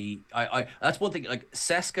 I that's one thing. Like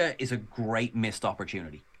Seska is a great missed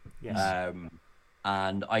opportunity. Yes.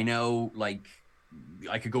 And I know, like,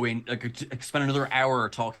 I could spend another hour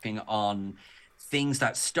talking on things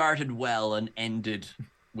that started well and ended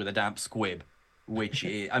with a damp squib. Which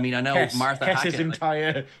is, I know Martha Hess's Hackett,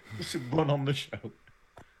 entire run on the show.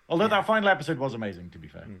 Although that final episode was amazing, to be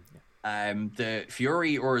fair. The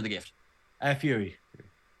Fury or the Gift? Fury.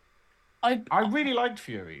 I really liked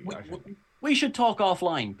Fury. We should talk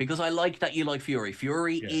offline, because I like that you like Fury.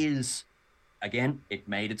 Fury is, again, it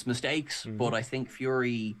made its mistakes, but I think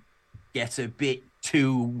Fury gets a bit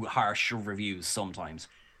too harsh reviews sometimes.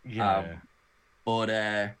 Star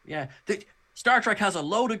Trek has a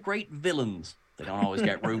load of great villains. They don't always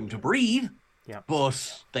get room to breathe,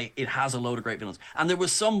 but it has a load of great villains. And there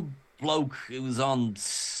was some bloke who was on,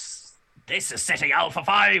 this is City Alpha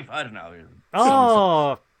 5. I don't know.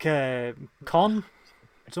 Oh, Con?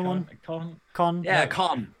 Someone? Con? Yeah,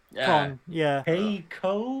 Con. Con, yeah.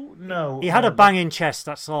 Keiko? No. He had a banging chest,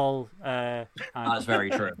 that's all. That's very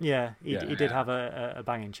true. Yeah, he did have a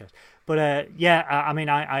banging chest. But I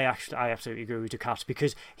absolutely agree with Dukat,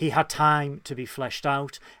 because he had time to be fleshed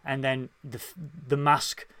out, and then the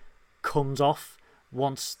mask comes off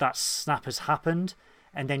once that snap has happened,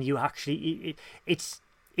 and then you actually it's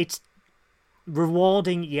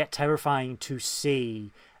rewarding yet terrifying to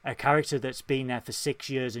see a character that's been there for 6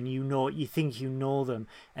 years, and you think you know them,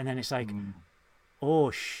 and then it's like, oh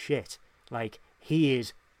shit, like he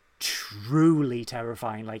is truly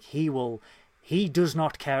terrifying. Like he does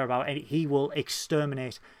not care about any, he will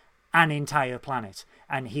exterminate an entire planet,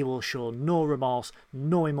 and he will show no remorse,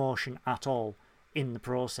 no emotion at all in the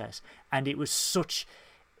process. And it was such,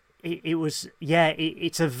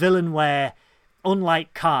 it's a villain where,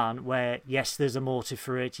 unlike Khan, where yes, there's a motive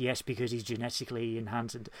for it, yes, because he's genetically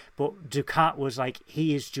enhanced, but Dukat was like,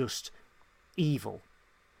 he is just evil,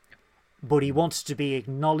 but he wants to be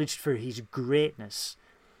acknowledged for his greatness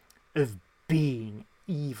of being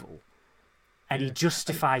evil, and he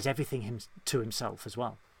justifies everything to himself as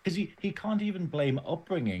well. Because he can't even blame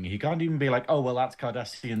upbringing. He can't even be like, oh, well, that's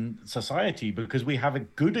Cardassian society, because we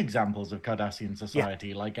have good examples of Cardassian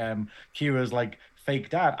society, like Kira's like fake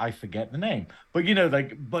dad, I forget the name, but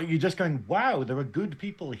but you're just going, wow, there are good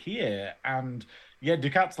people here. And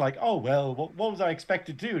Dukat's like, oh well, what was I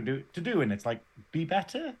expected to do? And it's like, be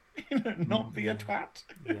better, not be a twat.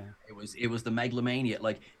 It was the megalomania.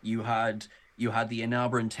 Like you had the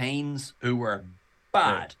Enabrantanes, who were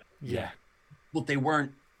bad, but they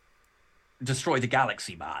weren't destroy the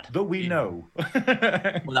galaxy bad. That we know.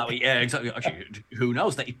 Exactly. Actually, who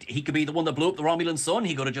knows? That he could be the one that blew up the Romulan sun.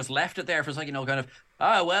 He could have just left it there for a second, kind of,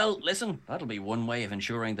 well, listen, that'll be one way of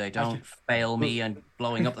ensuring they don't fail me and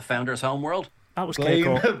blowing up the Founder's homeworld. That was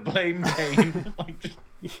blame Kane.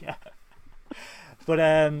 Yeah.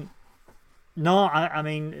 But no, I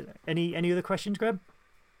mean, any other questions, Greg?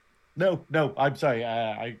 No, I'm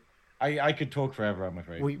sorry. I could talk forever, I'm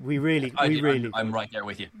afraid. I'm right there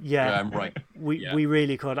with you. Yeah, I'm right. We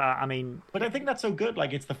really could. I mean, but I think that's so good.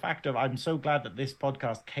 Like, it's the fact of, I'm so glad that this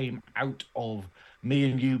podcast came out of me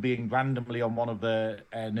and you being randomly on one of the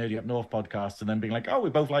Nerdy Up North podcasts, and then being like, oh, we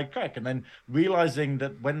both like Trek, and then realizing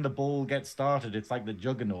that when the ball gets started, it's like the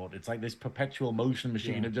juggernaut. It's like this perpetual motion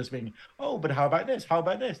machine of just being, oh, but how about this? How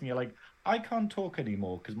about this? And you're like, I can't talk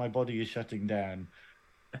anymore because my body is shutting down.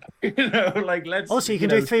 Like, let's. Also, you can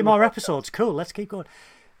do 3 more episodes. Cool. Let's keep going.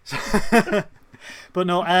 But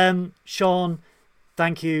no, Seán,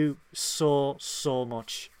 thank you so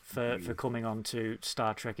much for coming on to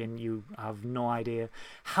Star Trekking. You have no idea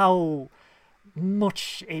how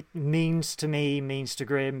much it means to me, means to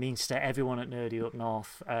Graham, means to everyone at Nerdy Up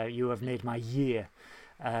North. You have made my year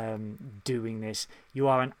doing this. You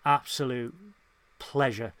are an absolute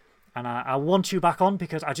pleasure. And I want you back on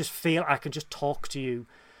because I just feel I can just talk to you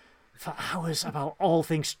for hours about all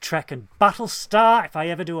things Trek and Battlestar. If I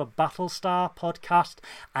ever do a Battlestar podcast,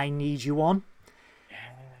 I need you on.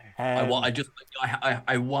 I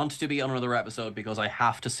want to be on another episode because I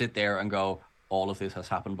have to sit there and go, all of this has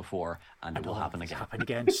happened before and it will happen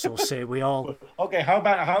again. So say we all. Okay, how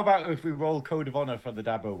about if we roll Code of Honor for the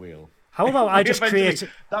Dabo wheel? How about I just create...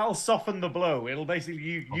 That'll soften the blow. It'll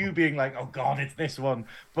basically you being like, oh God, it's this one.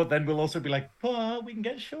 But then we'll also be like, but we can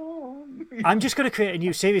get Seán. I'm just going to create a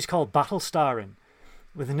new series called Battlestarring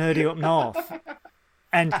with Nerdy Up North.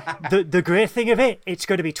 And the great thing of it, it's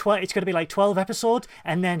going to be like 12 episodes,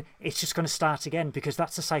 and then it's just going to start again because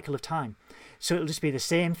that's the cycle of time. So it'll just be the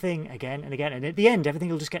same thing again and again. And at the end, everything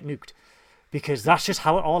will just get nuked. Because that's just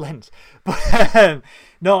how it all ends. But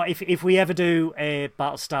no, if we ever do a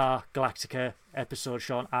Battlestar Galactica episode,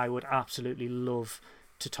 Seán, I would absolutely love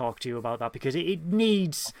to talk to you about that because it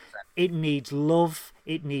needs love,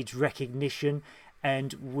 it needs recognition,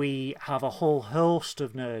 and we have a whole host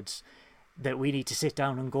of nerds that we need to sit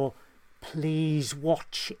down and go, please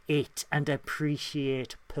watch it and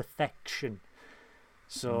appreciate perfection.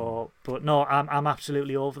 So, but no, I'm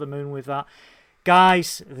absolutely over the moon with that.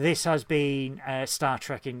 Guys, this has been Star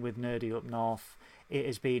Trekking with Nerdy Up North. It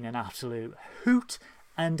has been an absolute hoot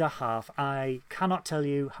and a half. I cannot tell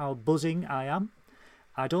you how buzzing I am.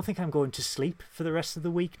 I don't think I'm going to sleep for the rest of the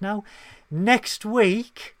week now. Next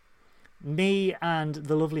week, me and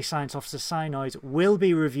the lovely science officer Cyanoid will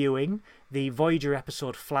be reviewing the Voyager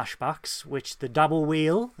episode Flashbacks, which the double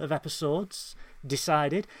wheel of episodes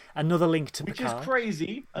decided. Another link to Picard. Which is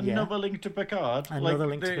crazy. Another link to Picard.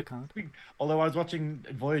 Link to Picard. Although I was watching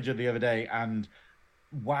Voyager the other day, and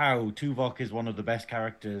wow, Tuvok is one of the best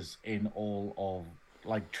characters in all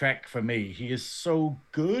of Trek for me. He is so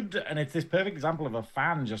good, and it's this perfect example of a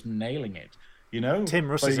fan just nailing it. Tim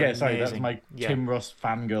Russ is amazing. Sorry, that's my Tim Russ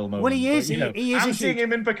fangirl moment. Well, he is. But, he is. I'm seeing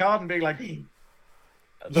him in Picard and being like,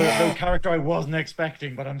 the character I wasn't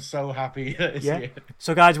expecting, but I'm so happy.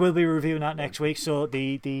 So, guys, we'll be reviewing that next week. So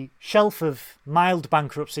the shelf of mild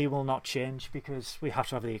bankruptcy will not change because we have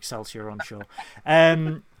to have the Excelsior on show.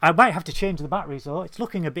 I might have to change the batteries though. It's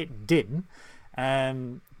looking a bit dim.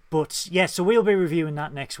 But yeah, so we'll be reviewing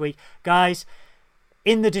that next week, guys.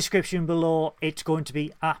 In the description below, it's going to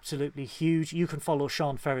be absolutely huge. You can follow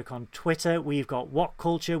Seán Ferrick on Twitter. We've got What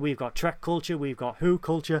Culture, we've got Trek Culture, we've got Who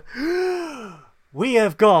Culture. We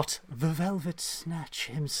have got the Velvet Snatch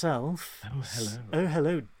himself. Oh, hello. Oh,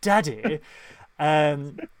 hello, Daddy.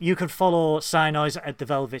 You can follow Cyanoid at the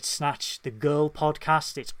Velvet Snatch, the Girl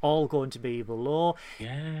podcast. It's all going to be below.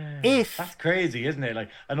 Yeah. That's crazy, isn't it?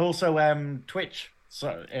 And also Twitch.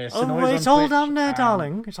 So, it's all down there,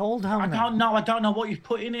 darling. It's all down there. I don't know what you've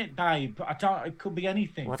put in it, babe. It could be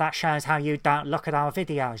anything. Well, that shows how you don't look at our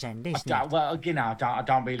videos, then, doesn't it? Well, I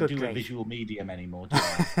don't really do a visual medium anymore.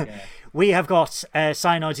 We have got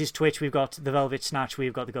Cyanoid's Twitch. We've got the Velvet Snatch.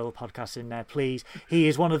 We've got the Girl podcast in there. Please, he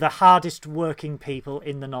is one of the hardest working people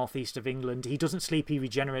in the northeast of England. He doesn't sleep. He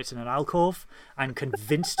regenerates in an alcove. I'm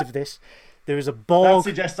convinced of this. There is a Borg. That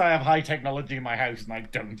suggests I have high technology in my house, and I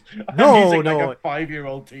don't. No, I'm using no. like a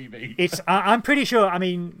 5-year-old TV. I'm pretty sure. I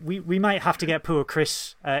mean, we might have to get poor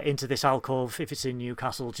Chris into this alcove if it's in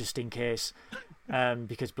Newcastle, just in case,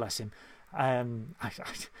 because bless him.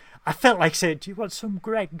 I felt like saying, "Do you want some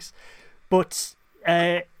Greggs?" But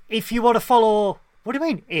if you want to follow, what do you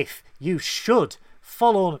mean? If you should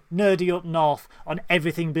follow Nerdy Up North on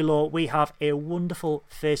everything below. We have a wonderful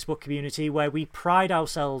Facebook community where we pride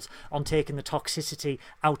ourselves on taking the toxicity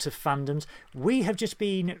out of fandoms. We have just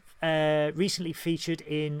been recently featured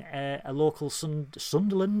in a local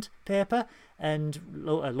Sunderland paper and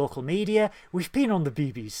local media. We've been on the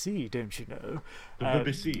BBC, don't you know? The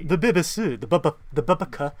BBC. The BBC, the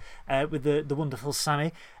Bubaka, with the wonderful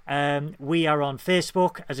Sammy. We are on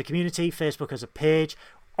Facebook as a community, Facebook as a page.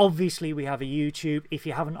 Obviously, we have a YouTube. If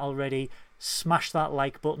you haven't already, smash that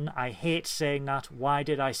like button. I hate saying that. Why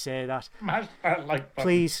did I say that? Smash that like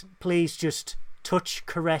button. Please just touch,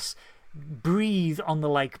 caress, breathe on the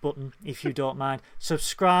like button if you don't mind.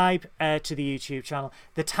 Subscribe to the YouTube channel.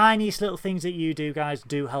 The tiniest little things that you do, guys,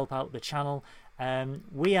 do help out the channel.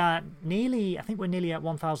 We are nearly at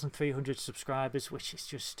 1,300 subscribers, which is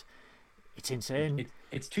just, it's insane.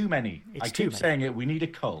 It's too many. It's I keep saying it. We need a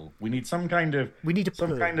cull. We need some kind of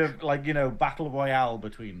like, you know, battle royale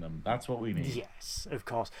between them. That's what we need. Yes, of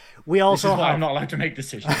course. We also this is why I'm not allowed to make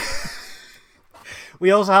decisions.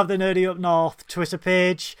 We also have the Nerdy Up North Twitter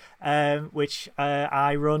page, which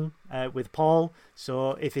I run with Paul.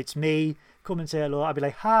 So if it's me, come and say hello. I'll be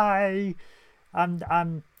like, hi,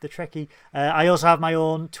 I'm the Trekkie. I also have my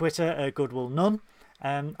own Twitter, Goodwill None.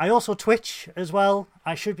 I also Twitch as well.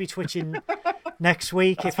 I should be twitching next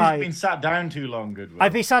week. You've been sat down too long, Goodwill.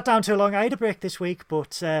 I've been sat down too long. I had a break this week,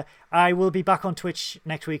 but I will be back on Twitch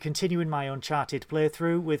next week, continuing my Uncharted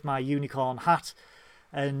playthrough with my unicorn hat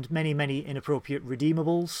and many, many inappropriate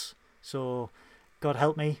redeemables. So God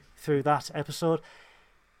help me through that episode.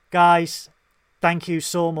 Guys, thank you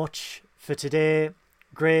so much for today.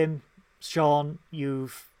 Graham, Sean,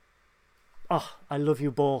 I love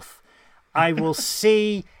you both. I will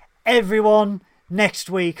see everyone next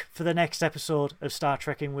week for the next episode of Star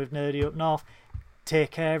Trekking with Nerdy Up North.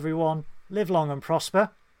 Take care, everyone. Live long and prosper.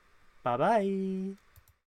 Bye-bye.